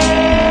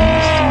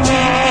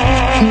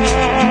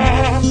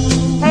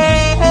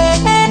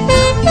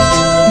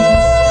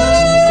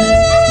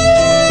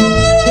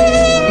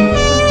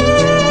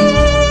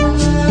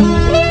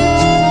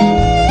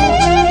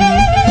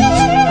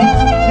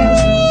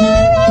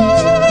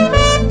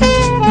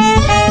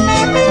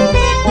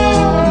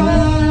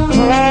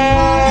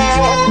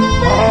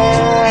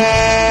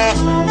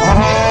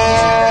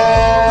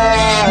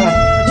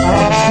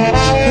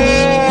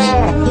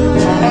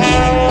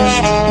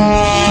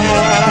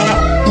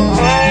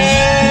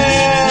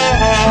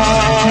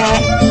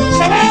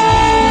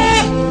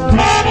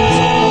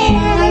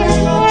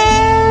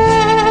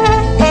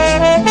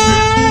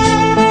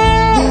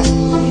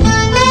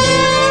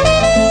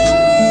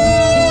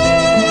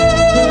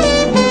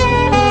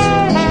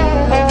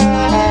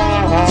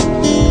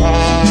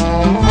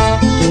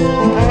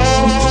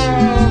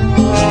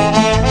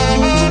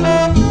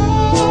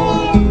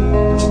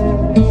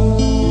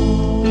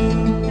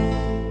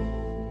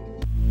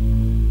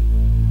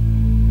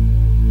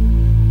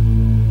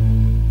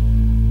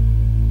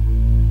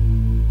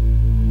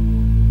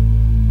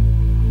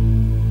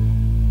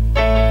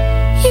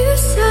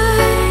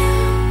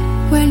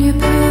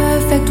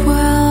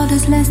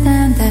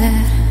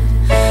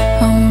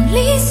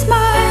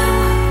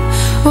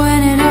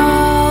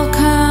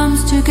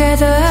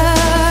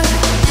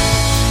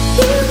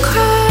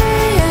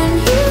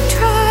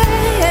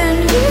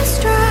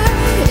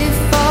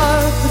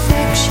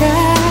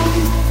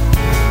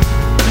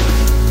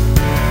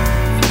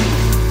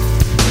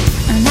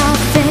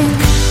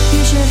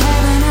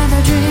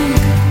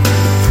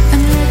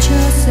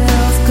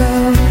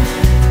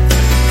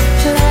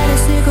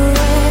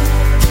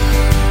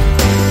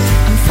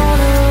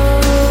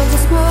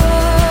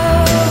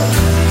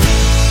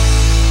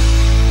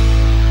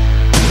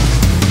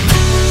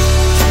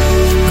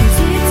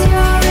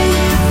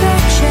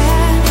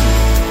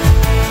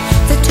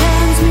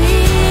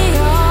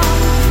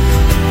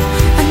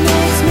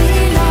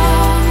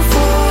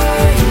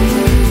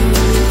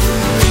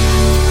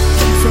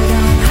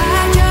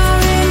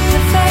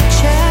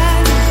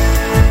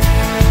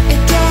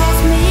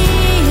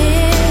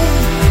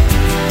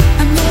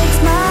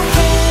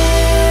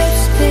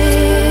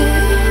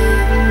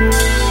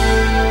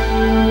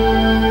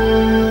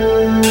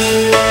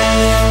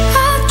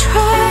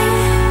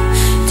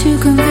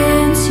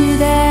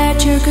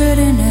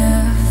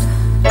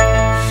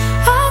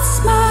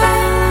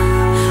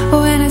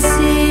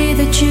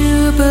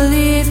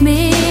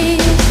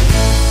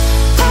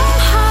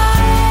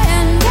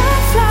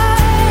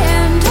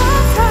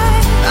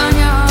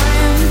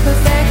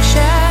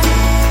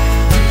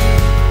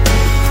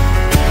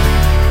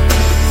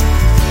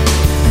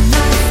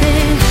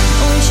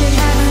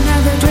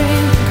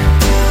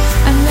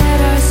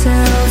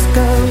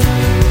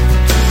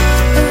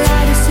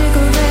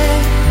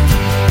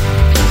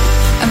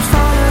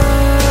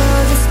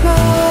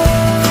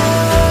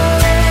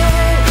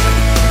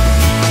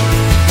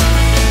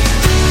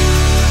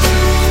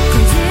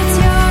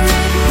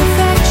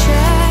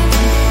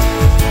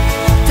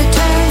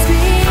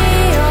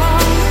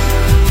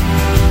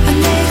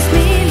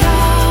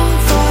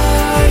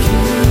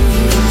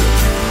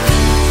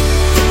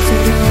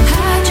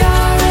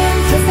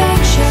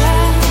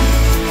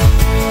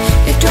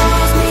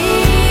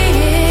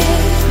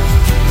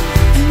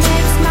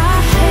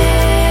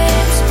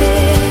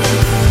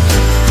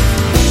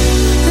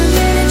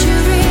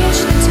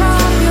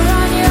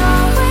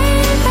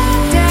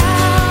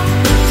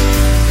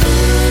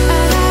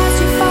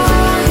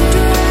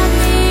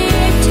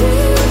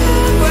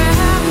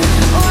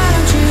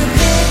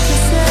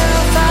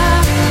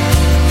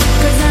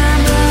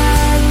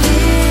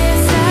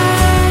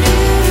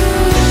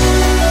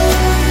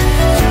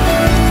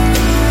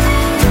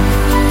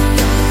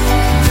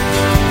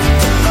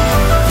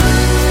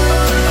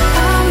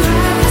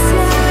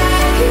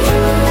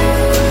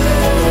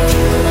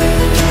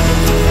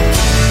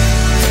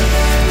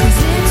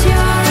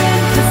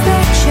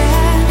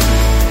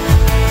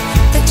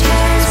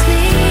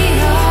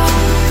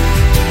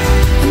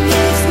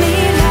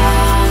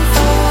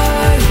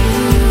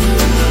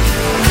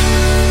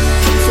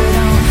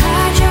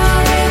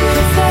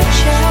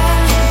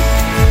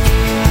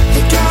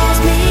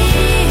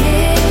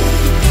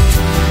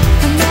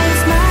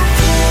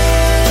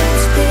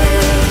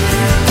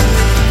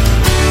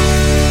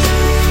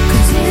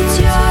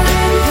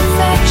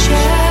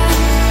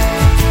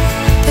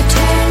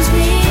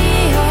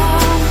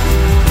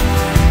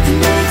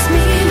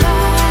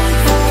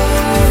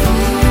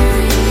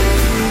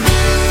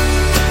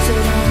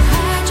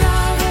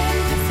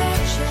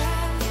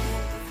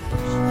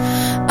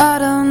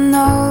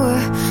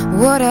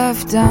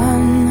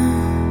done,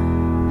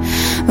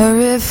 or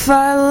if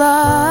I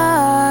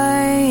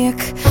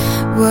like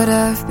what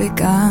I've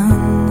begun.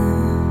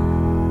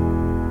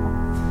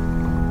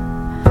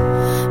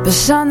 But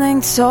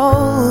something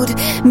told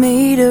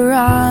me to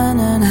run,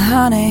 and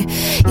honey,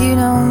 you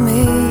know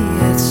me,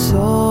 it's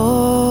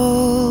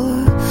all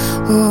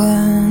or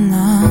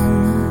none.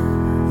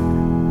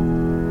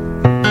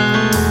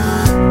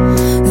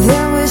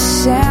 There were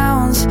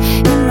sounds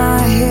in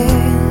my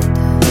head,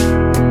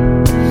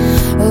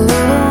 a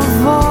little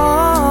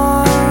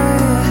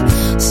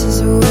voices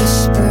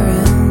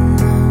whispering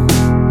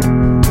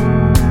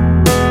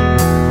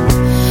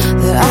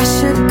that I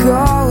should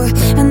go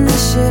and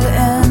this should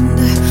end.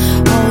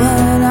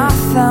 When I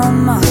found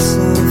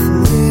myself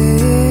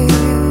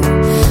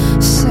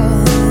listening,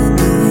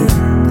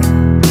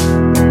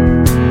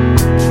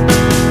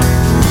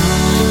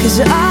 'cause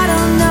I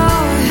don't know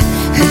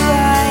who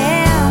I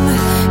am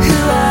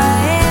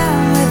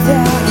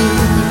without you.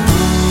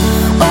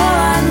 All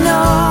I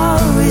know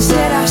is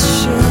that I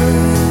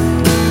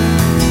should,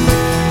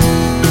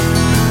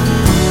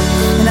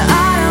 and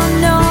I don't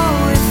know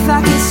if I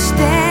could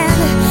stand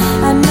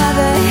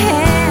another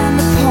hand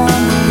upon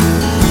me.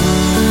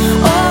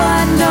 All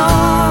I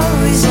know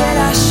is that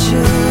I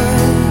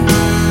should,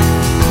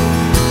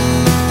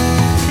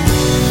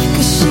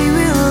 'cause she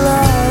will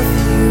love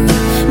you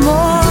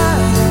more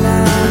than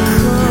I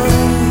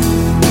could.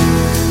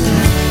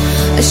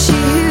 She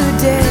who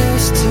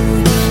dares to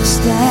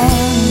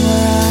stand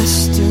where I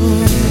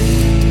stood.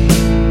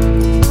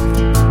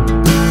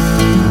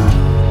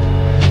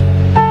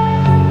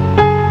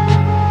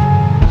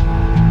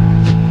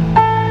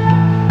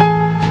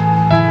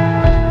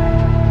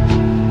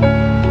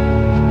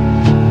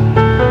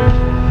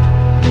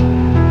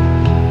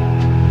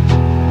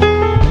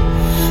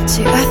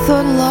 See, I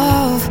thought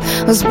love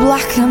was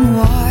black and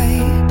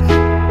white,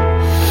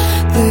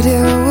 that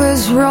it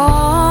was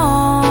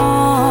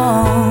wrong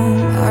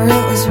or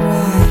it was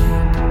right.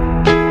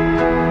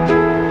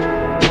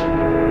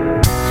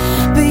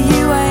 But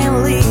you ain't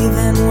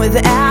leaving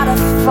without a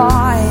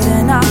fight,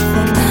 and I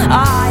think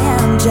I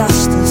am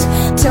just as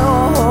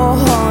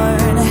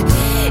torn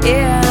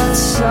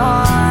inside.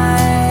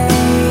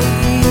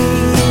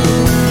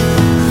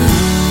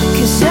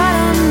 'Cause I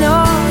don't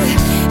know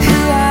who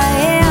I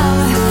am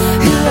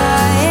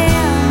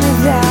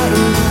without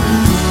you.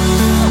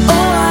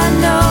 All I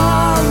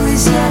know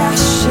is that I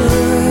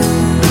should,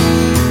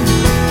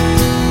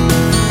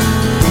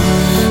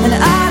 and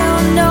I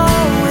don't know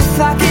if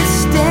I could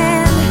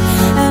stand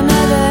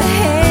another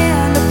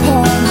hand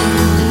upon me.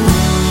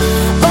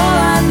 All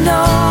I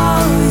know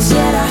is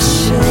that I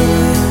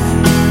should,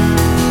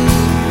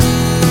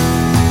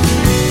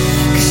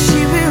 'cause she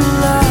will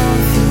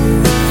love you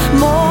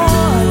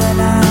more than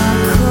I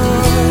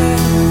could.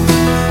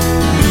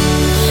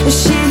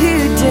 She who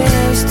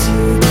dares to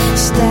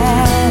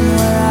stand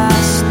where I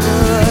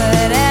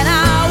stood, and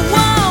I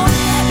won't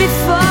be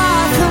far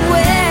from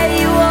where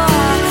you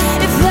are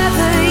if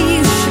ever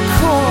you should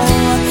call.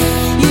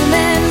 You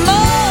meant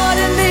more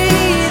to me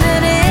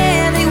than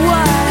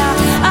anyone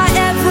I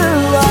ever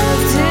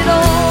loved at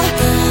all.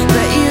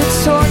 But you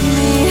taught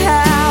me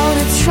how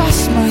to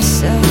trust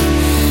myself,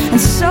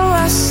 and so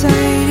I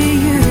say to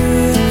you,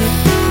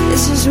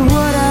 this is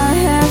what I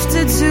have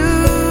to do.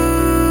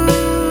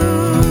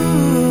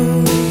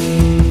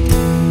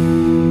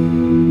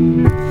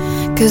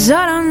 'Cause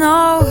I don't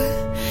know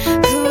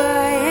who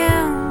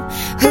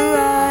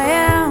I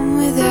am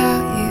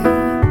without you.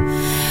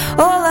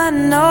 All I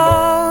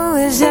know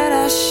is that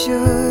I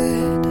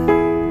should,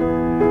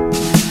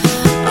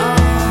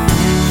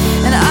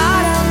 and I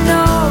don't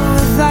know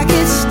if I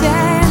could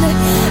stand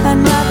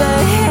another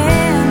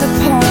hand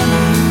upon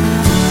me.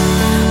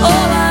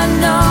 All I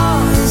know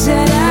is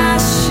that I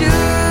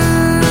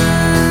should,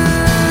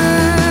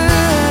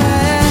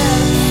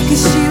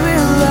 'cause she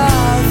will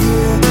love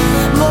you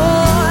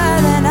more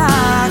than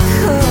I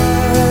could.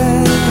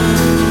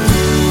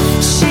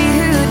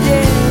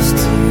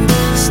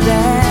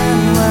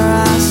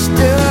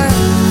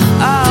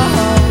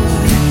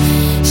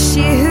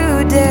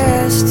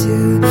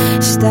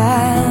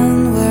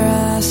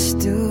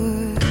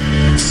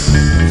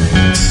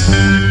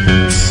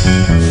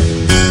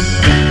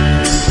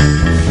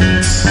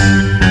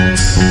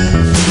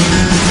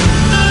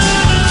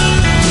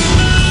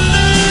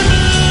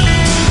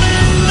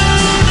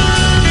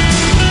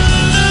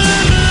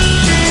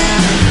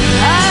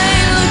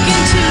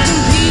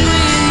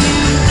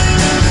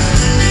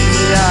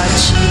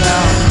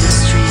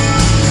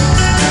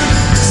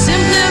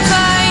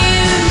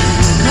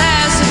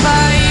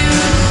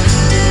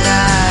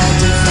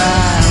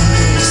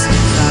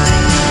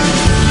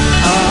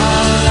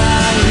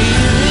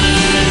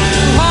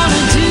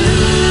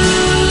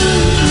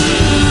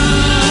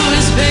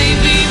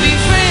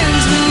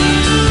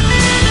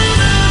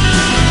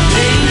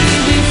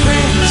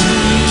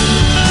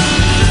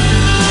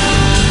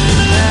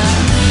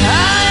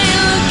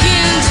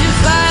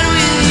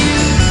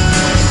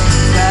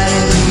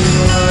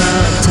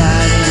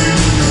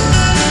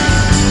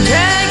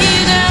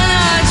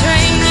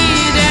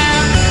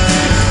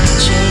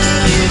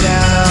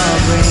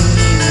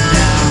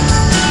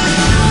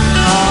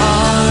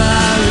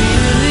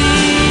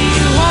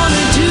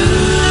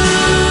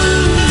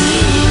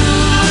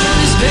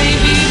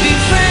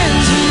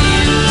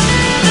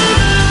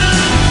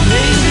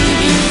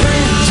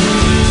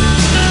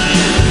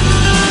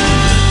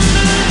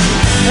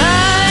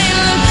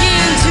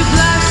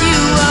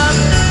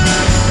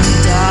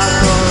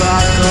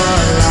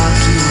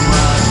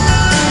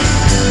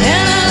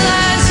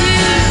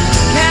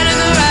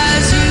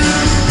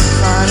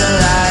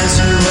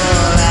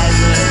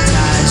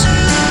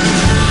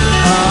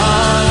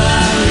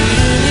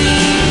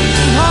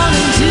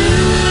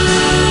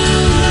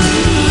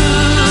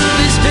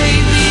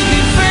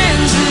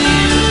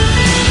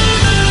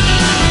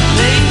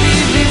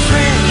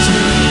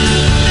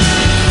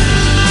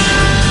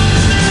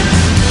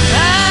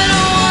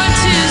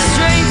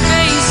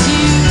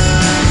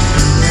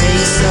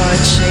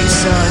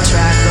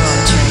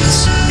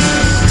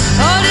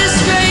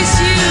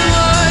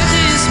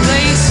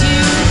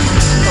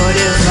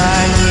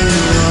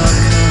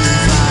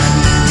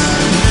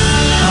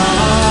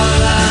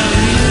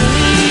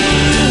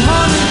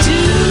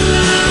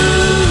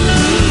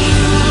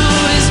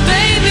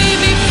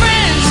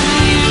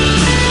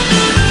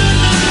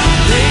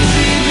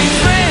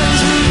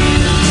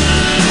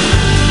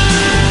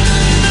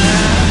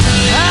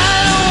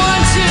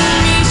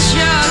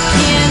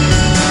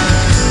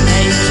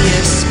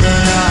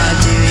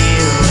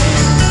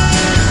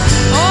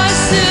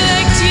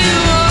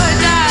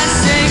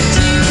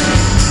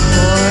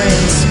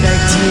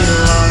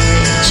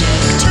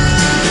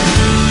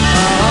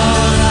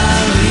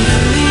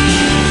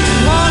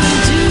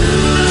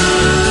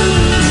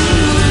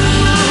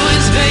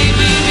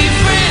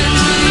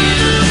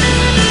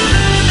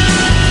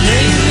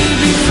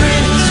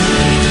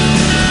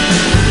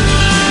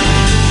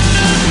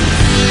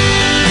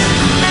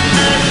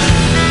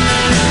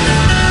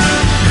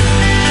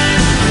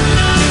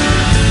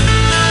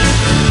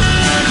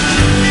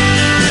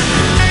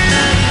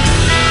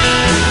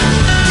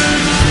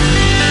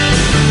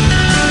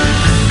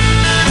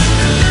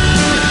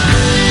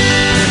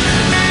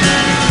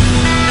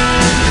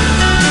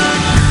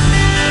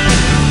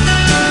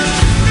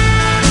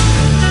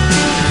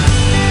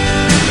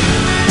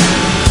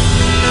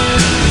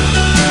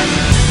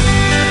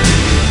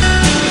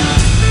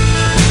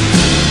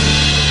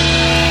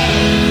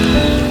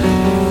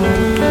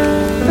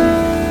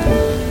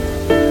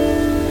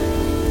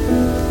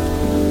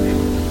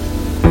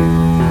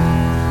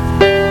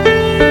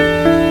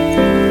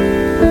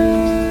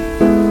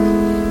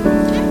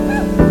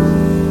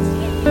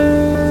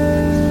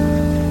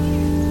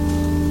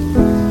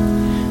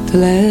 The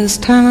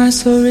last time I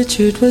saw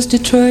Richard was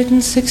Detroit in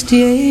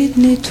 '68,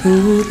 and he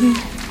told me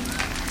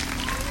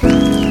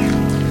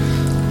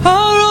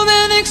all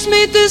romantics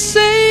meet the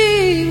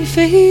same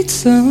fate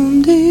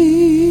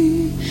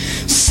someday.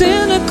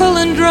 Cynical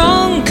and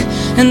drunk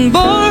and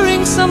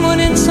boring someone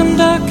in some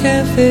dark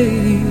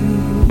cafe.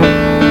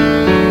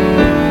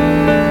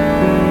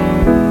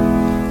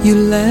 You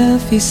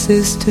laugh, he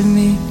says to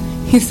me,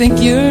 you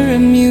think you're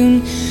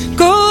immune.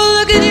 Go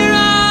look at your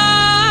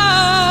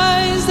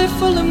eyes, they're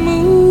full of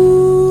moon.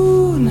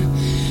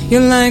 You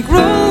like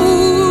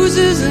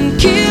roses and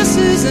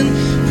kisses and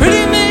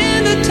pretty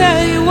men to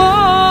tell you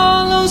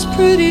all those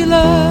pretty lies.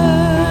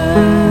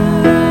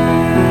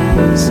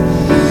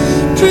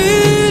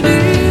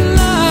 Pretty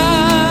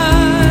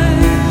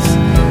lies.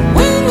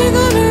 When you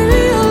gonna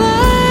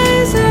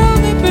realize they're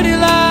only pretty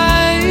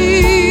lies?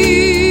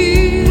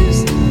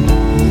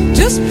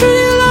 Just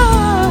pretty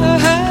lies.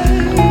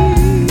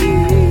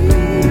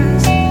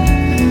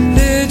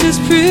 They're just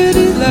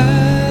pretty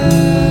lies.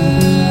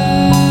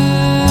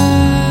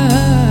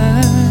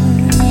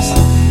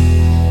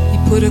 He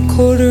put a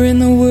quarter in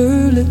the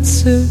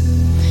Wurlitzer,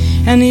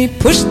 and he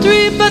pushed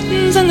 3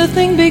 buttons and the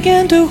thing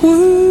began to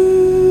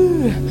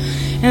whir.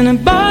 And a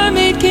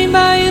barmaid came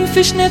by in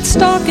fishnet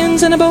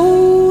stockings and a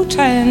bow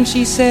tie, and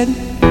she said,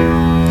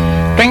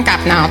 Drink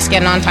up now, it's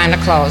getting on time to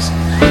close.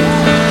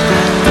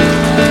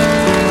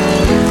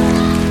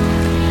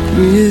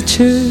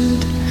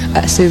 Richard,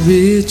 I say,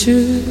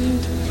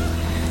 Richard,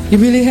 you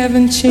really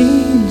haven't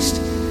changed.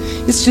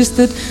 It's just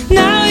that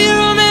now you're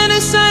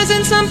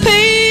romanticizing some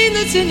pain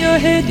that's in your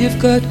head. You've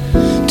got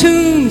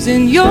tunes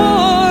in your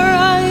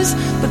eyes,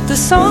 but the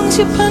songs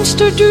you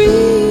punched are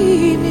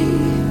dreamy.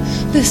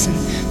 Listen,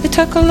 they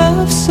talk of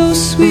love so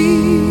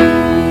sweet.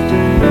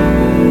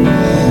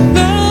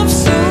 Love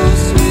so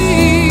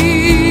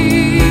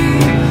sweet.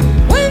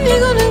 When you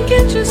gonna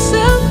get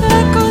yourself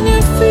back on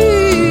your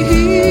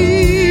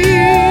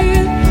feet?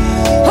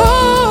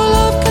 Oh,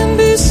 love can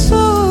be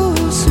so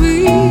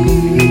sweet.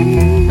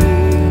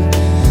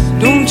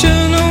 Don't you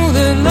know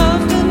that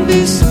love can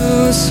be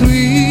so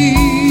sweet?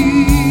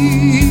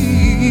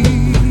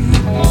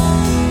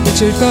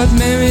 Richard got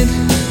married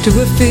to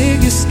a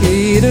figure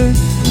skater,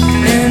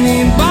 and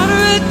he bought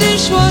her a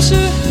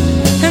dishwasher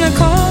and a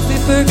coffee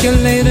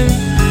percolator,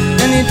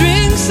 and he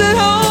drinks at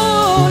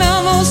home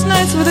now most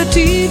nights with a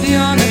TV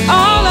on, and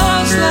all the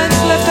house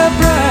lights left are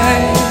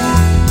bright.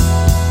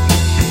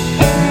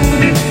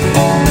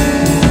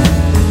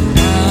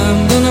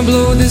 I'm gonna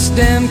blow this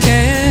damn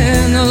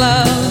candle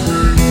out.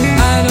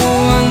 I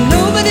don't want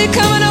nobody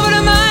coming over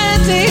to my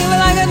table.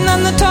 I got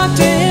none to talk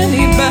to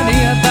anybody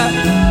about.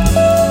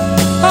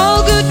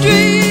 All good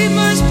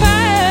dreamers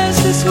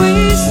pass this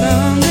way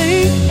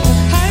someday.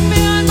 Hide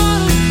behind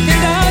bottles in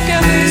dark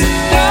cafes,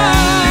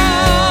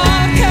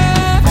 dark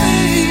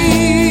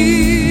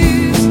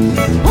cafes.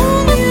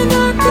 Only a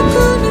doctor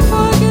could me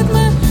forget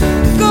my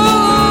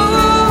gold.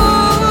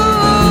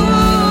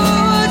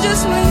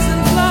 Just wings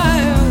and fly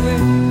away.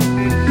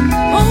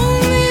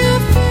 Only a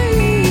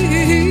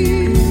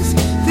face,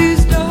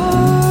 these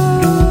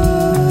dark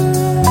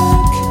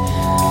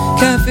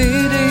cafe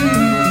days.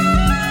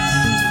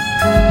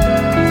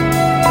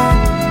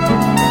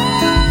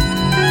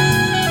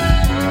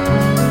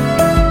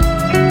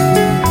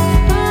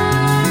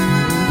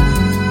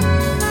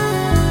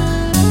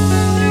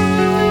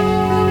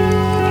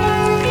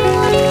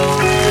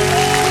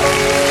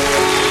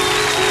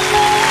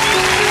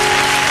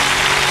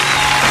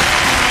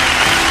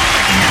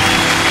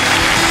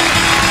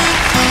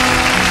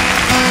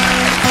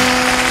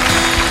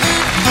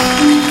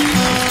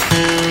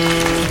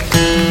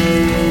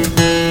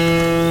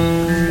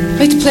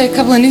 I'd like to play a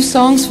couple of new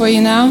songs for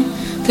you now.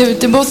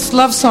 They're both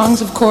love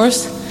songs, of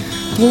course.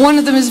 One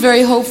of them is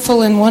very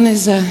hopeful, and one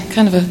is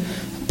kind of a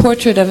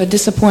portrait of a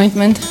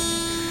disappointment.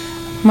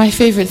 My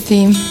favorite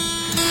theme.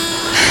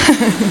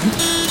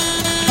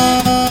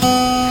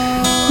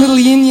 Little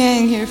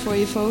yin-yang here for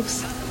you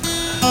folks.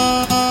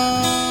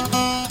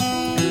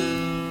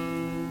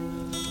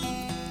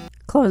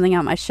 Closing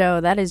out my show,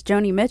 that is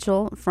Joni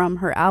Mitchell from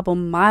her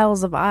album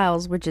Miles of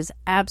Aisles, which is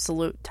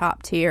absolute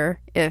top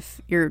tier.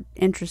 If you're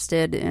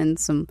interested in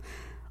some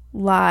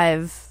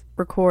live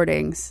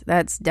recordings,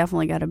 that's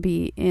definitely got to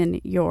be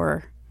in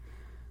your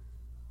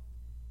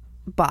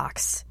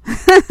box.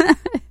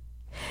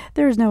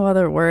 There's no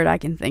other word I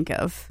can think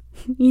of.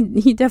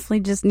 You definitely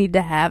just need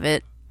to have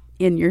it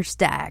in your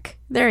stack.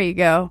 There you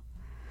go.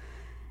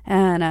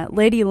 And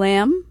Lady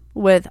Lamb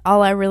with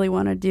All I Really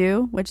Want to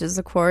Do, which is,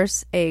 of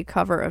course, a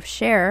cover of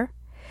Cher.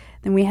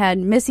 Then we had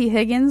Missy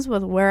Higgins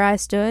with Where I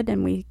Stood,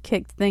 and we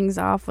kicked things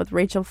off with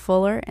Rachel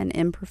Fuller and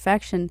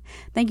Imperfection.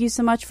 Thank you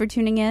so much for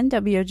tuning in.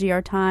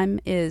 WOGR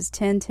time is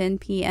 10:10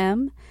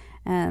 p.m.,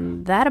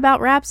 and that about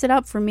wraps it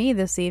up for me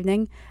this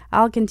evening.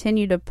 I'll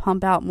continue to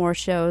pump out more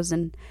shows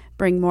and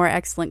bring more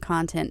excellent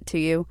content to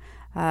you.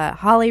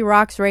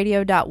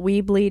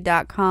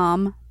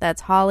 HollyRocksRadio.weebly.com.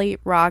 That's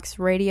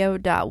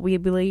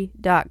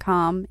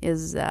HollyRocksRadio.weebly.com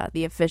is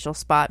the official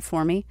spot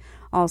for me.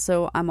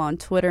 Also, I'm on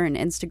Twitter and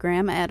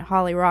Instagram at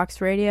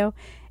HollyRocksRadio.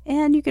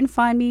 And you can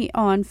find me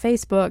on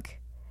Facebook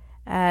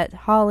at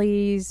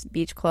Holly's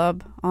Beach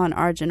Club on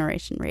Our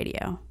Generation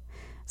Radio.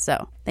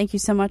 So, thank you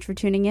so much for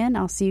tuning in.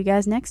 I'll see you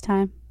guys next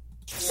time.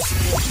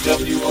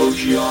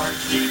 WOGR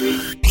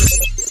TV.